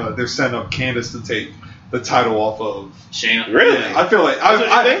they're setting up Candace to take the title off of Shayna. Really? Yeah, I feel like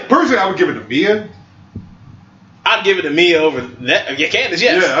personally I would give it to Mia. I'd give it to Mia over that. Yeah, Candace,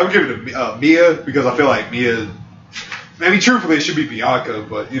 yes. Yeah, I would give it to Mia because I feel like Mia. I mean, truthfully, it should be Bianca,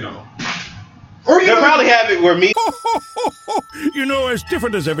 but you know. Or they'll probably have it where me. You know, as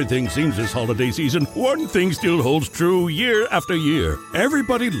different as everything seems this holiday season, one thing still holds true year after year.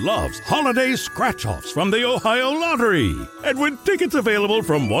 Everybody loves holiday scratch-offs from the Ohio Lottery. And with tickets available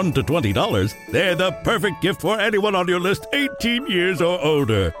from $1 to $20, they're the perfect gift for anyone on your list 18 years or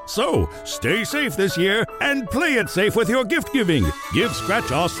older. So, stay safe this year and play it safe with your gift giving. Give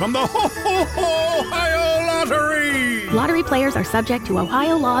scratch-offs from the Ohio Lottery! Lottery players are subject to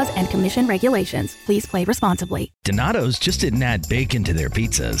Ohio laws and commission regulations. Please play responsibly. Donato's just didn't add bacon to their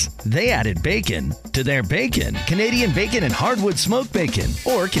pizzas. They added bacon to their bacon. Canadian bacon and hardwood smoked bacon.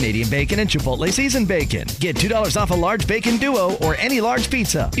 Or Canadian bacon and Chipotle seasoned bacon. Get $2 off a large bacon duo or any large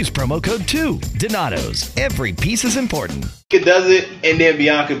pizza. Use promo code 2. Donato's. Every piece is important. It does it, and then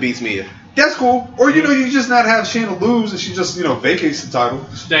Bianca beats Mia. That's cool. Or, you just not have Shayna lose and she just, vacates the title.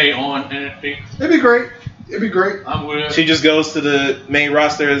 Stay on NXT. It'd be great. It'd be great. I'm with it. She just goes to the main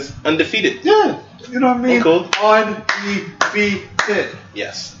roster as undefeated. Yeah. You know what I mean? Cool. Undefeated.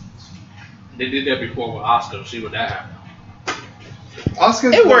 Yes. They did that before with Asuka. See what that happened.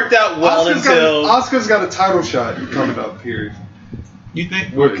 It worked out well until Asuka's got a title shot coming up here. You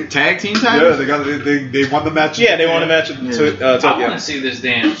think? What, tag team title? Yeah, they won the match. Yeah, they won the match at Tokyo. I want to see this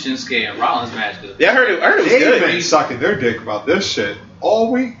damn Shinsuke and Rollins match. Yeah, I heard it was They've good. been sucking their dick about this shit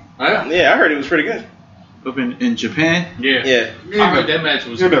all week. Yeah, I heard it was pretty good. Up in Japan? Yeah. I heard that match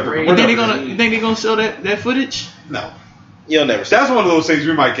was great. You think they're gonna show that footage? No. You'll never see. That's one of those things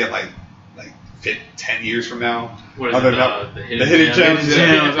we might get like 10 years from now. What is it, the hidden gems.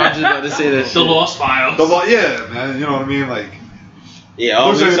 I was just about to say that. The Lost Files. Yeah, man. You know what I mean? Like. Yeah,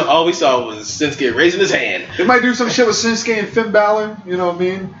 all we saw was Shinsuke raising his hand. They might do some shit with Shinsuke and Finn Balor. You know what I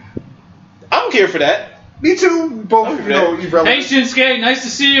mean? I'm here for that. Me too. Both, irrelevant. Hey Shinsuke, nice to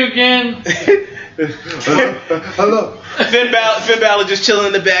see you again. Hello. Finn Balor just chilling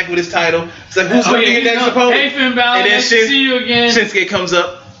in the back with his title. It's like, who's going to be your next opponent? Hey Finn Balor, and then nice to see you again. Shinsuke comes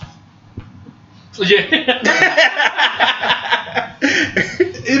up. Yeah.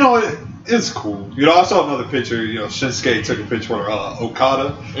 It's cool. I saw another picture. Shinsuke took a picture with Okada.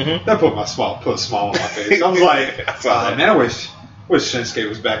 Mm-hmm. That put a smile on my face. I was like, man, I wish Shinsuke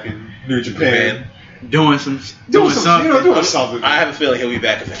was back in New Japan. doing something. Doing something. I have a feeling he'll be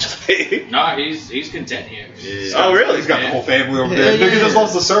back eventually. Nah, he's content here. Yeah. Oh, really? He's got the whole family over there. Yeah, Nigga just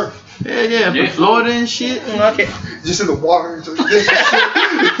loves to surf. Yeah, from Florida and shit. Okay. Just in the water. Good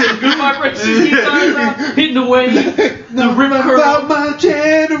vibrations, hitting the wave, the river curl. my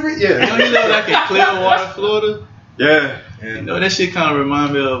January. Yeah. Don't you know like in Clearwater, Florida? Yeah. You know, that shit kind of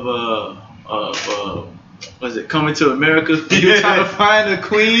remind me of was it Coming to America? He was trying to find a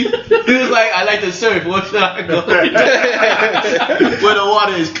queen. He was like, I like to surf. Where should I go? Where the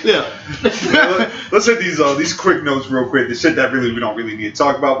water is clear. Let's hit these quick notes real quick. The shit that we don't really need to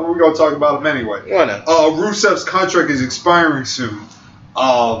talk about, but we're gonna talk about them anyway. Why not? Rusev's contract is expiring soon.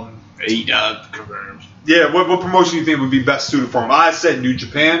 A-Dub confirmed. Yeah, what promotion do you think would be best suited for him? I said New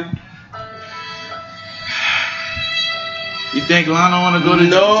Japan. You think Lana want to go to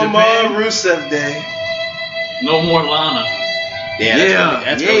No Japan? more Rusev Day. No more Lana. Yeah,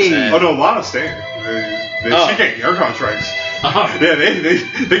 that's really sad. Oh no, Lana's staying. She can't get her contracts. Yeah,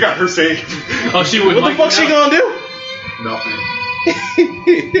 they got her saved. Oh, she would. What the fuck she gonna do? Nothing.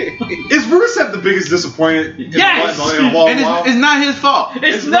 Is Rusev the biggest disappointment? Yes! In a long while? It's not his fault.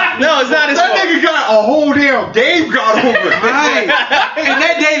 It's not. No, it's not his fault. That nigga got a whole damn Dave got over it. Right. And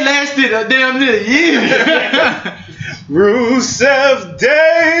that day lasted a damn near a year. Rusev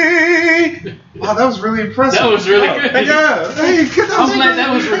Day. Wow, that was really impressive. That was really good. Yeah. Hey, I'm glad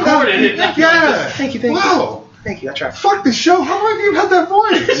that was recorded. Yeah. Thank you. Wow. Thank you. I tried. Fuck the show. How long have you had that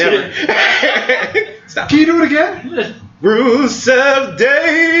voice? Never. Stop. Can you do it again? Rusev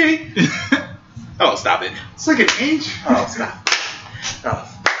Day. Oh, stop it. It's like an H. Oh, stop. Oh,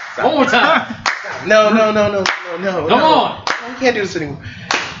 stop. One more time. No. Come on. I can't do this anymore.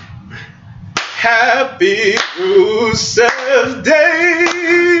 Happy Rusev Day.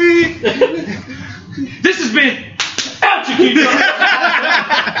 This has been Out You Keep Going.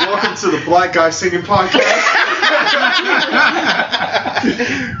 Welcome to the Black Guy Singing Podcast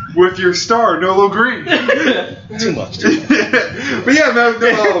with your star Nolo Green. Too much. But yeah,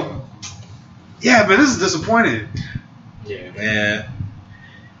 man. This is disappointing. Yeah. Man.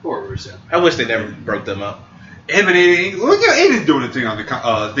 Poor Rusev. I wish they never broke them up. Him and Aiden. Look at Aiden doing a thing on the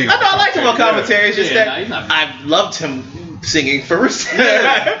thing. I liked him on commentary. It's just that he's not I loved him singing for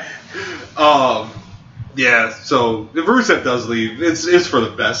Rusev. Yeah. So if Rusev does leave, it's for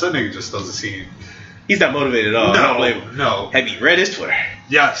the best. That nigga just doesn't seem. He's not motivated at all. I don't blame him. No. Have you read his Twitter?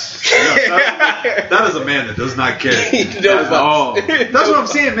 Yes. That is a man that does not care. No fucks. That's what I'm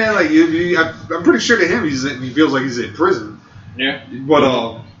saying, man. Like, I'm pretty sure to him, he feels like he's in prison. Yeah.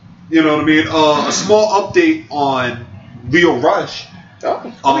 But you know what I mean. A small update on Leo Rush.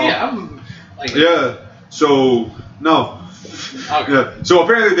 Yeah. So no. Okay. Yeah. So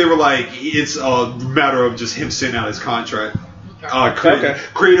apparently they were like, it's a matter of just him sitting out his contract.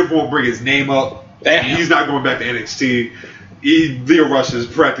 Creative won't bring his name up. Damn. He's not going back to NXT. Leo Rush is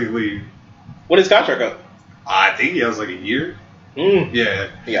practically. What is his contract up? I think he has like a year. Yeah.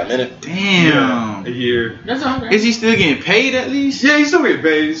 He got a minute. Damn. Yeah, a year. That's all right. Is he still getting paid at least? Yeah, he's still getting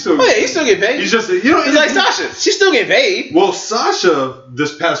paid. He's still getting paid. He's just, he's like Sasha. She's still getting paid. Well, Sasha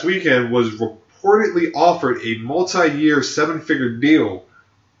this past weekend was reportedly offered a multi-year 7-figure deal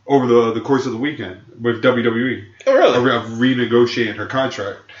over the course of the weekend with WWE. Oh, really? Of renegotiating her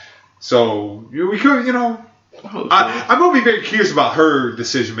contract. So we could, I'm gonna be very curious about her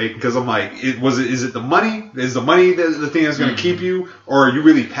decision making because I'm like, is it the money? Is the money the thing that's gonna keep you, or are you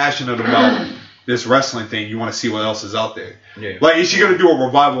really passionate about this wrestling thing? You want to see what else is out there? Yeah. Like, is she gonna do a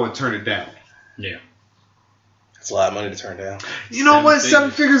revival and turn it down? Yeah. That's a lot of money to turn down. You know what? 7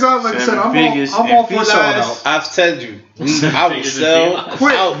 figures out. Like I said, I'm all for selling out. I've told you, I will sell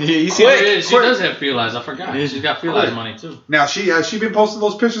Quick. out. She does have Feel Eyes. I forgot. She's got Feel Eyes money too. Now has she been posting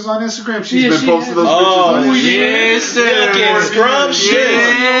those pictures on Instagram? She's been posting those pictures on Instagram. Yes, sir. Looking scrumptious.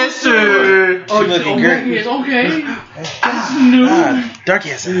 Yes, sir. She looking great. It's okay. That's new. Dark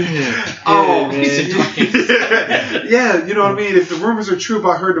ass. Yeah, you know what I mean? If the rumors are true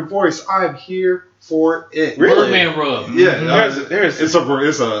about her divorce, I'm here for it. Really? Birdman rub. Yeah, it's a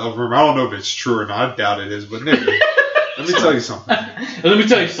rumor. I don't know if it's true or not. I doubt it is, but nigga, let me tell you something. Let me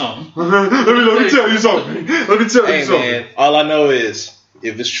tell you something. Let me tell you something. Hey man, all I know is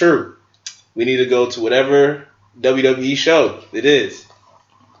if it's true, we need to go to whatever WWE show it is.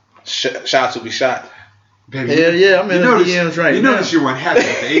 Shots will be shot. Baby, Hell yeah, I'm in the DMs right now. You notice you weren't happy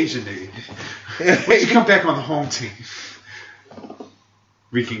with the Asian nigga. When you come back on the home team,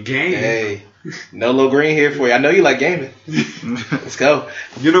 we can game. Hey, Nolo Green here for you. I know you like gaming. Let's go.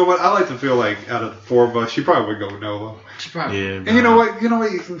 You know what? I like to feel like out of the four of us, she probably would go with Nolo. She probably. Yeah, and you know what?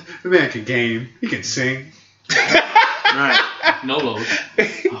 The man can game. He can sing. Right. Nolo.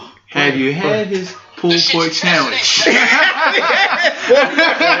 Have you had his pulled pork sandwich.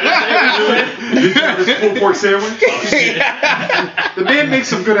 This pulled pork sandwich. The man makes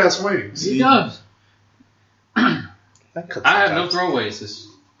some good ass wings. He does. I have no throwaways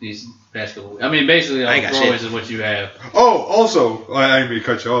these past couple weeks. I mean, basically, all throwaways is what you have. Oh, also, I didn't mean to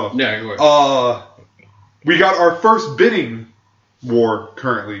cut you off. Yeah, go ahead. We got our first bidding war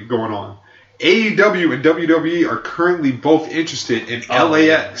currently going on. AEW and WWE are currently both interested in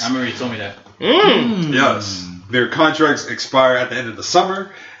LAX. I remember you told me that. Yes. Their contracts expire at the end of the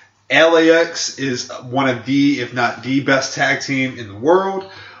summer. LAX is one of the, if not the best tag team in the world.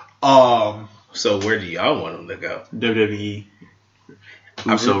 So where do y'all want them to go? WWE.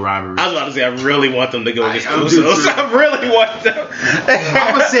 Uso rivalry. I was about to say I really want them to go against Usos. I really want them.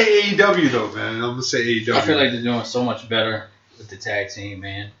 I'm gonna say AEW though, man. I'm gonna say AEW. I feel like they're doing so much better with the tag team,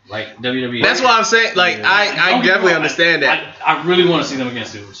 man. Like WWE. That's what I'm saying. Like I definitely understand that. I really want to see them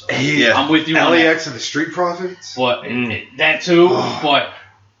against the Usos. Yeah. I'm with you. LAX and the Street Profits. But that too. But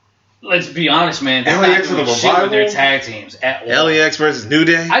let's be honest, man. They're LAX not doing shit with their tag teams at all. LAX versus New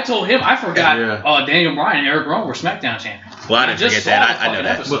Day. I told him I forgot Daniel Bryan and Eric Rowan were SmackDown champions. Well, I didn't forget that. I know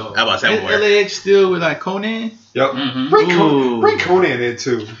that. How about that one? LAX still with like Conan? Yep. Bring Conan in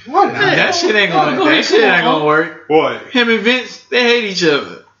too. What? That shit ain't gonna work. What? Him and Vince, they hate each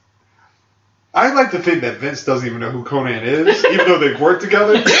other. I like to think that Vince doesn't even know who Conan is, even though they've worked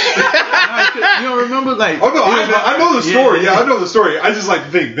together. You don't remember like? Oh no, I know the story. Yeah, I know the story. I just like to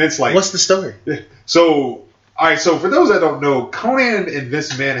think Vince like. What's the story? So, all right. So for those that don't know, Conan and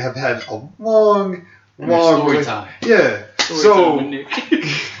Vince McMahon have had a long story time. Yeah.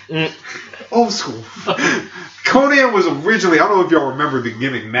 Old school. Conan was originally, I don't know if y'all remember the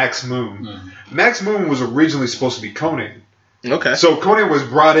gimmick Max Moon. Max Moon was originally supposed to be Conan. Okay. So Conan was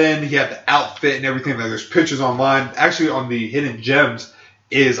brought in, he had the outfit and everything. Like there's pictures online. Actually on the Hidden Gems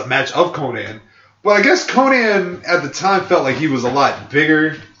is a match of Conan. But I guess Conan at the time felt like he was a lot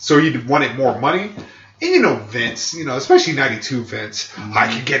bigger, so he wanted more money. And you know Vince, especially 92 Vince, I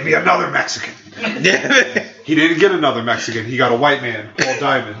can get me another Mexican. He didn't get another Mexican. He got a white man, Paul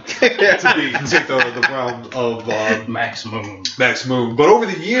Diamond, to take the realm of Max Moon. Max Moon. But over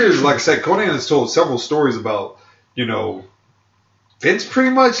the years, like I said, Conan has told several stories about, Vince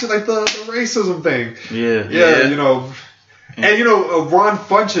pretty much like the racism thing. Yeah. And Ron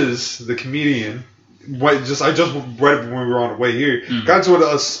Funches, the comedian, I just read it when we were on the way here, got into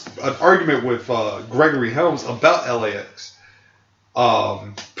an argument with Gregory Helms about LAX.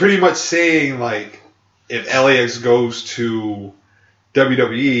 Pretty much saying like if LAX goes to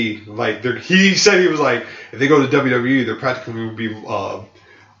WWE, like he said he was like if they go to WWE, they're practically would be riding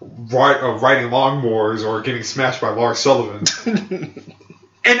lawnmowers or getting smashed by Lars Sullivan.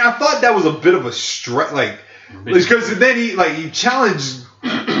 And I thought that was a bit of a stretch, like because then he challenged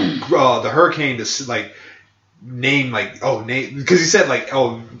the Hurricane to name because he said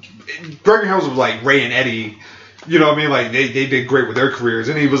Gregory Helms was like Ray and Eddie. You know what I mean? Like, they did great with their careers.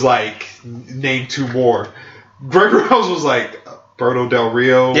 And he was like, name two more. Gregory Helms was like, Berto Del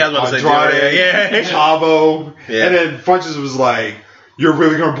Rio, Andrade, Chavo. Yeah. And then Funches was like, you're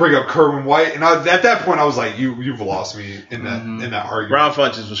really going to bring up Kerwin White? And at that point, I was like, you've lost me in that argument. Ron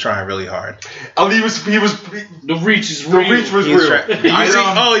Funches was trying really hard. Oh, he was. The reach is real. The reach was real.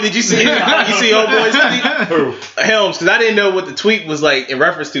 Did you see old boy's tweet? Who? Helms, because I didn't know what the tweet was like in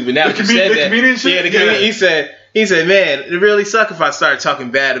reference to, but now you said that. Comedian shit? Yeah, the comedian. He said, man, it really suck if I started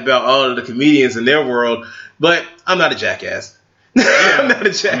talking bad about all of the comedians in their world, but I'm not a jackass. I'm not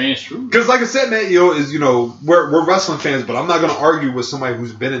a jackass. I mean, it's true. Because like I said, man, we're wrestling fans, but I'm not going to argue with somebody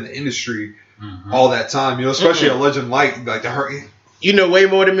who's been in the industry all that time, especially a legend like the Hurricane. You know way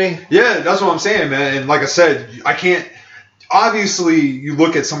more than me. Yeah, that's what I'm saying, man. And like I said, I can't. Obviously, you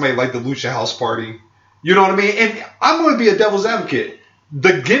look at somebody like the Lucha House Party. You know what I mean? And I'm going to be a devil's advocate.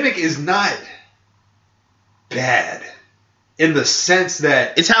 The gimmick is not bad in the sense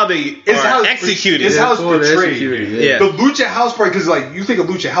that it's how they are executed. It's how it's portrayed. Yeah. The Lucha House Party, because you think of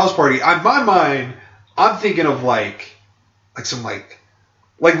Lucha House Party, in my mind, I'm thinking of like some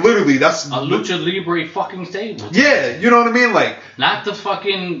literally that's a Lucha Libre fucking stable. Yeah, you know what I mean? Like not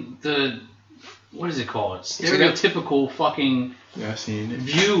the what is it called? Stereotypical fucking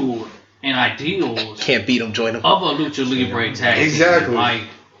view and ideals. Can't beat them, join them. Of a Lucha Libre tag. Exactly.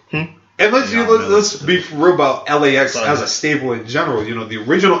 And let's be real about LAX as a stable in general. The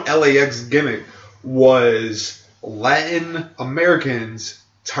original LAX gimmick was Latin Americans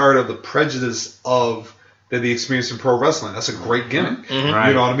tired of the prejudice that they experienced in pro wrestling. That's a great gimmick. Mm-hmm. Right.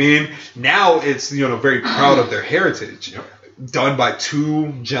 You know what I mean? Now it's very proud of their heritage. Yep. Done by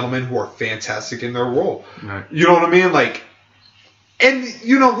two gentlemen who are fantastic in their role. Right. You know what I mean? And,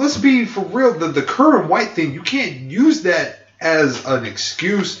 let's be for real. The current white thing, you can't use that as an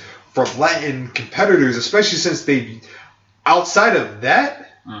excuse for Latin competitors, especially since outside of that,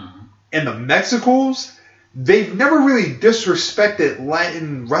 and the Mexicals, they've never really disrespected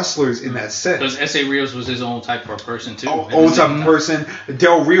Latin wrestlers in that sense. Because S.A. Rios was his own type of person, too. Own type of person.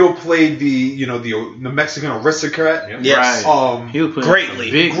 Del Rio played the Mexican aristocrat. Yep. Yes. He was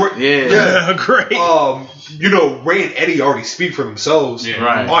greatly. Great. Great. Ray and Eddie already speak for themselves. Yeah.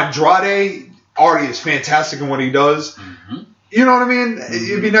 Right. Andrade already is fantastic in what he does. You know what I mean?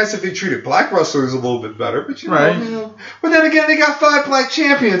 It'd be nice if they treated black wrestlers a little bit better, but but then again, they got 5 black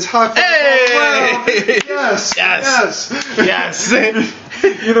champions. High five. Hey! Yes.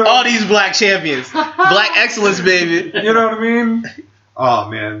 All these black champions, black excellence, baby. You know what I mean? Oh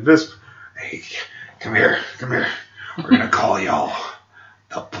man, hey, come here. We're gonna call y'all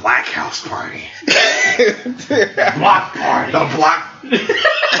the Black House Party. Block Party. The Block.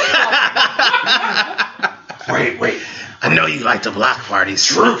 Wait. I know you like the block parties.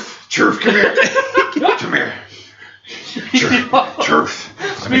 Truth, come here. Come here. Truth.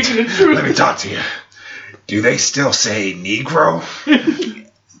 Speaking of truth. Let me talk to you. Do they still say Negro?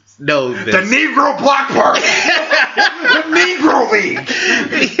 No. The Negro Block Party. The Negro League.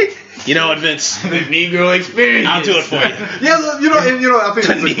 You know what, Vince? The Negro experience. I'll do it for you. Yeah, I think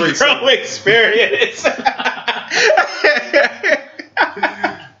The it's a great Negro experience.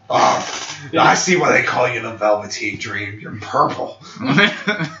 I see why they call you the Velveteen Dream. You're purple.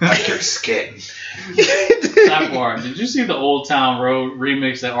 Like your skin. Sidebar, did you see the Old Town Road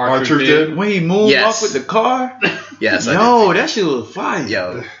remix that Archer did? When he moved off with the car? Yes, that shit was fire.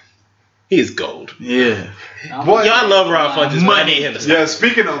 Yo, he's gold. Yeah. I love Ron Funches, but I need him to stop. Yeah,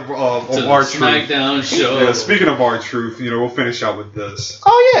 speaking of R-Truth. SmackDown show. Yeah, speaking of R-Truth, we'll finish out with this.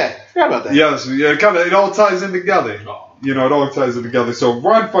 Oh, yeah. Forgot about that. Yes, it all ties in together. It all ties in together. So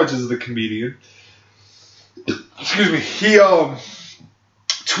Ron Funches is the comedian. Excuse me. He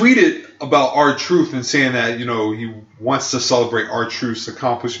tweeted about R-Truth and saying that, he wants to celebrate R-Truth's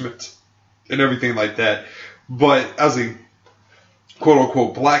accomplishments and everything like that. But as a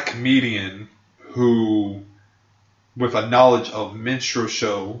quote-unquote black comedian who, with a knowledge of minstrel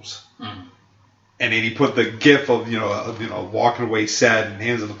shows, and then he put the gif of, walking away sad and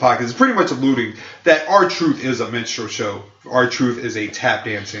hands in the pockets. It's pretty much alluding that R-Truth is a minstrel show. R-Truth is a tap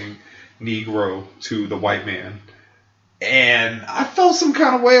dancing Negro to the white man. And I felt some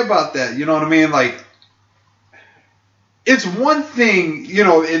kind of way about that. You know what I mean? Like, it's one thing,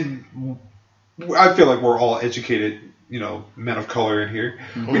 and I feel like we're all educated, men of color in here.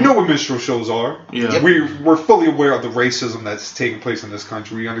 We know what minstrel shows are. Yeah. We're fully aware of the racism that's taking place in this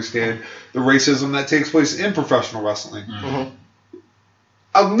country. We understand the racism that takes place in professional wrestling.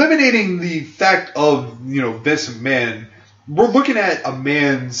 Eliminating the fact of, Vince McMahon, we're looking at a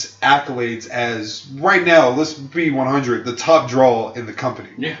man's accolades as, right now, let's be 100, the top draw in the company.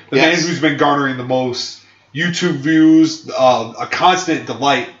 Yeah. The man who's been garnering the most YouTube views, a constant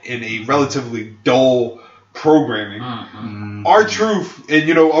delight in a relatively dull programming. R-Truth, and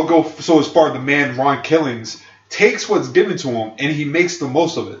I'll go so as far, the man Ron Killings takes what's given to him and he makes the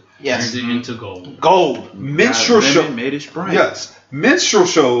most of it. Yes. Turns it into gold. Gold. Minstrel shows made it bright. Yes. Minstrel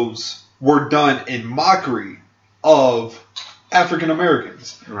shows were done in mockery of African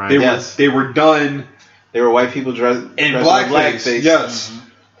Americans. Right. They were done. They were white people dressed in blackface. Yes.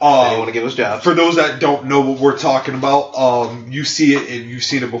 They want to give us jobs. For those that don't know what we're talking about, you see it, and you've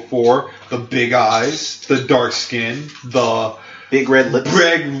seen it before. The big eyes, the dark skin, the big red lips.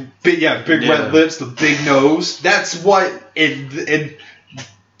 Big red lips, the big nose. That's what it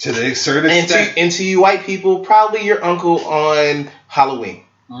to the certain extent. And to you white people, probably your uncle on Halloween.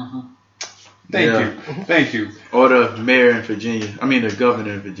 Thank you. Or the mayor in Virginia. I mean, the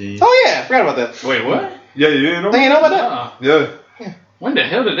governor in Virginia. Oh, yeah. I forgot about that. Wait, what? Yeah, you didn't know? You know about that? Yeah. When the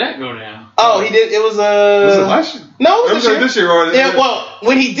hell did that go down? Oh, he did. It was Was it last year? No, it was this year. Yeah, well,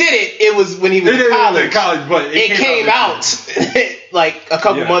 when he did it was when he was in college. But it came out like a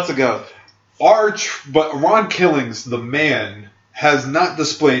couple months ago. But Ron Killings, the man, has not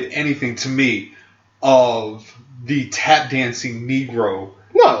displayed anything to me of the tap dancing Negro.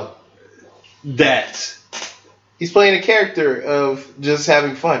 No. That he's playing a character of just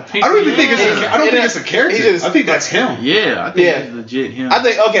having fun. I don't even think it's a character. I think that's him. Yeah, I think it's legit him. I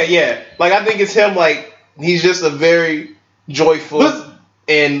think Like I think it's him. Like he's just a very joyful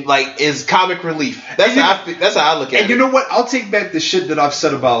and like is comic relief. That's how I look at it. And you know what? I'll take back the shit that I've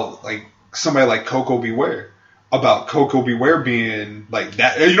said about like somebody like Coco Beware. About Coco Beware being like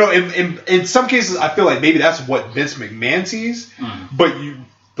that. In some cases, I feel like maybe that's what Vince McMahon sees. But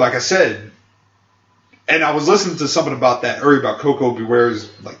like I said, And I was listening to something about that earlier about Coco Beware's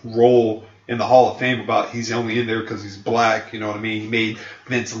like role in the Hall of Fame, about he's only in there because he's black. You know what I mean? He made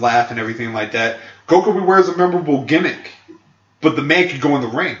Vince laugh and everything like that. Coco Beware is a memorable gimmick, but the man could go in the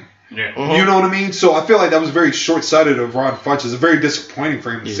ring. Yeah. You know what I mean? So I feel like that was very short-sighted of Ron Funches. It's very disappointing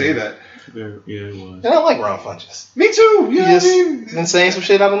for him to say that. Yeah, it was. And I like Ron Funches. Me too. You know what I mean? Been saying some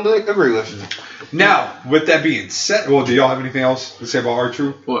shit I don't agree with. Now, with that being said, well, do y'all have anything else to say about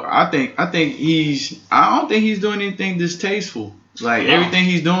R-Truth? Well, I don't think he's doing anything distasteful. Like everything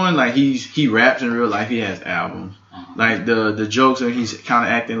he's doing, like he raps in real life. He has albums. Like the jokes, and he's kind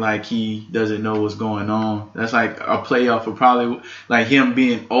of acting like he doesn't know what's going on. That's like a play off of probably like him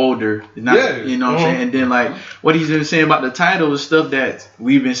being older. Not, you know what I'm saying? And then like what he's been saying about the title is stuff that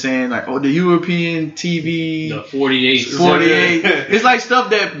we've been saying, like, the European TV, the 48. It's like stuff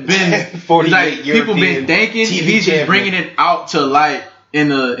that been 48 like people been thinking. TV He's just champion. bringing it out to light in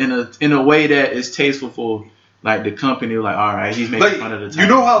a way that is tasteful for like the company. Like, all right, he's making fun of the title. You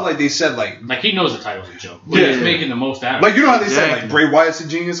know how like they said like he knows the title's a joke. But he's making the most out of it. Like, you know how they said like Bray Wyatt's a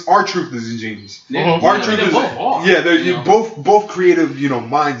genius? R-Truth is a genius. R-Truth is both are. Yeah, they're both creative,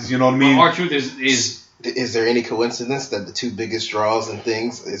 minds. You know what I mean? R-Truth is. Is there any coincidence that the two biggest draws and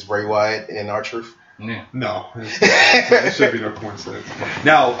things is Bray Wyatt and R-Truth? Yeah. No, there should be no coincidence.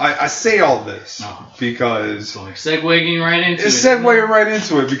 Now, I say all this because segueing right into it's segueing right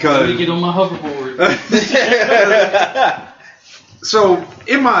into it because let me get on my hoverboard. So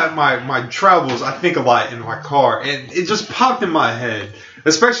in my travels, I think a lot in my car, and it just popped in my head,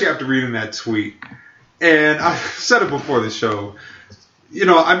 especially after reading that tweet. And I said it before the show.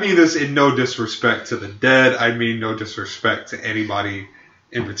 I mean this in no disrespect to the dead. I mean no disrespect to anybody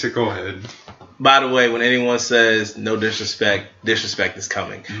in particular. Go ahead. By the way, when anyone says no disrespect is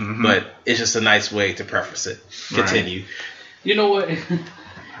coming. Mm-hmm. But it's just a nice way to preface it. Continue. Right. You know what?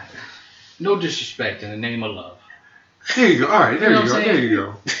 No disrespect in the name of love. There you go. All right, there you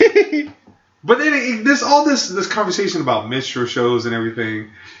go. But then there's all this conversation about minstrel shows and everything.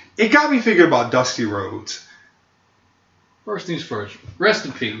 It got me thinking about Dusty Rhodes. First things first. Rest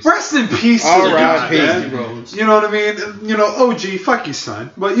in peace. Rest in peace. All right, Dusty Rhodes. You know what I mean? OG, fuck your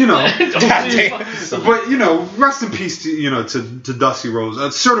son. But rest in peace to Dusty Rhodes,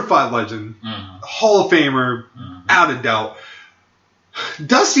 a certified legend, Hall of Famer, out of doubt.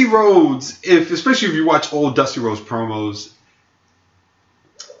 Dusty Rhodes, especially if you watch old Dusty Rhodes promos,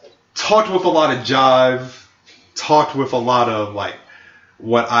 talked with a lot of jive, talked with a lot of like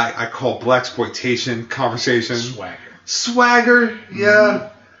what I call blaxploitation conversation. Swagger, yeah.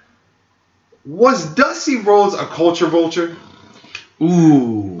 Was Dusty Rhodes a culture vulture?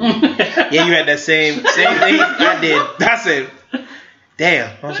 Ooh. Yeah, you had that same thing I did. I said, damn.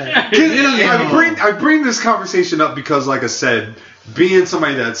 I bring this conversation up because, like I said, being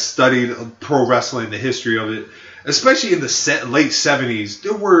somebody that studied pro wrestling, the history of it, especially in the late 70s,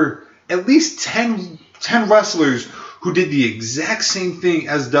 there were at least 10 wrestlers who did the exact same thing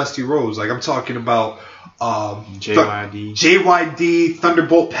as Dusty Rhodes. Like, I'm talking about JYD,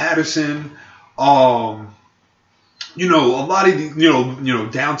 Thunderbolt Patterson, a lot of the,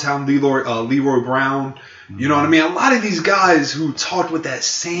 downtown Leroy Brown. You know what I mean? A lot of these guys who talked with that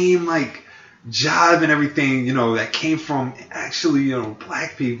same like jive and everything, that came from actually,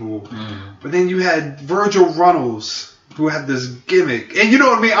 black people. But then you had Virgil Runnels, who had this gimmick, and you know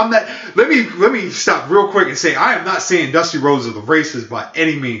what I mean. Let me stop real quick and say I am not saying Dusty Rhodes is a racist by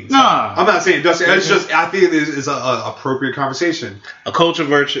any means. Nah, I'm not saying Dusty. It's just I think it is an appropriate conversation. A culture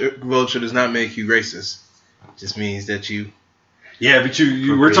vulture does not make you racist. It just means that you. Yeah, but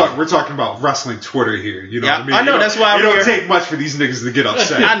we're talking about wrestling Twitter here. You know what I mean? I know, that's why it don't take much for these niggas to get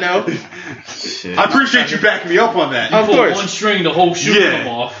upset. I know. I appreciate you backing me up on that. Of course. One string, the whole shoe come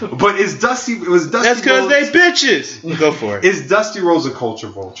off. But was Dusty That's because they bitches. Go for it. Is Dusty Rhodes a culture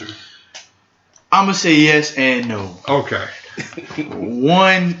vulture? I'm going to say yes and no. Okay.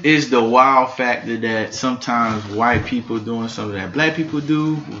 One is the wow factor that sometimes white people doing something that black people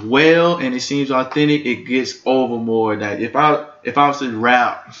do well, and it seems authentic. It gets over more. That if I was to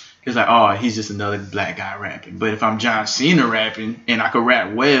rap, it's like, oh, he's just another black guy rapping. But if I'm John Cena rapping and I can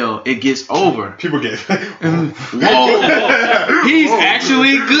rap well, it gets over. People get whoa, he's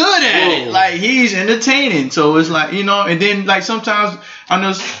actually good at it. Like, he's entertaining. So it's like, and then like sometimes I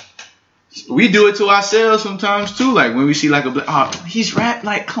know. We do it to ourselves sometimes too. Like when we see like he's rap.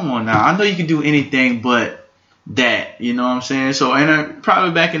 Like, come on now. I know you can do anything but that. You know what I'm saying? So, and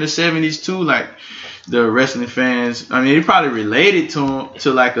probably back in the 70s too, like the wrestling fans. I mean, they probably related to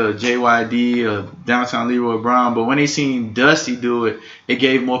like a JYD or Downtown Leroy Brown. But when they seen Dusty do it, it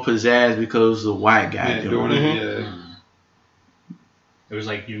gave more pizzazz because it was a white guy doing it. It was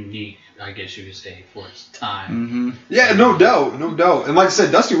like unique, I guess you could say, for its time. Mm-hmm. Yeah, no doubt. And like I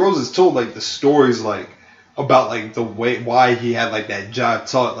said, Dusty Rhodes told like the stories like about like the way why he had like that job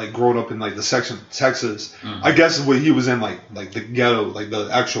taught like growing up in like the section of Texas. Mm-hmm. I guess when he was in like the ghetto, like the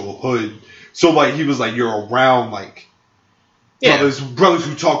actual hood. So like he was like you're around like brothers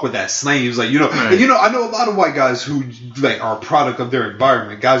who talk with that slang. He was like, Right. I know a lot of white guys who like are a product of their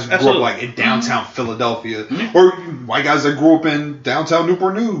environment. Guys who grew up like in downtown Philadelphia, or white guys that grew up in downtown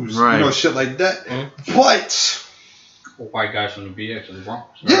Newport News, Right. Shit like that. But white guys from the BX and the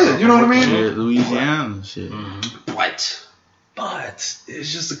Bronx. yeah, you know what I mean. Yeah, Louisiana and shit. But it's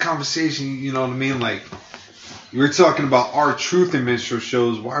just a conversation. You know what I mean? Like we were talking about our truth in minstrel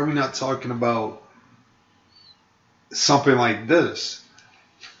shows. Why are we not talking about something like this?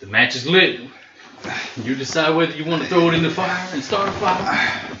 The match is lit. You decide whether you want to throw it in the fire and start a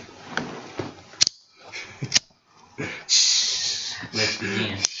fire. Let's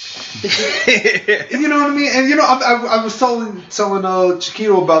begin. You know what I mean? And I was telling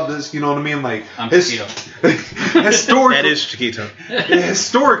Chiquito about this. You know what I mean? Like I'm Chiquito. Historically, That is Chiquito.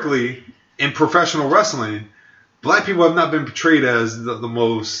 Historically, in professional wrestling, black people have not been portrayed as the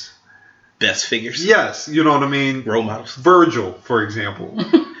most best figures. Yes, you know what I mean. Role models. Virgil, for example,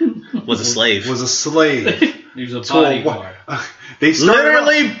 was a slave. Was a slave. He was a bodyguard. They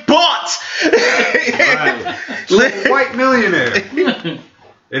literally bought to a white millionaire.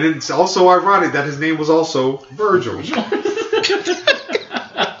 And it's also ironic that his name was also Virgil.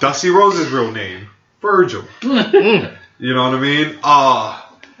 Dusty Rhodes' real name, Virgil. You know what I mean?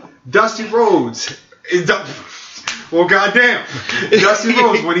 Dusty Rhodes is well, goddamn. Dusty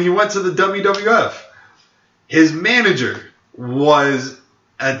Rhodes, when he went to the WWF, his manager was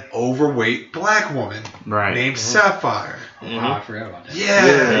an overweight black woman named Sapphire. Oh, I forgot about that.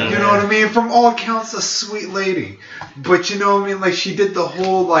 Yeah, you know what I mean? From all accounts, a sweet lady. But you know what I mean? Like, she did the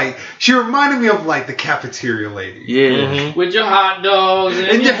whole, like, she reminded me of, like, the cafeteria lady. Yeah. With your hot dogs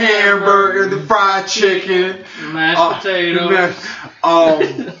And your hamburger, the fried chicken. Mashed potatoes.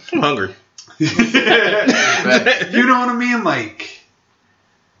 I'm hungry. You know what I mean? Like,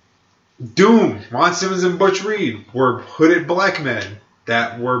 Doom, Ron Simmons and Butch Reed were hooded black men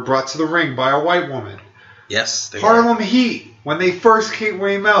that were brought to the ring by a white woman. Yes. Harlem Heat, when they first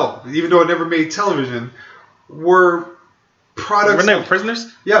came out, even though it never made television, were products. Were they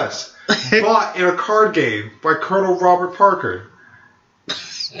prisoners? Yes. Bought in a card game by Colonel Robert Parker.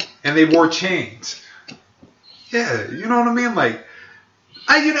 And they wore chains. Yeah, you know what I mean? Like,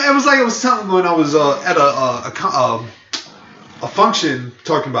 it was like I was telling when I was at a function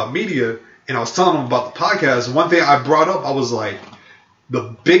talking about media, and I was telling them about the podcast. One thing I brought up, I was like,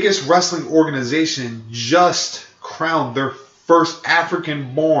 the biggest wrestling organization just crowned their first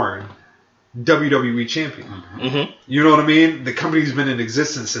African-born WWE champion. Mm-hmm. You know what I mean? The company's been in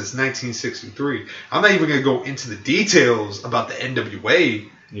existence since 1963. I'm not even going to go into the details about the NWA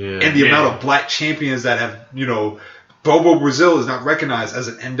and the amount of black champions that have, Bobo Brazil is not recognized as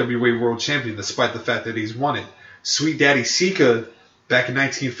an NWA world champion despite the fact that he's won it. Sweet Daddy Sika back in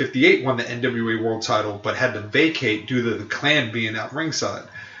 1958 won the NWA world title but had to vacate due to the Klan being out ringside. I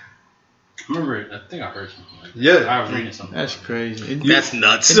remember it. I think I heard something like that. Yeah. I was reading something. That's crazy. That's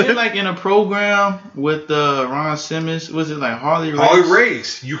nuts. Is it like in a program with Ron Simmons? Was it like Harley Race? Harley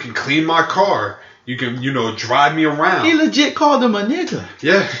Race. You can clean my car. You can, drive me around. He legit called him a nigga.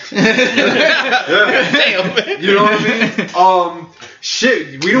 Yeah. Damn. You know what I mean?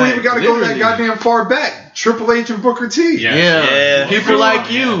 Shit, we don't even got to go that goddamn far back. Triple H and Booker T. Yeah. People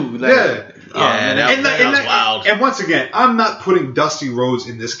like you. That was wild. And once again, I'm not putting Dusty Rhodes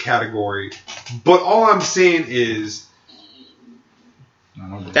in this category, but all I'm saying is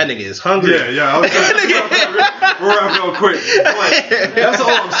that nigga is hungry. Yeah. We're wrapping up quick. But that's all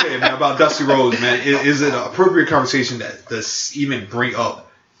I'm saying, man, about Dusty Rhodes, man. Is it an appropriate conversation that does even bring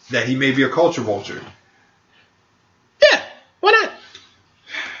up that he may be a culture vulture? Yeah, why not?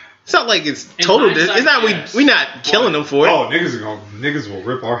 It's not like it's total. It's not we not killing them for it. Oh, niggas will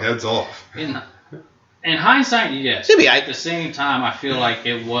rip our heads off. In hindsight, yes. Should be. At the same time, I feel like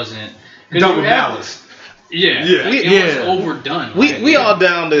it wasn't done with malice. Yeah. It was overdone. We all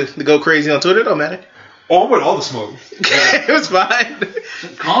down to go crazy on Twitter. It don't matter. Oh, I'm with all the smoke. It was fine.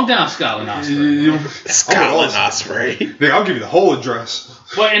 Calm down, Scotland Ospreay. Scotland Ospreay. Nigga, I'll give you the whole address.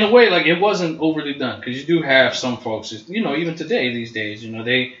 But in a way, like, it wasn't overly done. Because you do have some folks, even today, these days,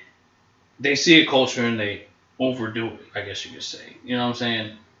 they see a culture and they overdo it, I guess you could say. You know what I'm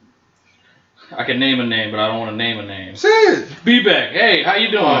saying? I can name a name, but I don't want to name a name. Say it. B-Back. Hey, how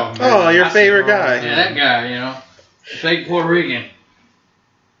you doing? Oh, your favorite guy. Yeah, that guy, fake Puerto Rican.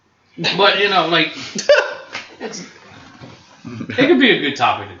 But, it's... It could be a good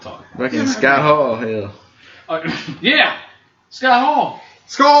topic to talk. Fucking Scott Hall, hell. Yeah, Scott Hall.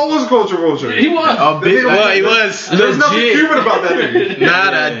 Scott Hall was controversial. He was. Well, he was. There's nothing human about that nigga.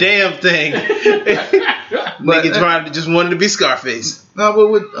 Not a damn thing. Nigga tried to just wanted to be Scarface. No, but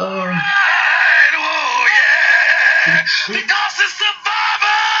with Because it's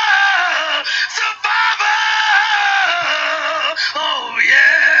survivor. Oh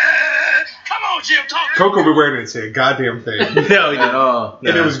yeah. Come on, Jim. Talk. Coco be wearing it and say a goddamn thing. No, at all.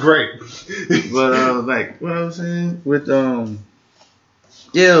 And it was great. But like what I was saying with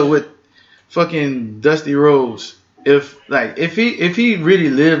with fucking Dusty Rhodes. If he really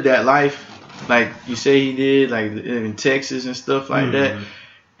lived that life, like you say he did, like in Texas and stuff like that,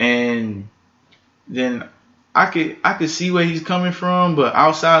 and then I could see where he's coming from, but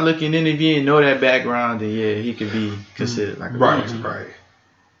outside looking in, if you didn't know that background, then yeah, he could be considered like a right.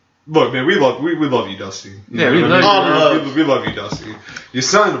 Look, man, we love you, Dusty. We love you. We love you, Dusty. You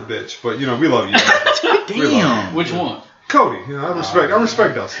son of a bitch, but we love you. Damn. Which one? Cody. I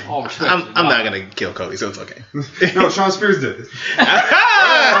respect Dusty. I'm not gonna kill Cody, so it's okay. No, Sean Spears did it.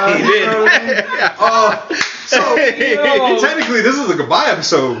 He did. So technically, this is a goodbye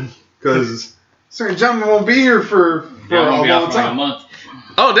episode because certain gentlemen won't be here for a long time. Like a month.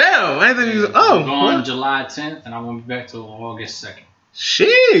 Oh damn! I thought he was. I'm going July 10th, and I won't be back till August 2nd.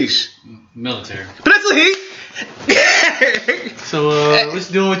 Sheesh. Military. But that's what he. So what's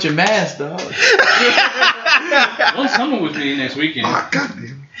you doing with your mask, dog? One's coming with me next weekend. Oh,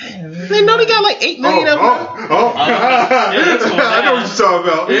 goddamn. They know they got like 8 million of them. Yeah, that's what I know what you're talking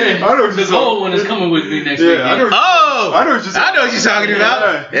about. Yeah. I know what this whole one is coming with me next weekend. I know what you're talking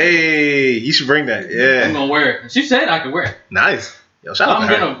about. Hey, you should bring that. Yeah. I'm gonna wear it. She said I could wear it. Nice. Yo, shout out I'm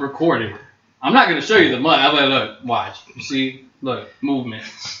to her. gonna record it. I'm not gonna show you the mud. I'm like, look, watch. You see? Look, movement,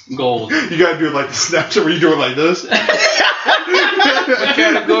 gold. You gotta do it like the Snapchat where you do it like this. What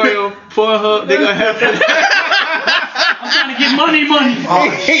category of Pornhub they gonna have? I'm trying to get money. Oh,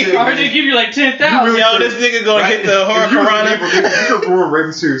 shit, I heard they give you like 10,000. Yo, this nigga gonna hit the horror piranha. You could ruin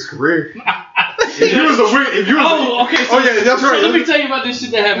Raven Series' career. Okay. So, yeah, that's right. So let me tell you about this shit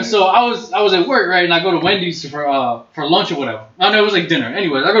that happened. So I was at work, right, and I go to Wendy's for lunch or whatever. I know it was like dinner.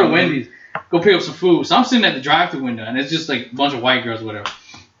 Anyways, I go to Wendy's, go pick up some food. So I'm sitting at the drive-thru window, and it's just like a bunch of white girls or whatever.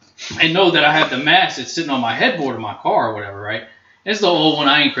 And know that I have the mask that's sitting on my headboard of my car or whatever, right? It's the old one.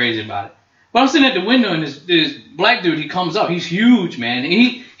 I ain't crazy about it. But I'm sitting at the window, and this black dude, he comes up. He's huge, man. And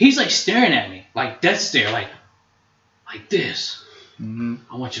he's like staring at me, like death stare, like this. Mm-hmm.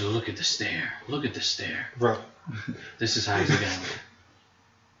 I want you to look at the stare. Look at the stare. Bro. This is how he's looking at me.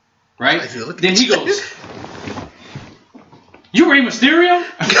 Right? Then he goes, "You Rey Mysterio?"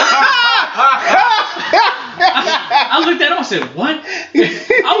 I looked at him. I said, "What?"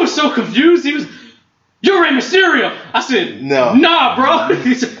 I was so confused. He was, "You're Rey Mysterio." I said, "No, nah, bro."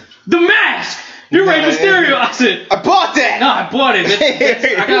 He said, "The mask. You're Rey Mysterio." I said, "I bought that." No, I bought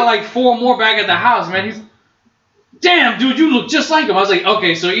it. I got like 4 more back at the house, man. He's, "Damn, dude, you look just like him." I was like,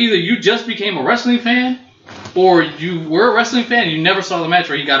 okay, so either you just became a wrestling fan, or you were a wrestling fan and you never saw the match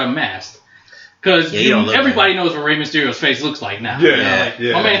where he got unmasked. Because everybody knows what Rey Mysterio's face looks like now. Yeah,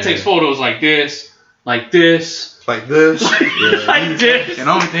 my man takes photos like this, like this, like this, like this. And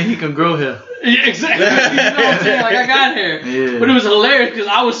the only thing he can grow hair. Yeah, exactly. You know what I'm saying? Like, I got hair. Yeah. But it was hilarious because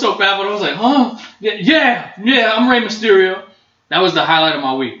I was so baffled. I was like, huh? Yeah, I'm Rey Mysterio. That was the highlight of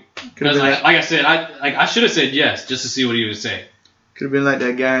my week. Because, like I said, I should have said yes just to see what he would say. Could have been like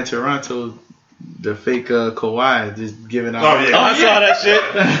that guy in Toronto, the fake Kawhi, just giving out. Oh, yeah. I saw that shit.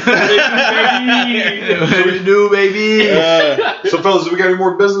 What do you do, baby? So, fellas, do we got any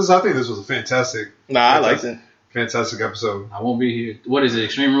more business? I think this was a fantastic. I liked it. Fantastic episode. I won't be here. What is it?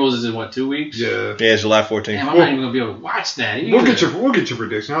 Extreme Rules is in what, 2 weeks? Yeah. Yeah, it's July 14th. Damn, I'm not even gonna be able to watch that either. We'll get your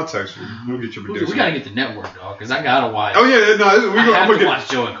prediction. I'll text you. We'll get your prediction. We gotta get the network, dog, because I gotta watch. Oh yeah, no, I'm gonna watch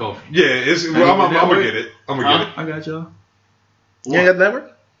Joe and Kofi. Yeah, I'm gonna get it. I'm gonna get it. I got y'all. You ain't got the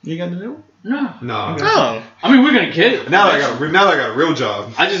network? You got the network? No. Oh. I mean, we're gonna get it. Now that I got a real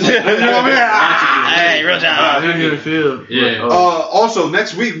job. I just. Hey, real job. I hear the field. Yeah. Also,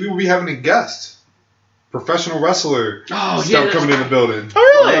 next week we will be having a guest. Professional wrestler coming in the building. Oh,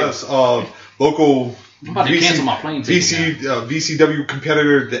 really? Yes, local I'm about to cancel my plane ticket. VCW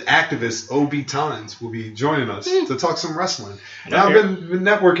competitor, the activist OB Tons, will be joining us to talk some wrestling. And I've been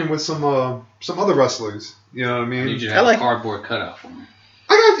networking with some other wrestlers. You know what I mean? You should have a cardboard cutout for me.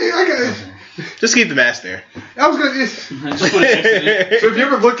 I got it. Just keep the mask there. I was gonna. So if you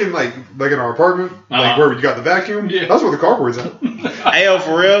ever look in like in our apartment, like where we got the vacuum, that's where the cardboard's at. Hey, yo,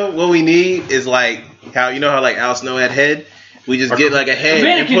 for real, what we need is like how like Al Snow had head. We just get like a head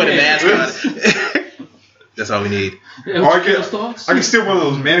and put a mask on it. That's all we need. Or I can steal one of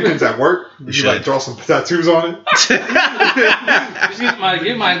those mannequins at work. You like draw some tattoos on it. Just get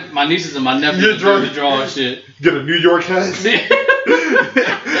my nieces and my nephews to draw shit. Get a New York hat.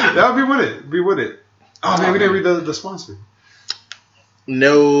 That would be with it. Oh man, we didn't read the sponsor.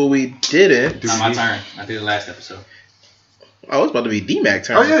 No, we didn't. Not my turn. I did the last episode. Oh, it's about to be D-Mac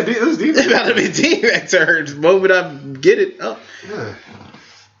turn. Oh yeah, it was D-Mac. It's about to be D-Mac turn. The moment I get it. Oh. Yeah.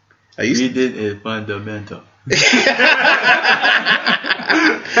 We did a fundamental.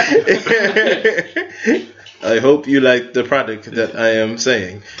 I hope you like the product that I am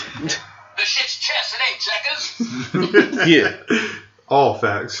saying. The shit's chess, it ain't checkers. Yeah. All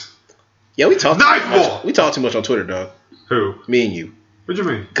facts. Yeah, we talk too much on Twitter, dog. Who? Me and you. What do you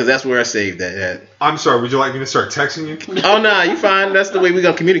mean? Because that's where I saved that at. I'm sorry, would you like me to start texting you? Oh, nah, you fine. That's the way we're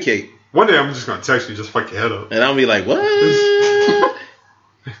going to communicate. One day I'm just going to text you, just fuck your head up. And I'll be like, what?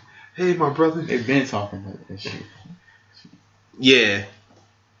 Hey, my brother. They've been talking about this shit. Yeah.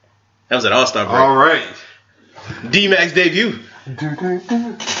 That was an all-star break. All right. D-Mac's debut.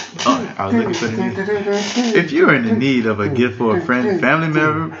 I was looking for the music. If you're in the need of a gift for a friend, family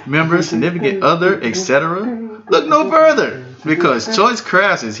member, significant other, etc., look no further, because Choice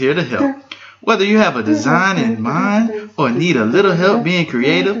Crafts is here to help. Whether you have a design in mind or need a little help being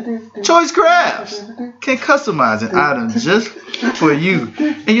creative, Choice Crafts can customize an item just for you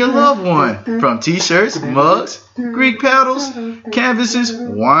and your loved one. From t-shirts, mugs, Greek paddles, canvases,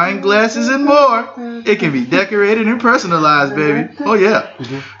 wine glasses, and more. It can be decorated and personalized, baby. Oh yeah.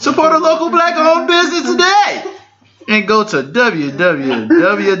 Support a local black-owned business today. And go to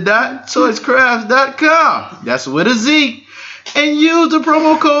www.choicecrafts.com. That's with a Z. And use the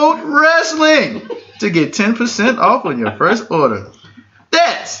promo code WRESTLING to get 10% off on your first order.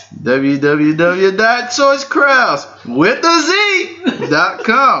 That's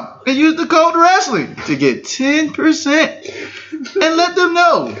www.choicecrafts.com and use the code WRESTLING to get 10%. And let them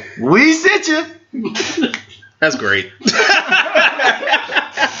know we sent you. That's great.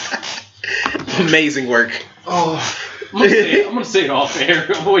 Amazing work. Oh. I'm gonna say it off air.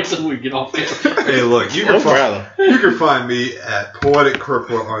 Wait till we get off air. Hey, look, you can find me at Poetic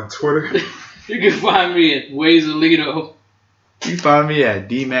Corporal on Twitter. You can find me at Ways Alito. You can find me at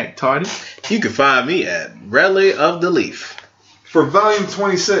D-Mac Tardy. You can find me at Relay of the Leaf. For Volume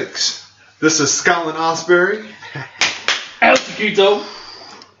 26, this is Scotland Osbury. El Chiquito.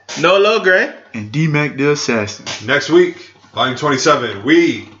 Nolo Gray. And D-Mac the Assassin. Next week, Volume 27,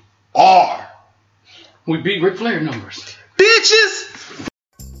 we beat Ric Flair numbers. Bitches!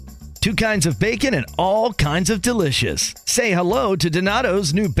 2 kinds of bacon and all kinds of delicious. Say hello to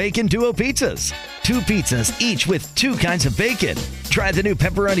Donato's new Bacon Duo pizzas. 2 pizzas, each with 2 kinds of bacon. Try the new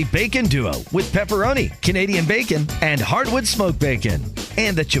Pepperoni Bacon Duo with pepperoni, Canadian bacon, and hardwood smoked bacon.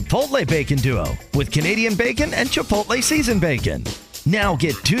 And the Chipotle Bacon Duo with Canadian bacon and Chipotle seasoned bacon. Now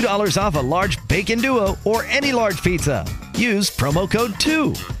get $2 off a large Bacon Duo or any large pizza. Use promo code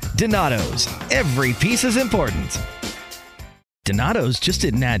 2. Donato's. Every piece is important. Donato's just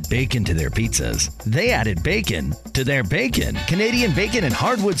didn't add bacon to their pizzas. They added bacon to their bacon. Canadian bacon and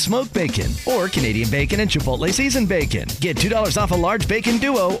hardwood smoked bacon. Or Canadian bacon and Chipotle seasoned bacon. Get $2 off a large Bacon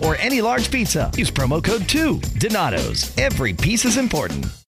Duo or any large pizza. Use promo code 2. Donato's. Every piece is important.